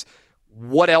season ends.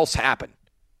 What else happened?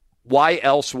 Why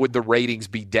else would the ratings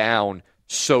be down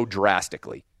so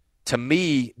drastically? To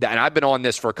me, and I've been on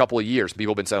this for a couple of years,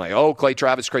 people have been saying, like, oh, Clay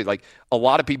Travis is crazy. Like, a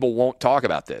lot of people won't talk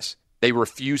about this. They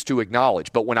refuse to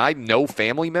acknowledge. But when I know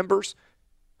family members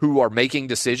who are making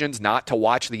decisions not to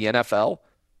watch the NFL,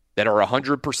 that are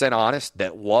 100% honest,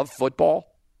 that love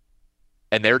football,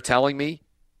 and they're telling me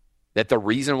that the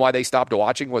reason why they stopped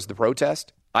watching was the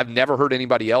protest, I've never heard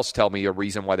anybody else tell me a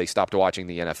reason why they stopped watching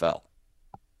the NFL.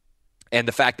 And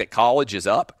the fact that college is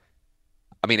up,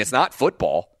 I mean, it's not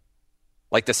football.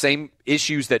 Like the same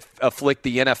issues that afflict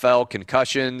the NFL,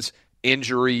 concussions,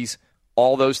 injuries,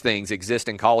 all those things exist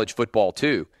in college football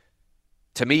too.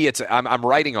 To me, I'm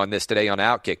writing on this today on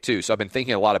Outkick too, so I've been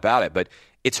thinking a lot about it, but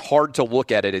it's hard to look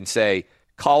at it and say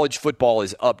college football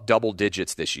is up double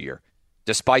digits this year,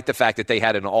 despite the fact that they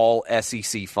had an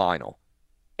all-SEC final,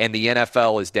 and the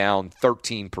NFL is down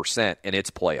 13% in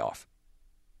its playoff.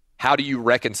 How do you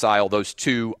reconcile those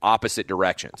two opposite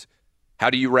directions? How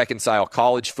do you reconcile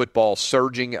college football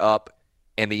surging up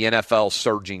and the NFL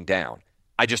surging down?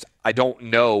 I don't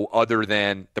know other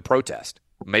than the protest.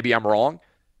 Maybe I'm wrong.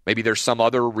 Maybe there's some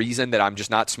other reason that I'm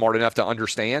just not smart enough to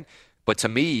understand. But to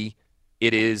me,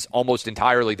 it is almost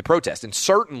entirely the protest. And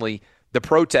certainly the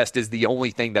protest is the only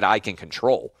thing that I can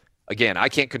control. Again, I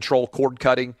can't control cord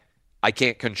cutting. I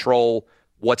can't control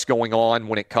what's going on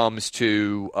when it comes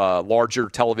to larger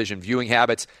television viewing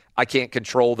habits. I can't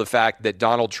control the fact that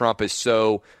Donald Trump is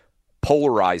so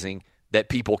polarizing that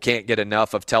people can't get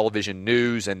enough of television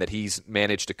news and that he's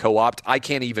managed to co-opt. I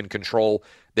can't even control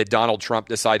that Donald Trump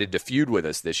decided to feud with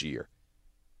us this year.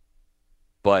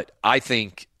 But I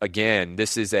think, again,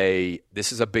 this is a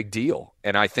big deal.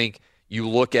 And I think you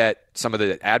look at some of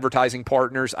the advertising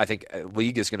partners, I think a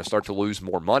league is going to start to lose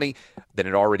more money than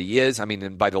it already is. I mean,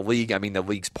 and by the league, I mean the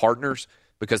league's partners,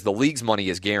 because the league's money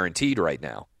is guaranteed right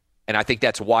now. And I think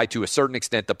that's why, to a certain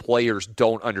extent, the players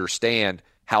don't understand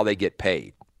how they get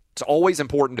paid. It's always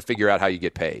important to figure out how you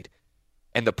get paid.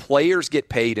 And the players get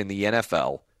paid in the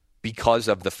NFL because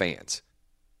of the fans.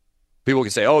 People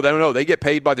can say, oh, they don't know, they get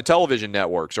paid by the television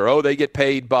networks, or oh, they get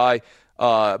paid by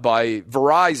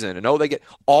Verizon, and oh, they get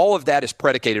 – all of that is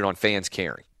predicated on fans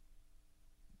caring.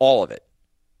 All of it.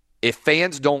 If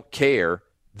fans don't care,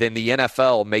 then the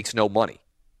NFL makes no money.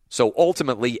 So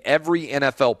ultimately, every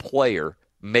NFL player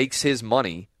makes his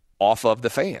money off of the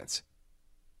fans.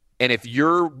 And if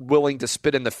you're willing to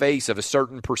spit in the face of a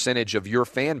certain percentage of your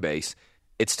fan base,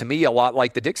 it's to me a lot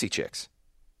like the Dixie Chicks.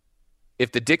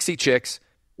 If the Dixie Chicks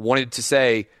wanted to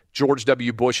say George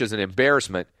W. Bush is an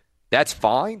embarrassment, that's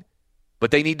fine,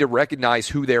 but they need to recognize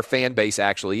who their fan base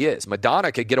actually is.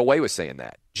 Madonna could get away with saying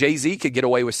that. Jay-Z could get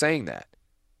away with saying that.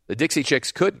 The Dixie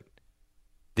Chicks couldn't.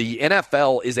 The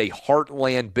NFL is a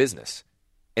heartland business.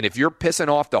 And if you're pissing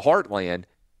off the heartland,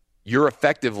 you're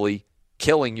effectively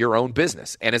killing your own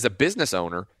business. And as a business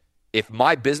owner, if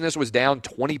my business was down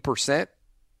 20%,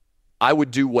 I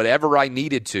would do whatever I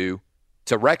needed to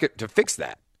fix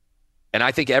that. And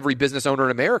I think every business owner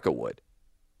in America would.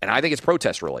 And I think it's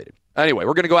protest related. Anyway,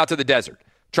 we're going to go out to the desert,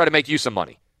 try to make you some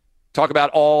money. Talk about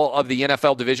all of the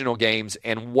NFL divisional games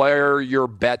and where your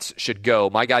bets should go.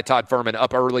 My guy Todd Fuhrman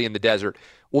up early in the desert.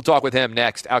 We'll talk with him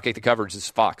next. Outkick the Coverage. This is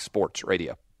Fox Sports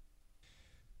Radio.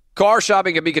 Car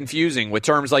shopping can be confusing with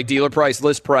terms like dealer price,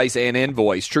 list price, and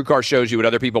invoice. TrueCar shows you what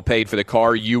other people paid for the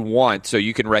car you want, so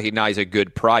you can recognize a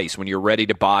good price. When you're ready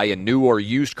to buy a new or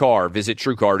used car, visit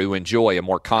TrueCar to enjoy a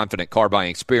more confident car buying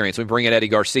experience. We bring in Eddie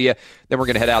Garcia, then we're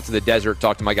going to head out to the desert,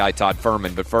 talk to my guy Todd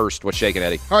Fuhrman. But first, what's shaking,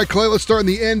 Eddie? All right, Clay, let's start in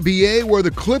the NBA, where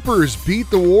the Clippers beat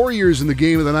the Warriors in the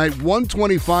game of the night,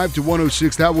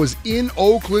 125-106. That was in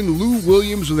Oakland. Lou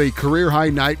Williams with a career-high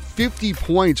night, 50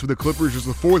 points for the Clippers. Was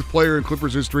the fourth player in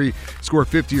Clippers history score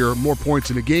 50 or more points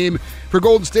in a game. For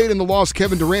Golden State in the loss,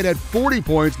 Kevin Durant had 40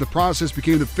 points. In the process,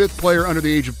 became the fifth player under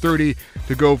the age of 30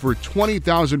 to go for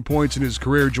 20,000 points in his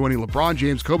career, joining LeBron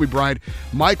James, Kobe Bryant,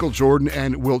 Michael Jordan,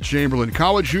 and Wilt Chamberlain.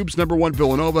 College hoops, number one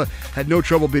Villanova had no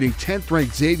trouble beating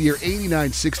 10th-ranked Xavier,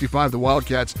 89-65, the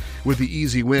Wildcats with the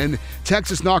easy win.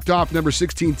 Texas knocked off number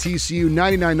 16 TCU,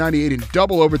 99-98 in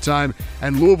double overtime,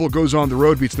 and Louisville goes on the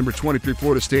road, beats number 23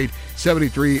 Florida State,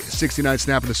 73-69,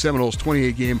 snapping the Seminoles'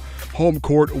 28-game home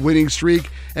court winning streak.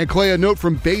 And Clay, a note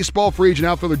from baseball: free agent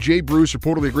outfielder Jay Bruce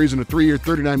reportedly agrees on a 3-year,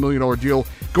 $39 million deal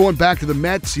going back to the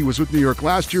Mets. He was with New York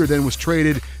last year, then was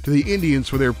traded to the Indians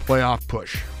for their playoff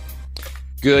push.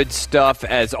 Good stuff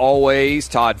as always.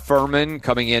 Todd Fuhrman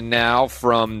coming in now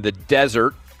from the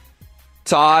desert.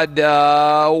 Todd,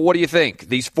 what do you think?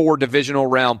 These four divisional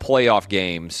round playoff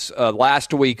games.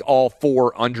 Last week, all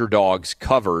four underdogs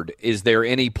covered. Is there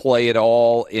any play at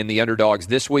all in the underdogs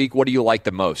this week? What do you like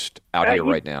the most out here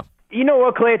right now? You know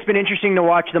what, Clay? It's been interesting to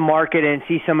watch the market and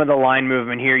see some of the line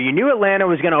movement here. You knew Atlanta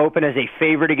was going to open as a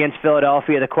favorite against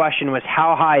Philadelphia. The question was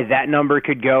how high that number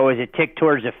could go. As it ticked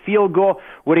towards a field goal,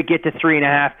 would it get to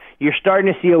 3.5? You're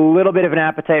starting to see a little bit of an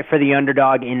appetite for the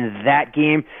underdog in that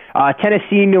game.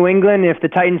 Tennessee, New England, if the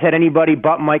Titans had anybody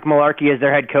but Mike Mularkey as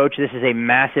their head coach, this is a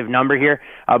massive number here.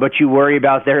 But you worry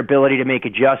about their ability to make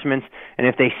adjustments. And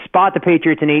if they spot the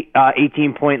Patriots an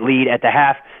 18-point lead at the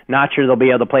half, not sure they'll be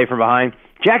able to play from behind.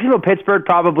 Jacksonville-Pittsburgh,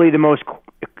 probably the most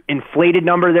inflated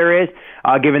number there is,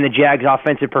 given the Jags'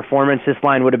 offensive performance. This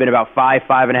line would have been about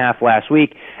 5.5 last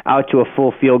week, out to a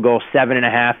full field goal,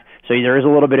 7.5. So there is a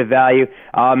little bit of value.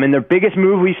 And the biggest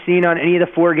move we've seen on any of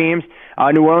the four games,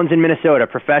 New Orleans and Minnesota,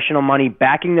 professional money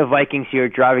backing the Vikings here,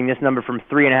 driving this number from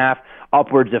 3.5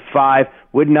 upwards of 5.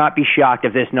 Would not be shocked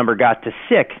if this number got to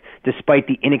 6, despite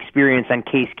the inexperience on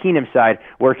Case Keenum's side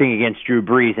working against Drew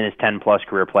Brees in his 10-plus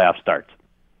career playoff starts.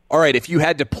 All right, if you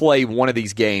had to play one of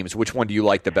these games, which one do you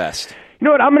like the best? You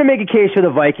know what? I'm going to make a case for the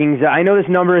Vikings. I know this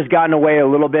number has gotten away a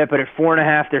little bit, but at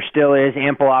 4.5, there still is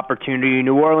ample opportunity.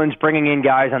 New Orleans bringing in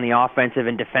guys on the offensive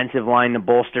and defensive line to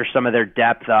bolster some of their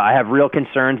depth. I have real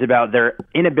concerns about their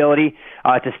inability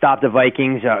to stop the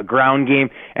Vikings' ground game.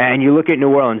 And you look at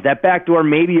New Orleans, that back door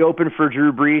may be open for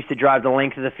Drew Brees to drive the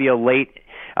length of the field late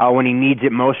when he needs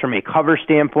it most from a cover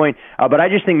standpoint. But I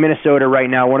just think Minnesota right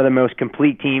now, one of the most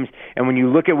complete teams. And when you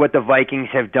look at what the Vikings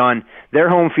have done, their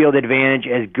home field advantage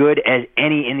as good as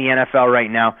any in the NFL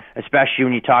right now, especially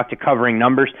when you talk to covering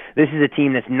numbers. This is a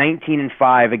team that's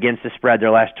 19-5 against the spread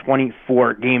their last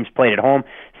 24 games played at home.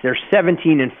 So they're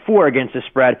 17-4 against the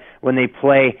spread when they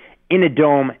play in a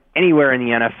dome, anywhere in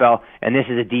the NFL, and this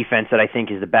is a defense that I think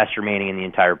is the best remaining in the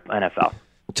entire NFL.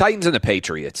 Titans and the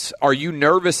Patriots. Are you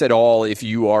nervous at all if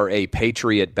you are a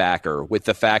Patriot backer with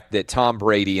the fact that Tom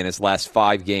Brady in his last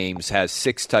 5 games has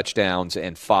 6 touchdowns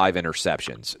and 5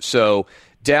 interceptions? So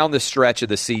down the stretch of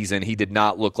the season, he did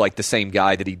not look like the same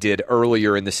guy that he did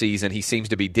earlier in the season. He seems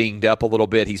to be dinged up a little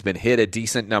bit. He's been hit a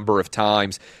decent number of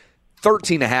times.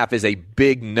 13.5 is a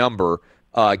big number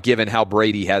given how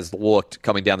Brady has looked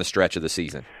coming down the stretch of the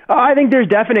season. I think there's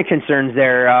definite concerns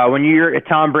there. When you're at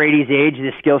Tom Brady's age,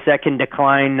 the skill set can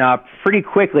decline pretty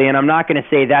quickly, and I'm not going to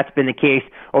say that's been the case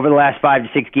over the last 5 to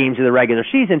 6 games of the regular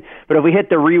season, but if we hit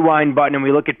the rewind button and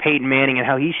we look at Peyton Manning and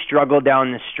how he struggled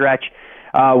down the stretch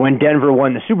when Denver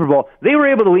won the Super Bowl, they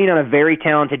were able to lean on a very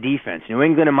talented defense. New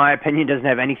England, in my opinion, doesn't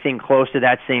have anything close to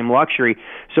that same luxury.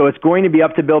 So it's going to be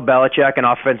up to Bill Belichick and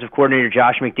offensive coordinator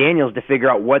Josh McDaniels to figure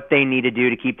out what they need to do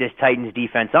to keep this Titans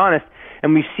defense honest.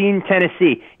 And we've seen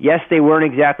Tennessee. Yes, they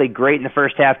weren't exactly great in the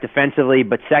first half defensively,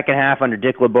 but second half under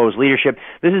Dick LeBeau's leadership,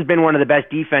 this has been one of the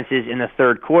best defenses in the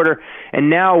third quarter.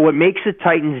 And now what makes the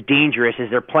Titans dangerous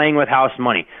is they're playing with house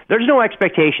money. There's no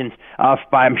expectations,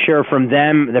 I'm sure, from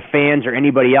them, the fans, or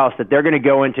anybody else that they're going to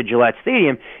go into Gillette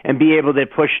Stadium and be able to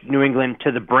push New England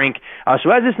to the brink.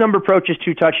 So as this number approaches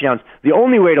 2 touchdowns, the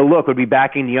only way to look would be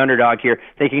backing the underdog here,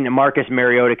 thinking that Marcus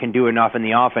Mariota can do enough in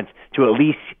the offense to at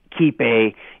least keep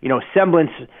a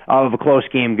semblance of a close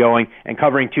game going, and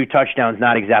covering 2 touchdowns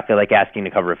not exactly like asking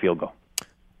to cover a field goal.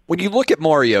 When you look at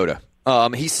Mariota,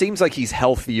 he seems like he's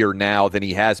healthier now than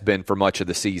he has been for much of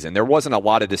the season. There wasn't a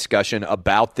lot of discussion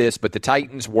about this, but the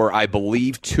Titans were, I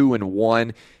believe,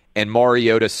 2-1, and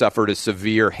Mariota suffered a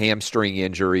severe hamstring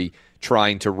injury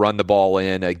trying to run the ball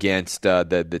in against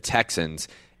the Texans,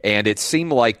 and it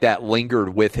seemed like that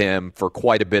lingered with him for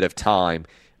quite a bit of time.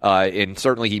 And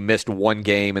certainly he missed 1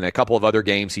 game, and a couple of other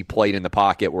games he played in the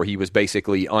pocket where he was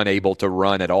basically unable to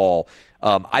run at all.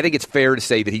 I think it's fair to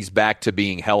say that he's back to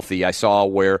being healthy. I saw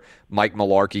where Mike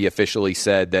Mularkey officially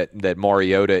said that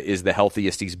Mariota is the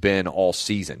healthiest he's been all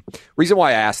season. Reason why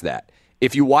I ask that,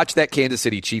 if you watch that Kansas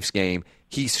City Chiefs game,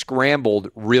 he scrambled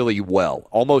really well,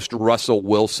 almost Russell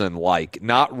Wilson-like,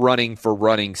 not running for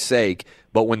running's sake,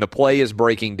 but when the play is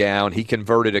breaking down, he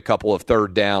converted a couple of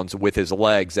third downs with his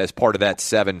legs as part of that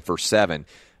 7-for-7.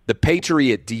 The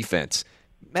Patriot defense,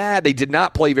 they did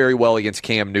not play very well against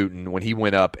Cam Newton when he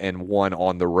went up and won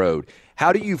on the road.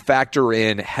 How do you factor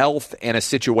in health and a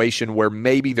situation where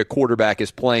maybe the quarterback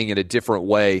is playing in a different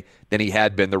way than he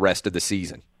had been the rest of the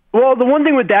season? Well, the one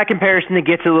thing with that comparison that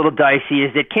gets a little dicey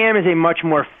is that Cam is a much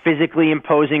more physically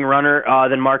imposing runner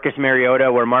than Marcus Mariota,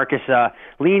 where Marcus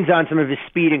leans on some of his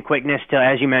speed and quickness to,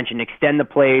 as you mentioned, extend the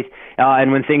plays,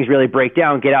 and when things really break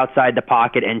down, get outside the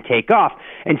pocket and take off.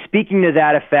 And speaking to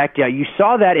that effect, you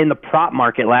saw that in the prop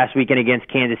market last weekend against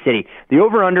Kansas City. The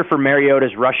over-under for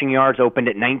Mariota's rushing yards opened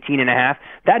at 19.5.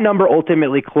 That number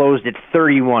ultimately closed at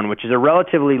 31, which is a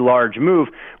relatively large move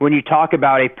when you talk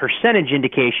about a percentage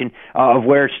indication of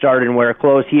where it started and where it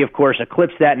closed. He, of course,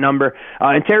 eclipsed that number.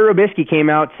 And Terry Robisky came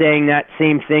out saying that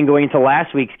same thing going into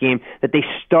last week's game, that they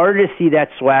started to see that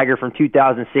swagger from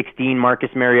 2016, Marcus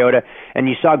Mariota, and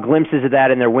you saw glimpses of that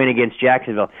in their win against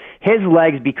Jacksonville. His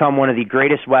legs become one of the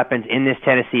greatest weapons in this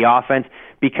Tennessee offense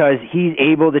because he's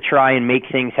able to try and make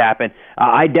things happen.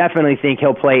 I definitely think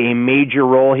he'll play a major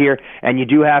role here, and you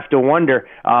do have to wonder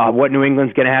what New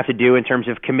England's going to have to do in terms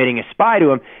of committing a spy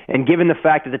to him. And given the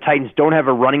fact that the Titans don't have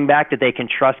a running back that they can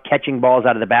trust catching balls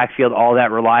out of the backfield all that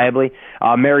reliably,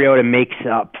 Mariota makes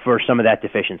up for some of that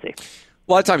deficiency.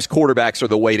 A lot of times quarterbacks are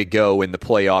the way to go in the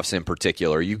playoffs in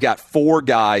particular. You've got 4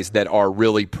 guys that are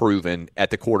really proven at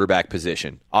the quarterback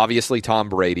position. Obviously, Tom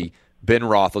Brady, Ben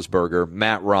Roethlisberger,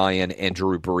 Matt Ryan, and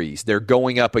Drew Brees. They're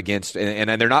going up against,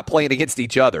 and they're not playing against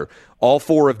each other. All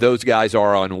 4 of those guys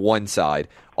are on one side.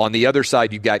 On the other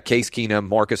side, you've got Case Keenum,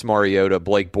 Marcus Mariota,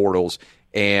 Blake Bortles,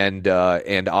 and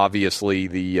obviously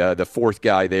the fourth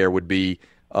guy there would be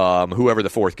whoever the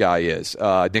fourth guy is,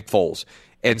 Nick Foles.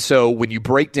 And so when you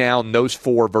break down those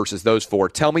 4 versus those 4,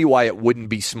 tell me why it wouldn't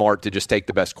be smart to just take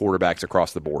the best quarterbacks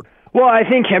across the board. Well, I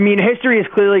mean, history is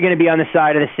clearly going to be on the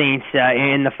side of the Saints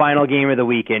in the final game of the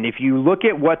weekend. If you look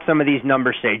at what some of these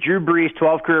numbers say, Drew Brees,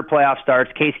 12 career playoff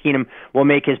starts. Case Keenum will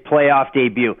make his playoff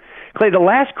debut. Clay, the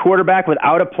last quarterback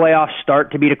without a playoff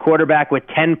start to beat a quarterback with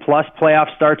 10-plus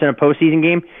playoff starts in a postseason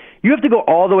game, you have to go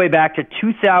all the way back to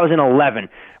 2011,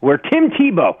 where Tim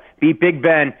Tebow beat Big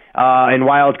Ben in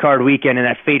Wild Card Weekend in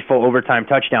that fateful overtime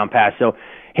touchdown pass. So,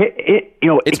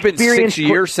 it's been 6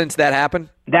 years since that happened.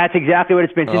 That's exactly what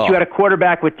it's been since you had a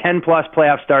quarterback with 10-plus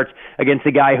playoff starts against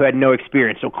a guy who had no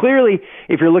experience. So clearly,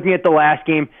 if you're looking at the last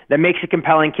game, that makes a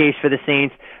compelling case for the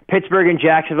Saints. Pittsburgh and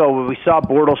Jacksonville, where we saw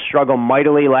Bortles struggle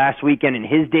mightily last weekend in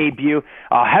his debut.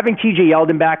 Having T.J.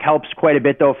 Yeldon back helps quite a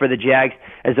bit, though, for the Jags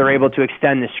as they're able to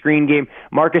extend the screen game.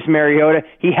 Marcus Mariota,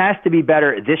 he has to be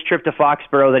better this trip to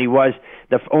Foxborough than he was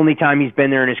the only time he's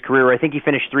been there in his career. I think he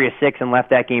finished 3 of 6 and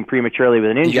left that game prematurely with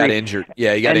an injury. He got injured.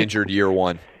 Yeah, he got injured year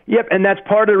one. Yep, and that's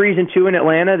part of the reason, too, in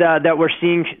Atlanta that we're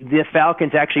seeing the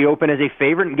Falcons actually open as a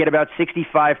favorite and get about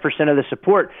 65% of the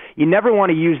support. You never want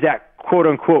to use that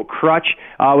quote-unquote crutch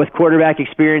with quarterback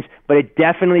experience, but it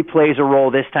definitely plays a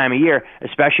role this time of year,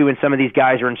 especially when some of these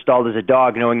guys are installed as a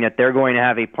dog, knowing that they're going to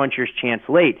have a puncher's chance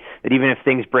late, that even if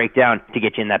things break down, to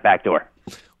get you in that back door.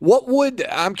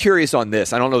 I'm curious on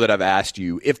this. I don't know that I've asked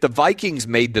you. If the Vikings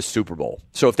made the Super Bowl,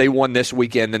 so if they won this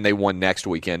weekend, then they won next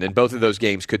weekend, and both of those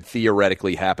games could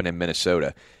theoretically happen in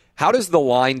Minnesota, how does the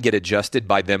line get adjusted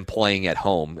by them playing at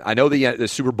home? I know the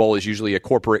Super Bowl is usually a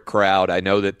corporate crowd. I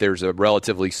know that there's a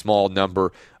relatively small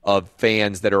number of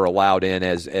fans that are allowed in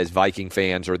as Viking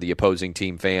fans or the opposing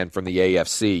team fan from the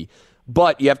AFC.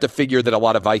 But you have to figure that a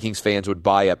lot of Vikings fans would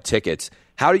buy up tickets.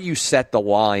 How do you set the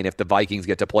line if the Vikings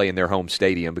get to play in their home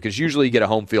stadium? Because usually you get a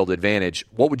home field advantage.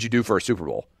 What would you do for a Super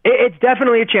Bowl? It's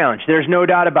definitely a challenge. There's no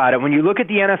doubt about it. When you look at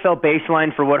the NFL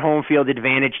baseline for what home field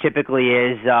advantage typically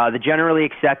is, the generally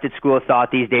accepted school of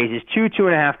thought these days is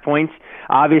 2.5 points.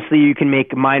 Obviously, you can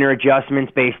make minor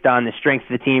adjustments based on the strength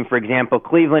of the team. For example,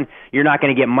 Cleveland, you're not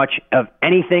going to get much of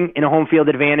anything in a home field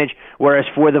advantage, whereas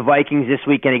for the Vikings this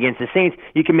weekend against the Saints,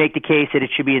 you can make the case that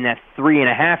it should be in that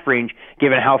 3.5 range,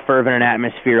 given how fervent an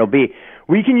atmosphere it'll be.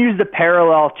 We can use the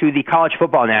parallel to the College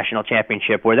Football National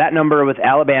Championship, where that number with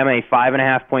Alabama, a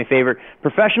 5.5-point favorite.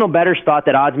 Professional bettors thought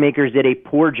that odds makers did a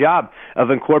poor job of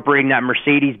incorporating that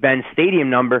Mercedes-Benz Stadium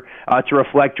number to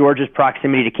reflect Georgia's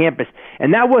proximity to campus,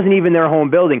 and that wasn't even their home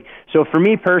building. So for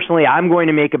me personally, I'm going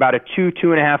to make about a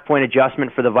 2.5-point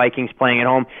adjustment for the Vikings playing at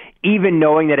home, even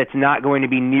knowing that it's not going to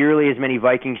be nearly as many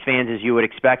Vikings fans as you would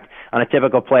expect on a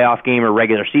typical playoff game or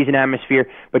regular season atmosphere,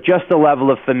 but just the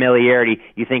level of familiarity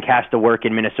you think has to work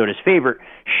in Minnesota's favor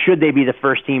should they be the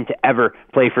first team to ever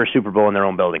play for a Super Bowl in their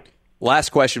own building.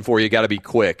 Last question for you, got to be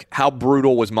quick. How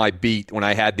brutal was my beat when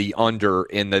I had the under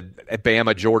in the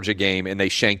Bama-Georgia game and they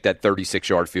shanked that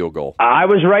 36-yard field goal? I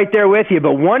was right there with you,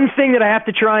 but one thing that I have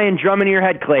to try and drum into your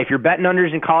head, Clay, if you're betting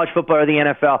unders in college football or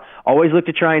the NFL, always look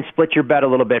to try and split your bet a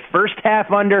little bit. First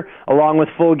half under along with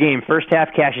full game. First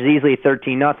half cashes easily at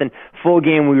 13-0. Full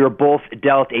game, we were both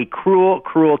dealt a cruel,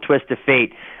 cruel twist of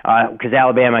fate because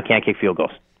Alabama can't kick field goals.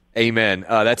 Amen.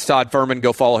 That's Todd Furman.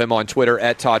 Go follow him on Twitter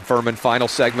at Todd Furman. Final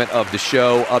segment of the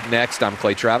show. Up next, I'm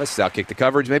Clay Travis. Outkick the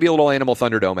coverage. Maybe a little Animal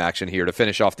Thunderdome action here to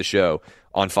finish off the show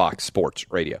on Fox Sports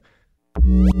Radio.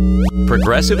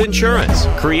 Progressive Insurance,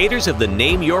 creators of the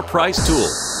Name Your Price tool.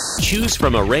 Choose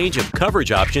from a range of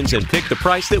coverage options and pick the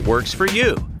price that works for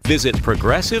you. Visit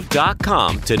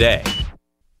Progressive.com today.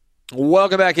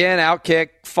 Welcome back in.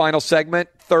 Outkick, final segment,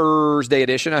 Thursday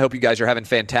edition. I hope you guys are having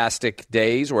fantastic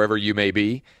days wherever you may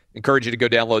be. Encourage you to go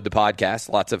download the podcast.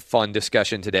 Lots of fun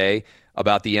discussion today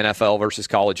about the NFL versus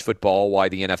college football, why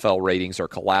the NFL ratings are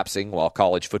collapsing while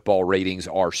college football ratings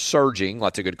are surging.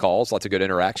 Lots of good calls, lots of good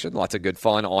interaction, lots of good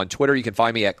fun on Twitter. You can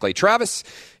find me at Clay Travis.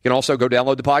 You can also go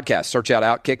download the podcast. Search out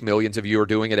Outkick. Millions of you are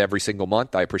doing it every single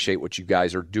month. I appreciate what you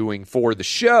guys are doing for the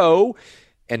show.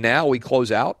 And now we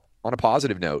close out on a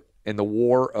positive note. In the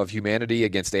war of humanity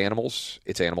against animals,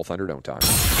 it's Animal Thunderdome time.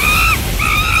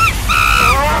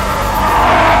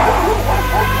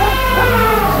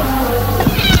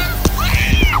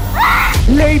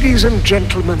 Ladies and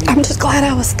gentlemen. I'm just glad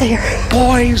I was there.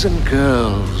 Boys and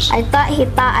girls. I thought he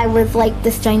thought I was like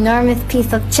this ginormous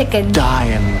piece of chicken.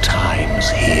 Dying times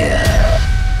here.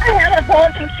 I had a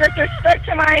boa constrictor stuck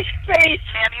to my face.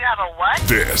 Sam, you have a what?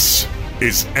 This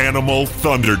is Animal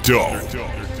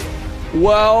Thunderdome.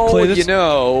 Well, Clay, you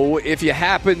know, if you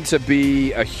happen to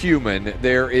be a human,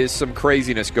 there is some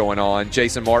craziness going on.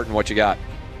 Jason Martin, what you got?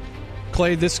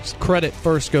 Clay, this credit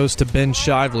first goes to Ben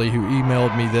Shively, who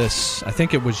emailed me this. I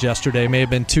think it was yesterday, may have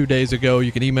been 2 days ago.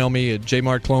 You can email me at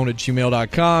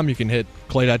jmarkclone@gmail.com. You can hit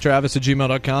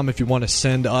clay.travis@gmail.com if you want to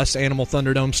send us Animal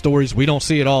Thunderdome stories. We don't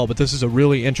see it all, but this is a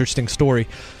really interesting story.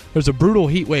 There's a brutal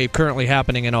heat wave currently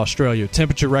happening in Australia.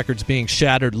 Temperature records being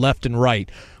shattered left and right,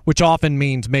 which often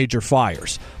means major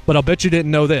fires. But I'll bet you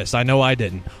didn't know this. I know I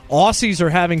didn't. Aussies are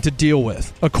having to deal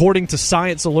with, according to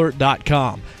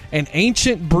ScienceAlert.com, an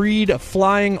ancient breed of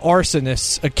flying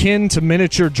arsonists akin to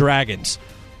miniature dragons.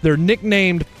 They're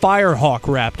nicknamed firehawk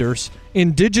raptors,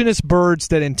 indigenous birds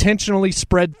that intentionally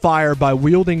spread fire by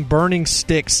wielding burning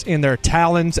sticks in their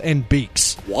talons and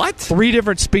beaks. What? 3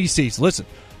 different species. Listen,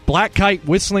 black kite,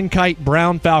 whistling kite,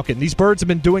 brown falcon. These birds have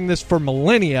been doing this for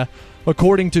millennia,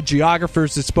 according to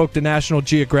geographers that spoke to National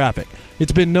Geographic.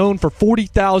 It's been known for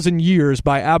 40,000 years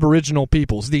by Aboriginal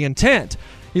peoples. The intent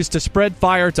is to spread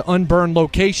fire to unburned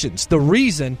locations. The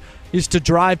reason is to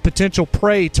drive potential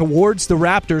prey towards the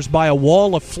raptors by a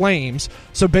wall of flames.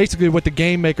 So basically what the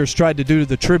game makers tried to do to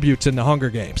the tributes in the Hunger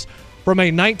Games. From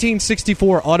a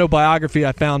 1964 autobiography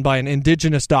I found by an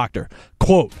indigenous doctor,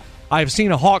 quote, "I have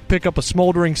seen a hawk pick up a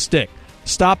smoldering stick,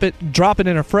 stop it, drop it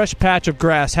in a fresh patch of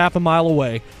grass half a mile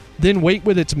away, then wait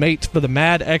with its mates for the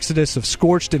mad exodus of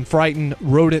scorched and frightened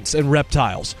rodents and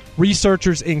reptiles.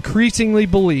 Researchers increasingly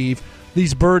believe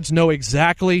these birds know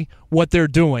exactly what they're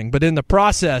doing, but in the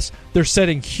process, they're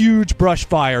setting huge brush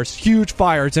fires, huge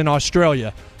fires in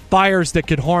Australia, fires that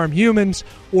could harm humans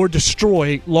or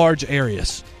destroy large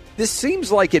areas." This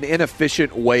seems like an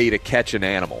inefficient way to catch an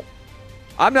animal.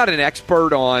 I'm not an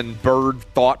expert on bird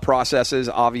thought processes,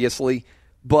 obviously,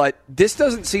 but this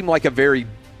doesn't seem like a very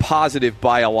positive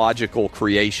biological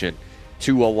creation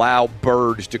to allow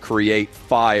birds to create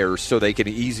fires so they can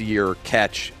easier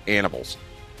catch animals.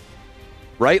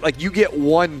 Right? Like, you get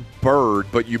one bird,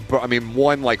 but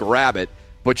one like rabbit,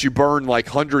 but you burn like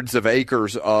hundreds of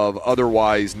acres of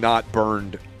otherwise not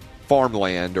burned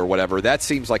farmland or whatever. That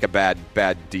seems like a bad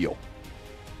deal.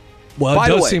 Well, it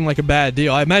does seem like a bad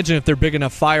deal. I imagine if they're big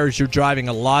enough fires, you're driving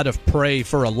a lot of prey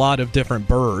for a lot of different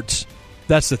birds.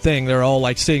 That's the thing. They're all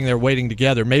like sitting there waiting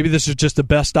together. Maybe this is just the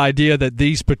best idea that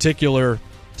these particular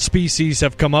species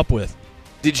have come up with.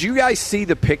 Did you guys see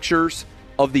the pictures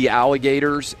of the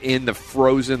alligators in the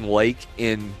frozen lake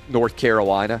in North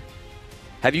Carolina?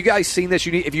 Have you guys seen this?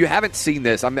 If you haven't seen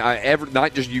this,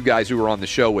 not just you guys who are on the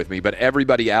show with me, but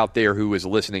everybody out there who is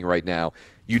listening right now,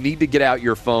 you need to get out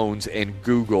your phones and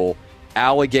Google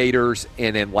alligators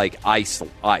and in like ice.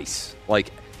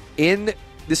 Like,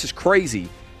 this is crazy.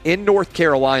 In North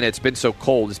Carolina, it's been so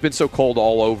cold. It's been so cold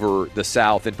all over the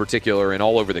South in particular and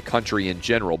all over the country in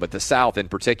general, but the South in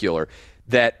particular,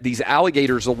 that these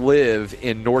alligators live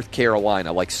in North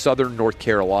Carolina, like southern North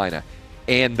Carolina,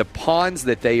 and the ponds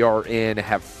that they are in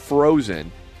have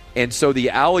frozen, and so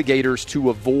the alligators, to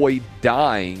avoid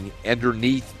dying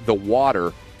underneath the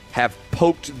water, have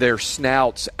poked their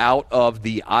snouts out of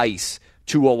the ice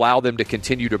to allow them to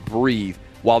continue to breathe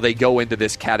while they go into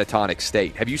this catatonic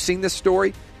state. Have you seen this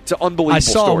story? It's an unbelievable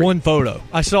story.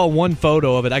 I saw one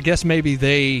photo of it. I guess maybe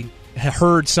they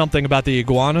heard something about the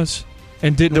iguanas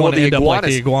and didn't want to end up like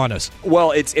the iguanas.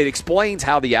 Well, it explains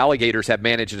how the alligators have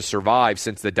managed to survive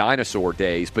since the dinosaur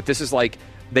days, but this is like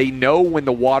they know when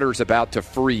the water's about to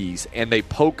freeze, and they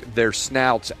poke their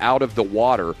snouts out of the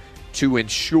water to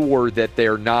ensure that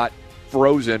they're not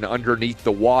frozen underneath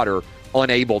the water,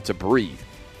 unable to breathe.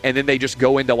 And then they just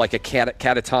go into like a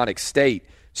catatonic state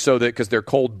so that, because they're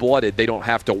cold-blooded, they don't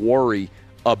have to worry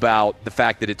about the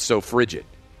fact that it's so frigid.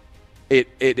 It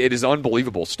is an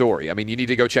unbelievable story. I mean, you need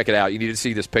to go check it out. You need to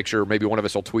see this picture. Maybe one of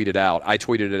us will tweet it out. I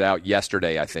tweeted it out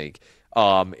yesterday, I think.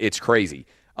 It's crazy.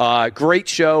 Great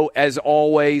show, as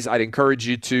always. I'd encourage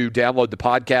you to download the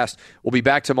podcast. We'll be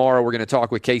back tomorrow. We're going to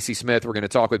talk with Casey Smith. We're going to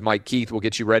talk with Mike Keith. We'll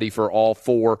get you ready for all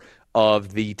four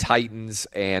of the Titans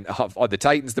and the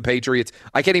Titans, the Patriots.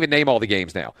 I can't even name all the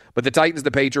games now, but the Titans,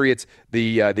 the Patriots,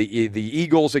 the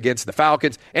Eagles against the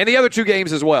Falcons, and the other two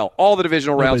games as well. All the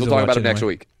divisional rounds. We'll talk about it next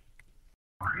week.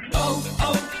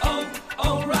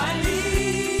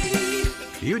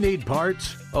 You need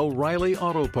parts? O'Reilly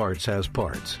Auto Parts has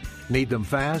parts. Need them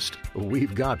fast?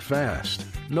 We've got fast.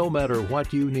 No matter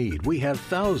what you need, we have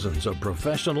thousands of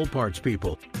professional parts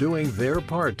people doing their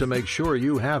part to make sure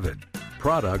you have it.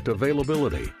 Product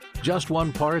availability. Just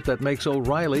one part that makes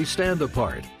O'Reilly stand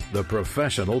apart. The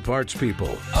professional parts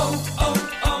people.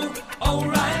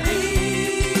 O'Reilly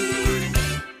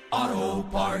Auto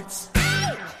Parts.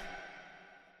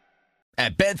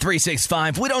 At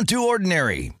Bet365, we don't do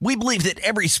ordinary. We believe that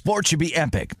every sport should be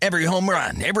epic. Every home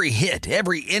run, every hit,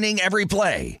 every inning, every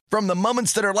play. From the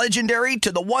moments that are legendary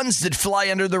to the ones that fly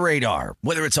under the radar.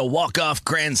 Whether it's a walk-off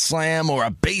grand slam or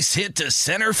a base hit to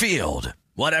center field.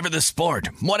 Whatever the sport,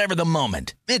 whatever the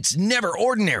moment. It's never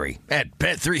ordinary at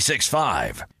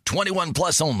Bet365. 21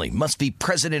 plus only. Must be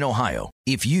present in Ohio.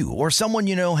 If you or someone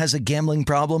you know has a gambling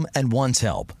problem and wants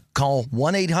help, call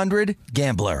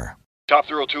 1-800-GAMBLER. Top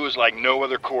Thrill 2 is like no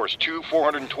other course. 2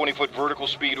 420-foot vertical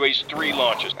speedways, 3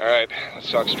 launches. All right,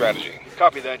 let's talk strategy.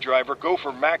 Copy that, driver. Go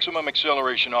for maximum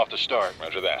acceleration off the start.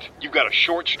 Roger that. You've got a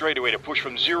short straightaway to push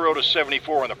from 0 to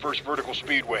 74 on the first vertical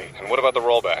speedway. And what about the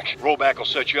rollback? Rollback will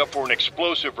set you up for an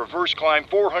explosive reverse climb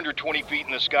 420 feet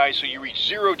in the sky so you reach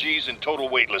 0 G's in total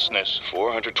weightlessness.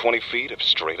 420 feet of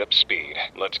straight-up speed.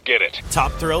 Let's get it.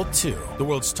 Top Thrill 2, the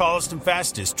world's tallest and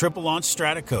fastest triple-launch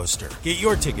strata coaster. Get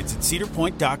your tickets at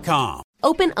cedarpoint.com.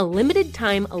 Open a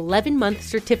limited-time 11-month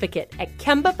certificate at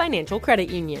Kemba Financial Credit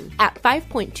Union. At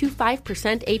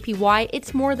 5.25% APY,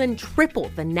 it's more than triple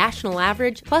the national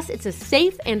average, plus it's a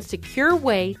safe and secure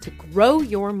way to grow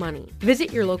your money.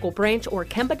 Visit your local branch or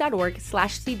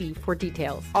kemba.org/CD for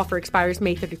details. Offer expires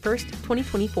May 31st,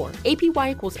 2024.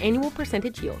 APY equals annual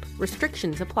percentage yield.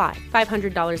 Restrictions apply.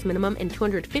 $500 minimum and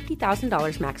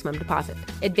 $250,000 maximum deposit.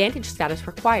 Advantage status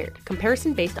required.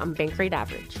 Comparison based on bank rate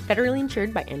average. Federally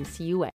insured by NCUA.